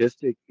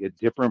artistic, a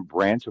different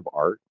branch of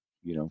art,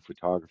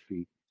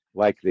 photography,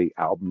 like the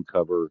album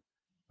cover.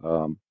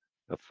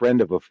 A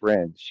friend of a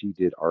friend, she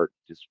did art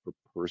just for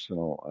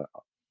personal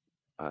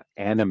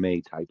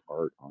anime type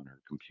art on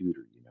her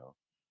computer,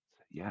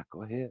 Yeah,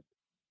 go ahead.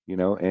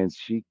 And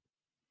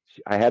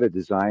I had a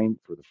design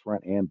for the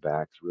front and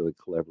back. It's really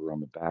clever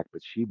on the back,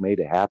 but she made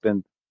it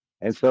happen.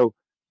 And so,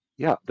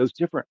 yeah, those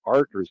different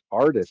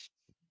artists,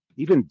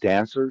 even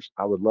dancers,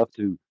 I would love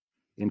to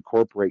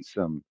incorporate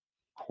some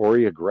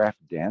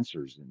choreographed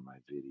dancers in my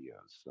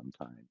videos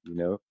sometime,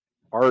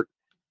 art.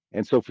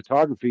 And so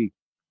photography,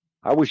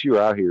 I wish you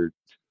were out here.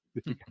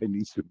 I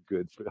need some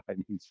good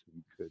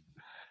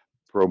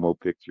promo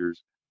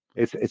pictures.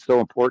 It's so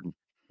important.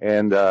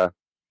 And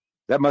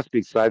that must be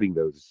exciting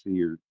though to see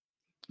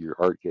your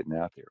art getting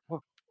out there.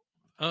 Well,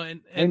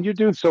 and you're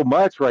doing so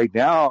much right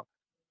now.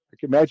 I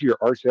can imagine your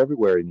art's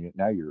everywhere, and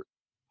now you're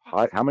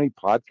hot. How many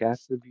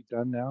podcasts have you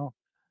done now?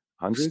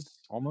 100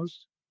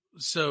 almost.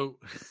 So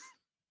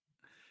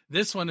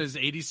this one is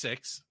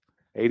 86.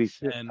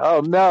 86.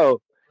 Oh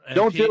no!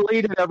 Don't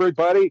delete it,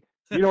 everybody.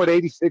 You know what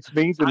 86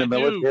 means in the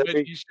military?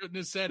 But you shouldn't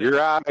have said it. You're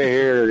out of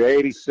here.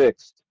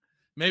 86.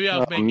 Maybe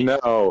I'll make it.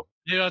 No.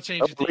 Maybe I'll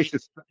change it to.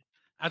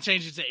 I'll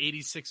change it to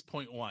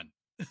 86.1.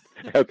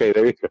 Okay,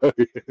 there you go.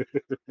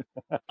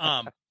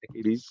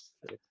 86.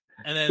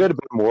 And then could have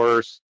been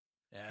worse.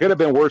 Yeah. Could have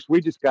been worse. We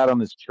just got on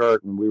this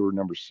chart and we were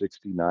number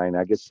 69.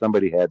 I guess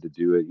somebody had to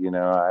do it.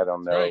 I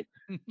don't know. Right.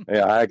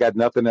 Yeah, I got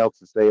nothing else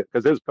to say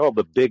because it was called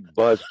the Big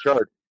Buzz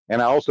chart,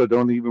 and I also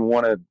don't even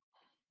want to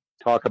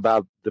talk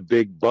about the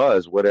Big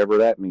Buzz, whatever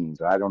that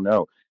means. I don't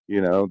know.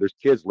 There's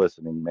kids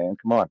listening, man.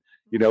 Come on.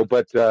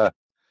 But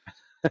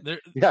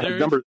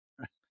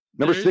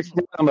number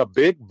 69 on the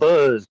Big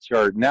Buzz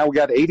chart. Now we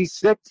got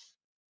 86.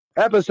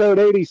 Episode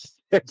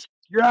 86.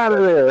 You're out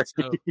of there.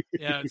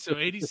 So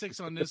 86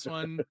 on this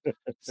one,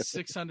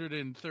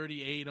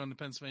 638 on the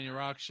Pennsylvania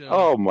Rock Show.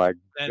 Oh my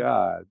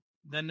God.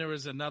 Then there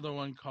was another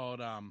one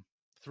called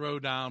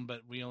Throwdown,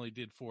 but we only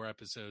did 4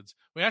 episodes.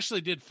 We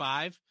actually did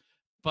 5,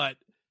 but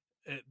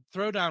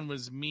Throwdown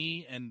was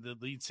me and the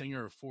lead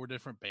singer of 4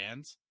 different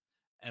bands.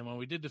 And when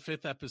we did the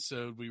 5th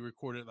episode, we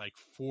recorded like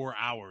 4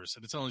 hours,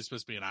 and it's only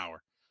supposed to be an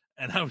hour.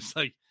 And I was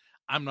like,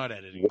 I'm not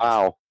editing.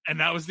 Wow. This. And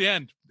that was the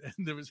end.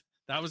 And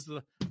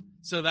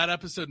so that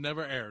episode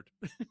never aired.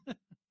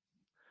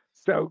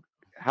 So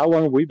how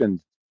long have we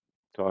been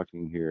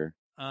talking here?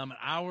 An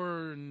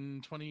hour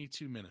and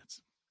 22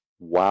 minutes.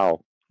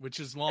 Wow. Which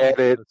is long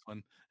for this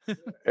one.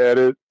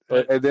 Edit.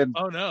 And then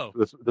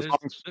the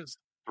song's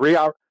 3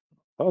 hours.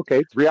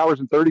 Okay, 3 hours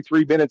and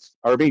 33 minutes.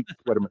 Or wait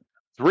a minute.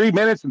 3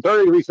 minutes and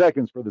 33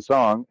 seconds for the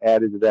song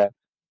added to that.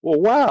 Well,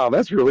 wow,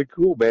 that's really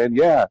cool, man.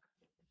 Yeah.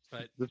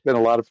 But it's been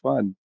a lot of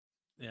fun.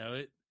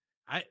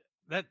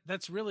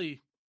 That's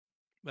really,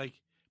 like,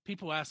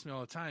 people ask me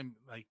all the time,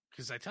 like,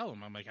 because I tell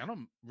them, I'm like, I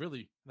don't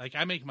really, like,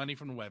 I make money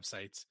from the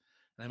websites,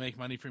 and I make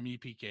money from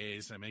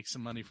EPKs, and I make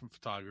some money from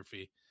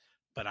photography,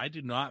 but I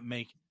do not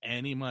make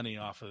any money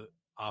off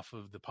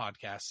of the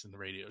podcasts and the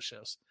radio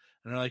shows.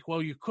 And they're like,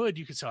 well, you could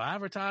sell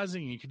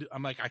advertising, you could.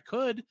 I'm like, I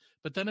could,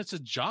 but then it's a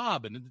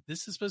job, and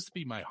this is supposed to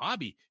be my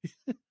hobby.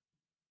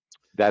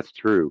 That's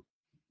true.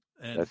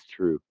 That's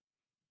true.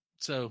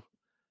 So,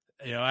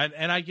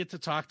 I get to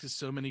talk to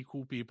so many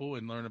cool people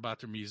and learn about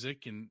their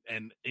music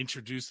and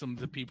introduce them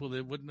to people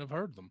that wouldn't have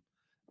heard them.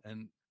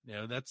 And,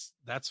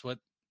 that's what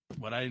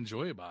I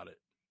enjoy about it.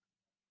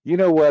 You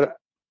know what?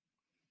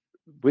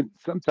 When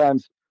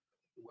sometimes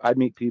I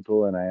meet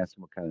people and I ask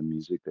them what kind of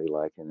music they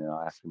like, and then I'll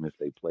ask them if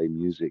they play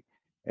music.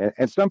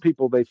 And some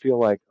people, they feel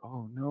like,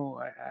 oh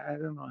no, I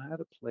don't know how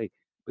to play.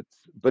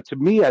 But to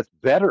me, that's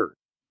better,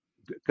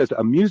 because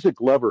a music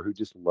lover who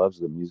just loves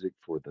the music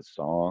for the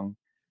song,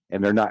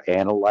 and they're not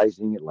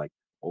analyzing it like,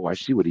 oh, I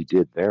see what he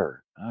did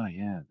there. Oh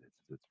yeah,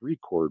 it's the 3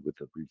 chord with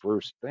the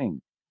reverse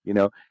thing. you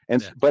know.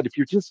 And Yeah. but if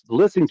you're just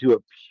listening to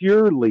it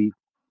purely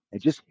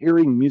and just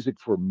hearing music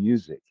for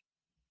music,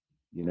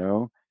 you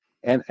know,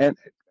 and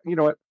you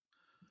know what?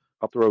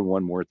 I'll throw in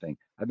one more thing.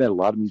 I've met a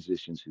lot of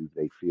musicians who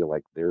they feel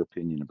like their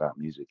opinion about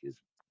music is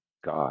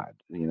God,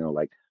 you know,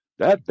 like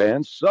that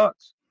band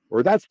sucks,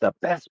 or that's the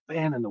best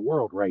band in the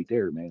world right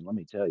there, man. Let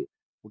me tell you.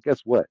 Well,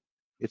 guess what?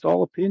 It's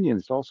all opinion.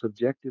 It's all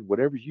subjective.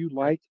 Whatever you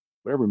like,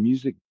 whatever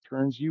music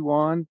turns you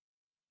on,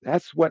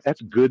 that's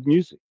good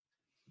music.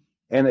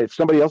 And if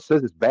somebody else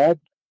says it's bad,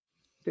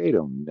 they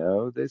don't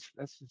know. That's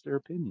just their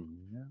opinion,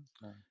 you know.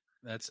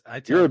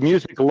 So you're a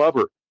music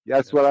lover.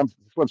 That's what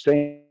I'm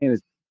saying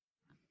is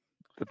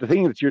that the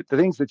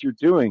things that you're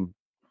doing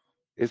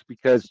is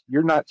because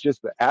you're not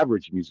just the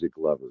average music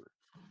lover,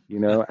 you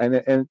know.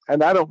 And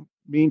I don't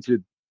mean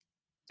to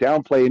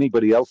downplay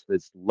anybody else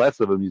that's less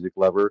of a music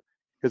lover,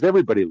 because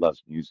everybody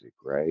loves music,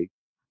 right?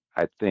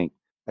 I think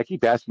I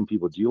keep asking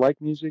people, do you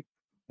like music?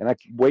 And I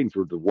keep waiting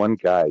for the one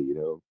guy, you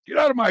know, get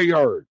out of my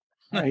yard.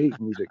 I hate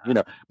music, you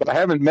know, but I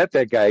haven't met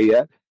that guy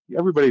yet.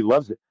 Everybody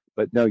loves it.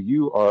 But no,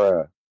 you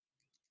are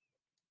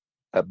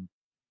an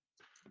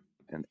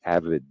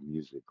avid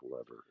music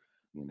lover,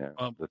 you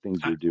know, the things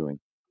you're doing.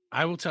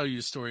 I will tell you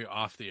a story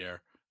off the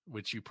air,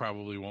 which you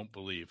probably won't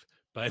believe,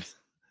 but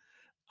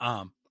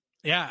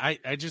yeah,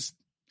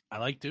 I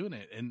like doing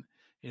it. And,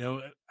 you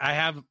know, I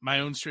have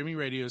my own streaming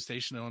radio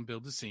station on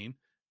Build the Scene,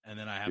 and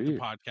then I have the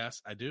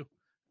podcast. I do.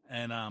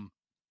 And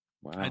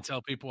wow. I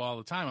tell people all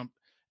the time,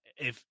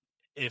 if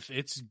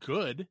it's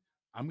good,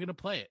 I'm going to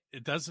play it.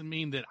 It doesn't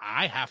mean that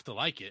I have to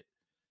like it.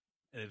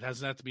 It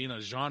doesn't have to be in a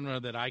genre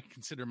that I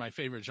consider my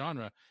favorite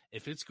genre.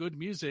 If it's good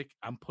music,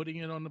 I'm putting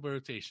it on the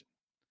rotation.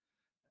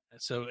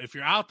 So if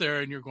you're out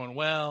there and you're going,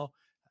 well,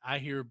 I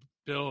hear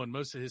Bill and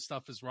most of his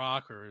stuff is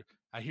rock, or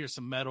I hear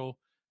some metal,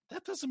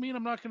 that doesn't mean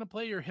I'm not going to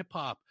play your hip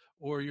hop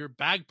or your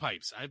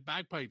bagpipes. I have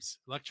bagpipes,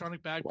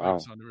 electronic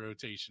bagpipes on the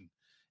rotation.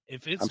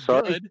 If it's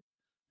good,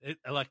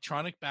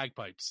 electronic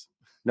bagpipes.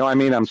 No, I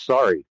mean, I'm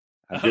sorry.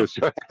 I'm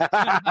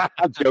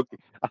joking.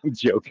 I'm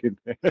joking.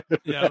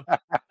 You know,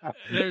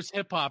 there's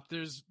hip hop,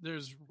 there's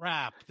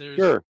rap, there's,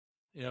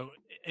 you know,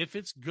 if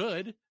it's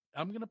good,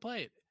 I'm going to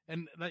play it.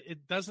 And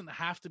it doesn't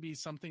have to be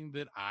something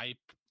that I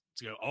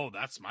go, oh,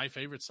 that's my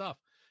favorite stuff.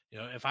 You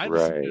know, if I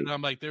listen to it,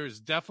 I'm like, there is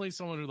definitely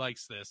someone who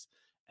likes this,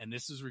 and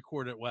this is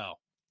recorded well.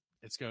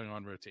 It's going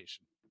on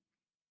rotation.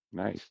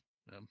 Nice.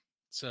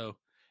 So,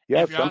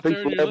 yeah, if you're something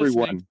out there for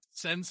everyone.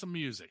 Send some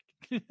music.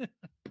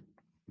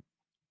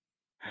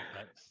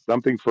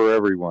 Something for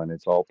everyone.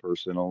 It's all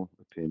personal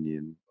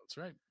opinion. That's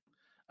right.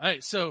 All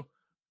right, so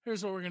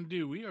here's what we're going to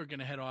do. We are going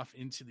to head off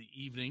into the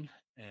evening,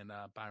 and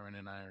Byron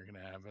and I are going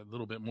to have a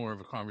little bit more of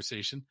a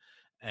conversation.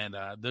 And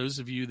those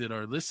of you that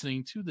are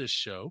listening to this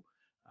show,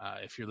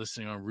 if you're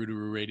listening on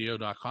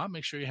rootaroораdio.com,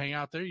 make sure you hang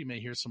out there. You may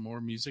hear some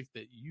more music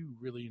that you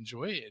really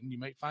enjoy, and you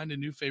might find a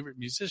new favorite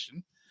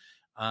musician.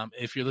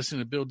 If you're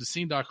listening to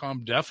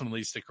buildthescene.com,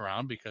 definitely stick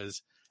around,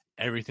 because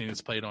everything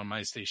that's played on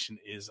my station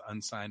is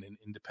unsigned and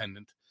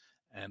independent.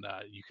 And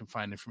you can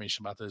find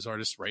information about those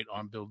artists right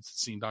on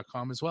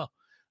buildthescene.com as well.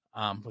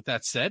 With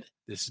that said,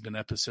 this has been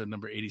episode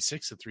number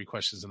 86 of 3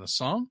 Questions and a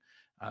Song.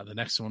 The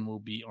next one will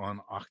be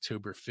on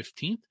October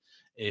 15th.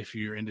 If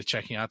you're into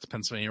checking out the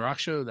Pennsylvania Rock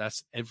Show,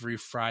 that's every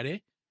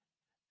Friday.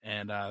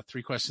 And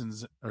 3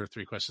 Questions and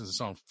a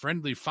Song.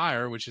 Friendly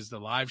Fire, which is the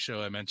live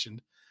show I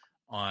mentioned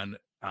on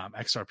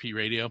XRP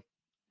Radio.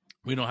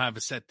 We don't have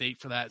a set date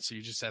for that, so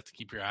you just have to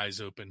keep your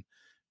eyes open,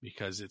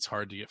 because it's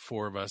hard to get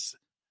 4 of us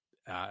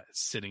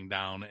sitting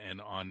down and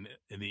on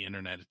the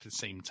internet at the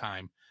same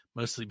time,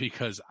 mostly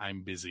because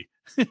I'm busy.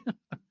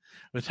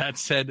 With that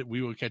said,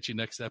 we will catch you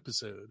next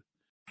episode.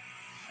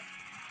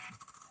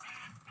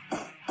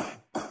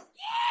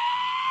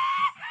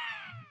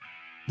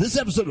 This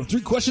episode of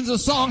 3 Questions and a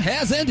Song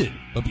has ended,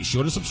 but be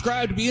sure to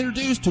subscribe to be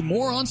introduced to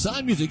more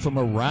unsigned music from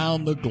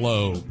around the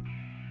globe.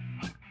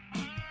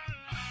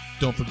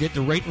 Don't forget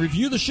to rate and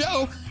review the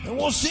show, and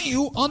we'll see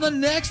you on the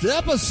next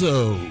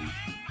episode.